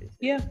already.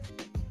 Yeah,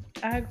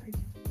 I agree.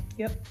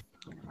 Yep.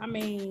 I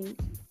mean,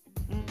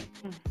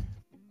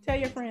 tell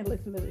your friend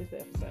listen to this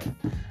episode.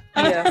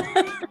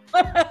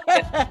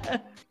 Yeah.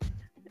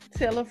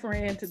 Tell a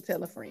friend to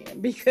tell a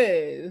friend,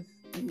 because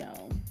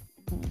no,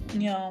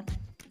 not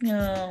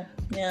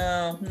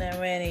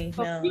ready.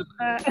 No.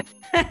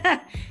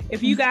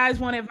 If you guys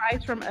want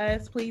advice from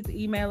us, please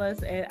email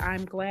us at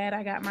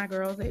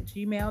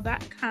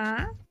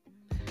imgladigoutmygirls@gmail.com.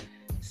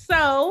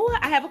 So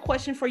I have a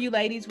question for you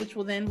ladies, which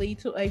will then lead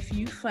to a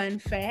few fun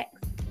facts.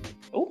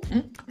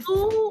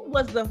 Who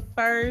was the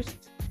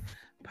first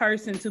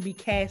person to be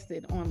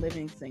casted on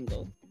Living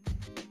Single?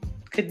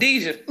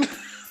 Khadijah.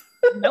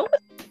 Nope.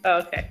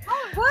 Okay.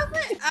 Oh, was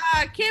it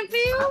Kim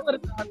Fields? I would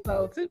have thought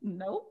so too.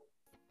 Nope.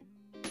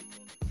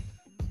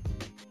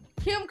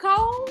 Kim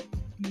Cole?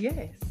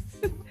 Yes.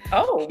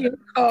 Oh. Kim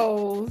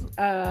Cole's.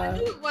 I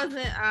knew it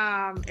wasn't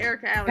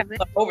Erica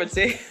Alexander.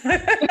 Overseas.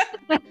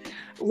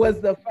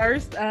 Was the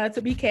first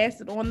to be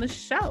casted on the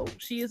show.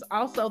 She is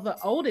also the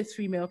oldest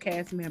female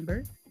cast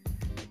member.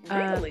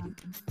 Really?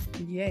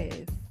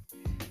 Yes.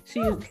 She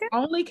is the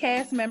only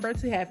cast member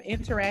to have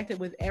interacted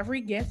with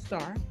every guest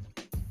star.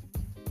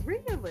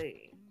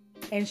 Really?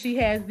 and she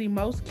has the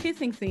most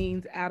kissing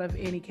scenes out of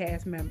any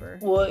cast member.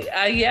 Well,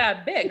 yeah,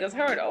 I bet, because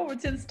her and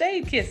Overton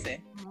stayed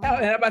kissing. Oh,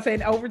 and I'm about to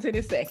say Overton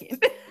is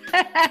second.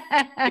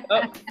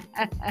 Yep.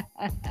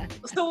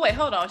 So wait,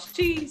 hold on.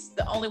 She's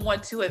the only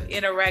one to have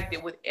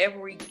interacted with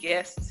every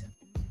guest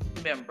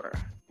member.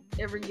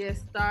 Every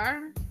guest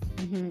star.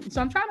 Mm-hmm.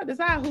 So I'm trying to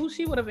decide who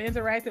she would have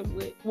interacted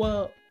with.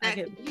 Well, I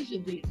guess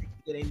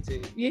Get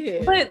into.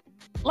 yeah. But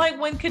like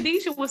when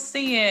Khadijah was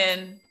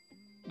seeing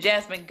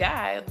Jasmine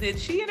Guy, did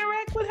she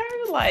interact with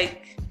her?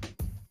 Like,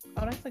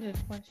 Oh, that's a good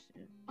question.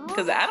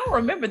 because I don't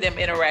remember them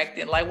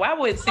interacting. Like, why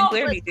would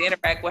Sinclair need to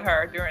interact with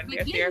her during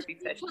their therapy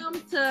session?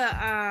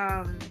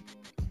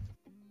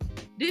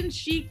 Didn't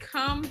she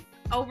come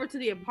over to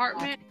the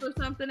apartment or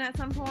something at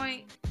some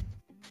point?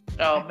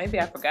 Oh, maybe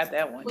I forgot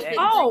that one. Was Dang. it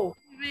Oh,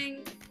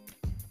 Thanksgiving?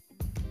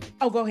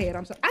 oh, go ahead.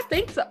 I'm sorry. I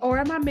think so. Or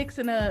am I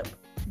mixing up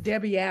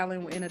Debbie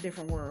Allen in a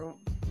different world?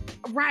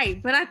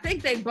 Right, but I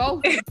think they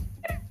both.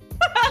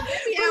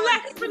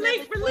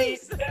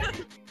 Release.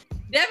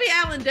 Debbie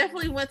Allen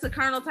definitely went to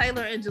Colonel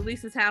Taylor and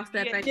Jaleesa's house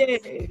that Yeah,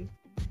 Thanksgiving.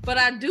 But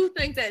I do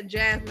think that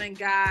Jasmine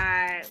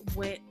Guy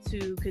went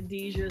to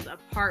Khadijah's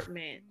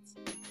apartment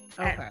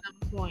at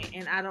some point,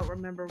 and I don't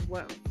remember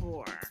what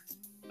for.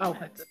 I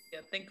have to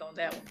think on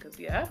that one because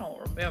I don't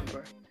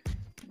remember.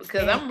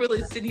 Because I'm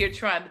really sitting here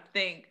trying to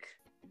think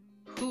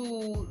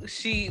who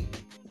she.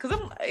 Because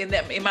I'm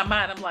in my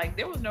mind, I'm like,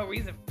 there was no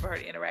reason for her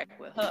to interact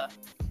with her.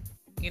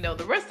 You know,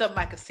 the rest of them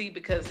I could see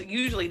because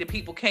usually the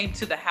people came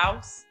to the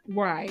house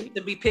Right.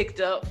 to be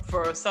picked up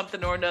for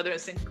something or another,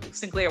 and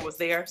Sinclair was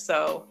there.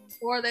 So,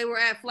 Or they were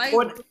at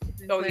Flavor.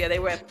 oh yeah, they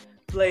were at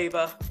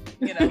Flavor.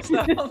 You know, so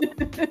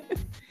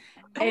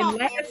And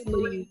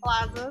lastly,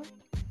 Plaza.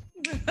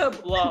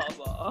 blah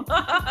blah.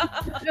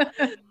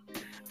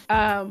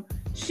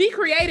 she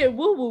created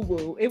Woo Woo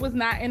Woo. It was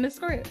not in the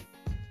script.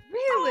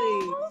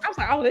 Really? I was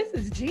like, oh, this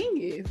is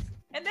genius.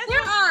 And that's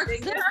There are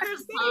saying.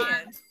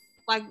 times,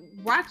 like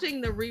watching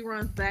the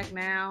reruns back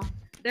now,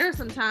 there are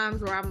some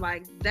times where I'm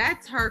like,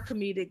 that's her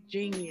comedic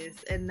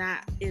genius and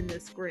not in the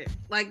script.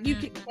 Like you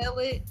can tell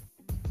it.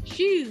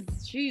 She's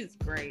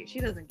great. She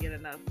doesn't get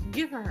enough.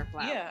 Give her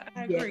flowers. Yeah,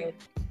 I agree. Yes.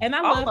 And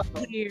I All love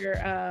to hear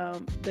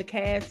the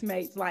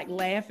castmates like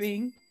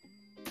laughing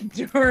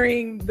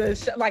during the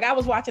show. Like I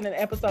was watching an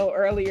episode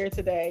earlier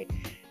today,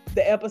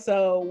 the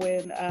episode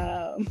when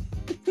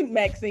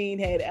Maxine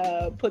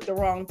had put the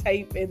wrong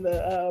tape in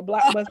the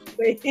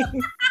Blockbuster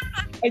thing.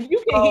 And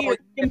you can hear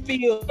him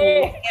feel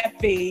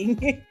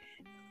laughing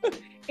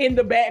in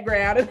the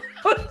background. And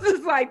I was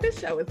just like, this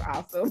show is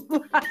awesome.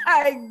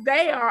 Like,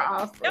 they are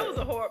awesome. That was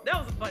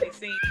a funny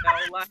scene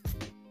though. Like,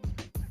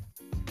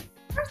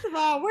 First of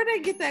all, where'd they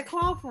get that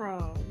claw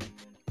from?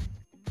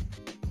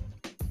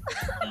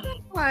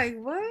 Like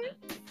what?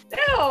 That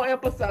whole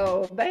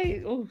episode,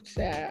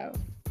 child.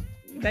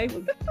 They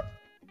was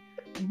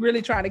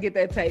really trying to get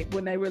that tape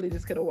when they really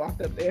just could have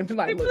walked up there and been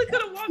like, they really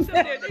could have walked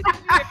up there.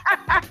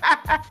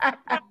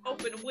 They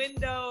open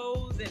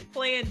windows and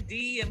plan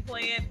D and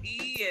plan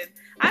E, and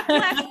I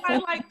flashed by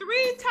like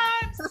 3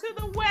 times to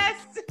the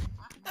west.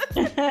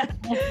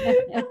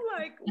 I'm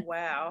like,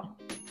 wow.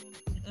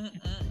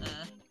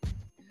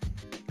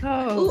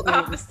 oh, Ooh,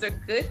 Officer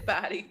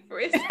Goodbody,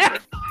 frisk me.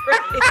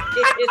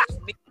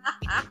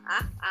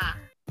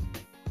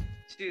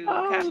 Shoot,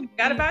 I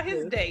forgot about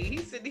his day.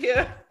 He's sitting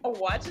here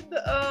watching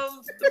the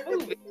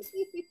movie.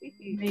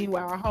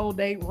 Meanwhile, our whole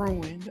day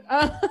ruined.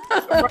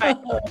 Right.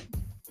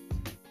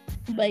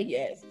 But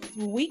yes,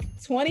 week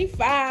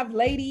 25,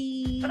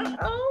 ladies. 25.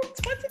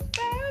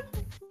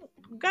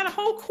 Got a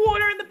whole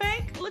quarter in the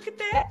bank. Look at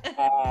that.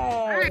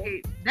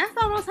 Right. That's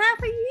almost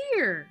half a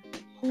year.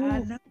 I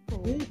know.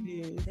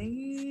 Goodness.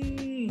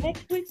 Dang.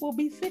 Next week will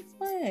be 6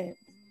 months.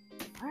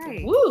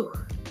 Right. Woo.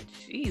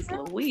 Jeez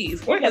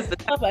Louise. Where has the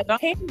Of a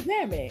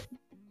pandemic.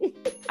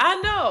 I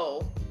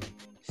know.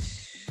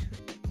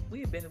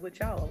 We've been with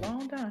y'all a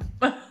long time.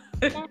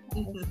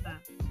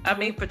 I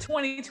mean, for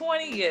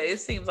 2020, yeah, it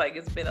seems like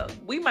it's been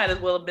we might as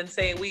well have been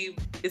saying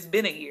it's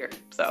been a year.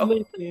 So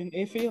Listen,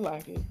 it feels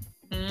like it.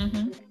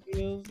 mm-hmm. It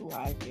feels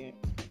like it.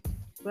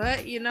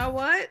 But you know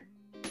what?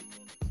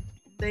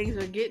 Things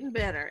are getting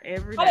better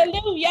every day.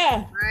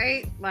 Hallelujah.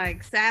 Right?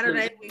 Like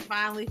Saturday, we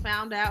finally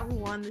found out who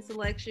won this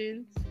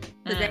election.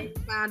 Today,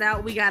 we found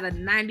out we got a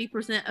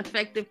 90%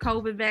 effective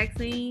COVID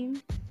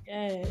vaccine.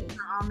 Yes.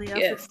 On the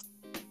Yes.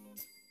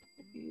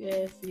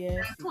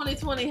 Yes.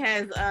 2020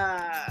 has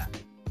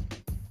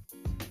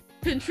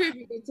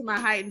contributed to my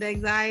heightened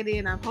anxiety,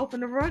 and I'm hoping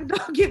the rug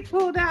don't get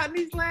pulled out in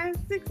these last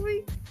 6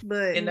 weeks.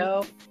 But You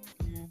know,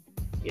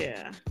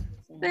 yeah.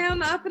 Stay on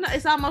the up and up.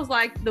 It's almost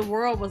like the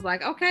world was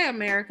like, okay,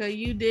 America,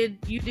 you did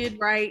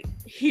right.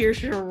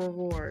 Here's your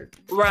reward.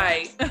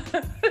 right.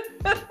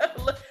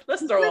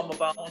 Let's throw them a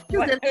bone.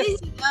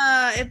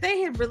 If they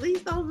had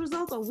released those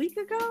results a week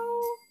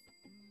ago,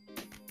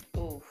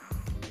 Oof.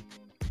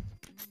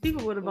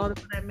 people would have voted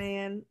for that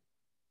man.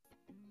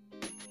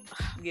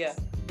 Yeah.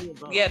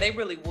 Yeah, they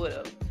really would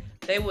have.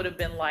 They would have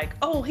been like,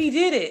 oh, he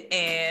did it.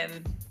 And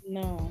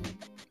No.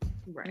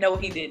 Right. no,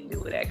 he didn't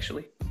do it,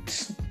 actually.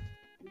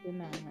 He did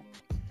not.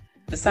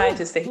 The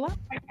scientist that he Lord,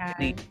 guys.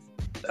 believed.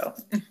 So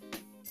What'd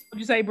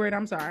you say, Britt?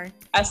 I'm sorry.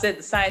 I said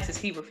the scientist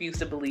he refused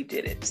to believe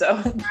did it. So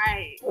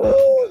Right.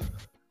 All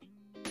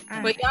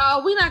But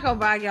y'all, we not gonna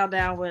bog y'all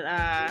down with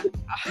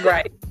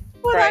right.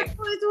 what Right.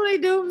 2020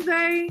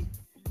 doomsday.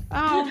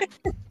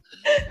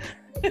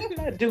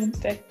 Not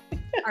doomsday.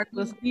 right,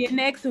 we'll see you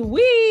next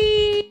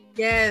week.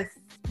 Yes.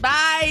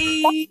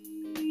 Bye.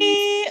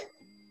 Bye.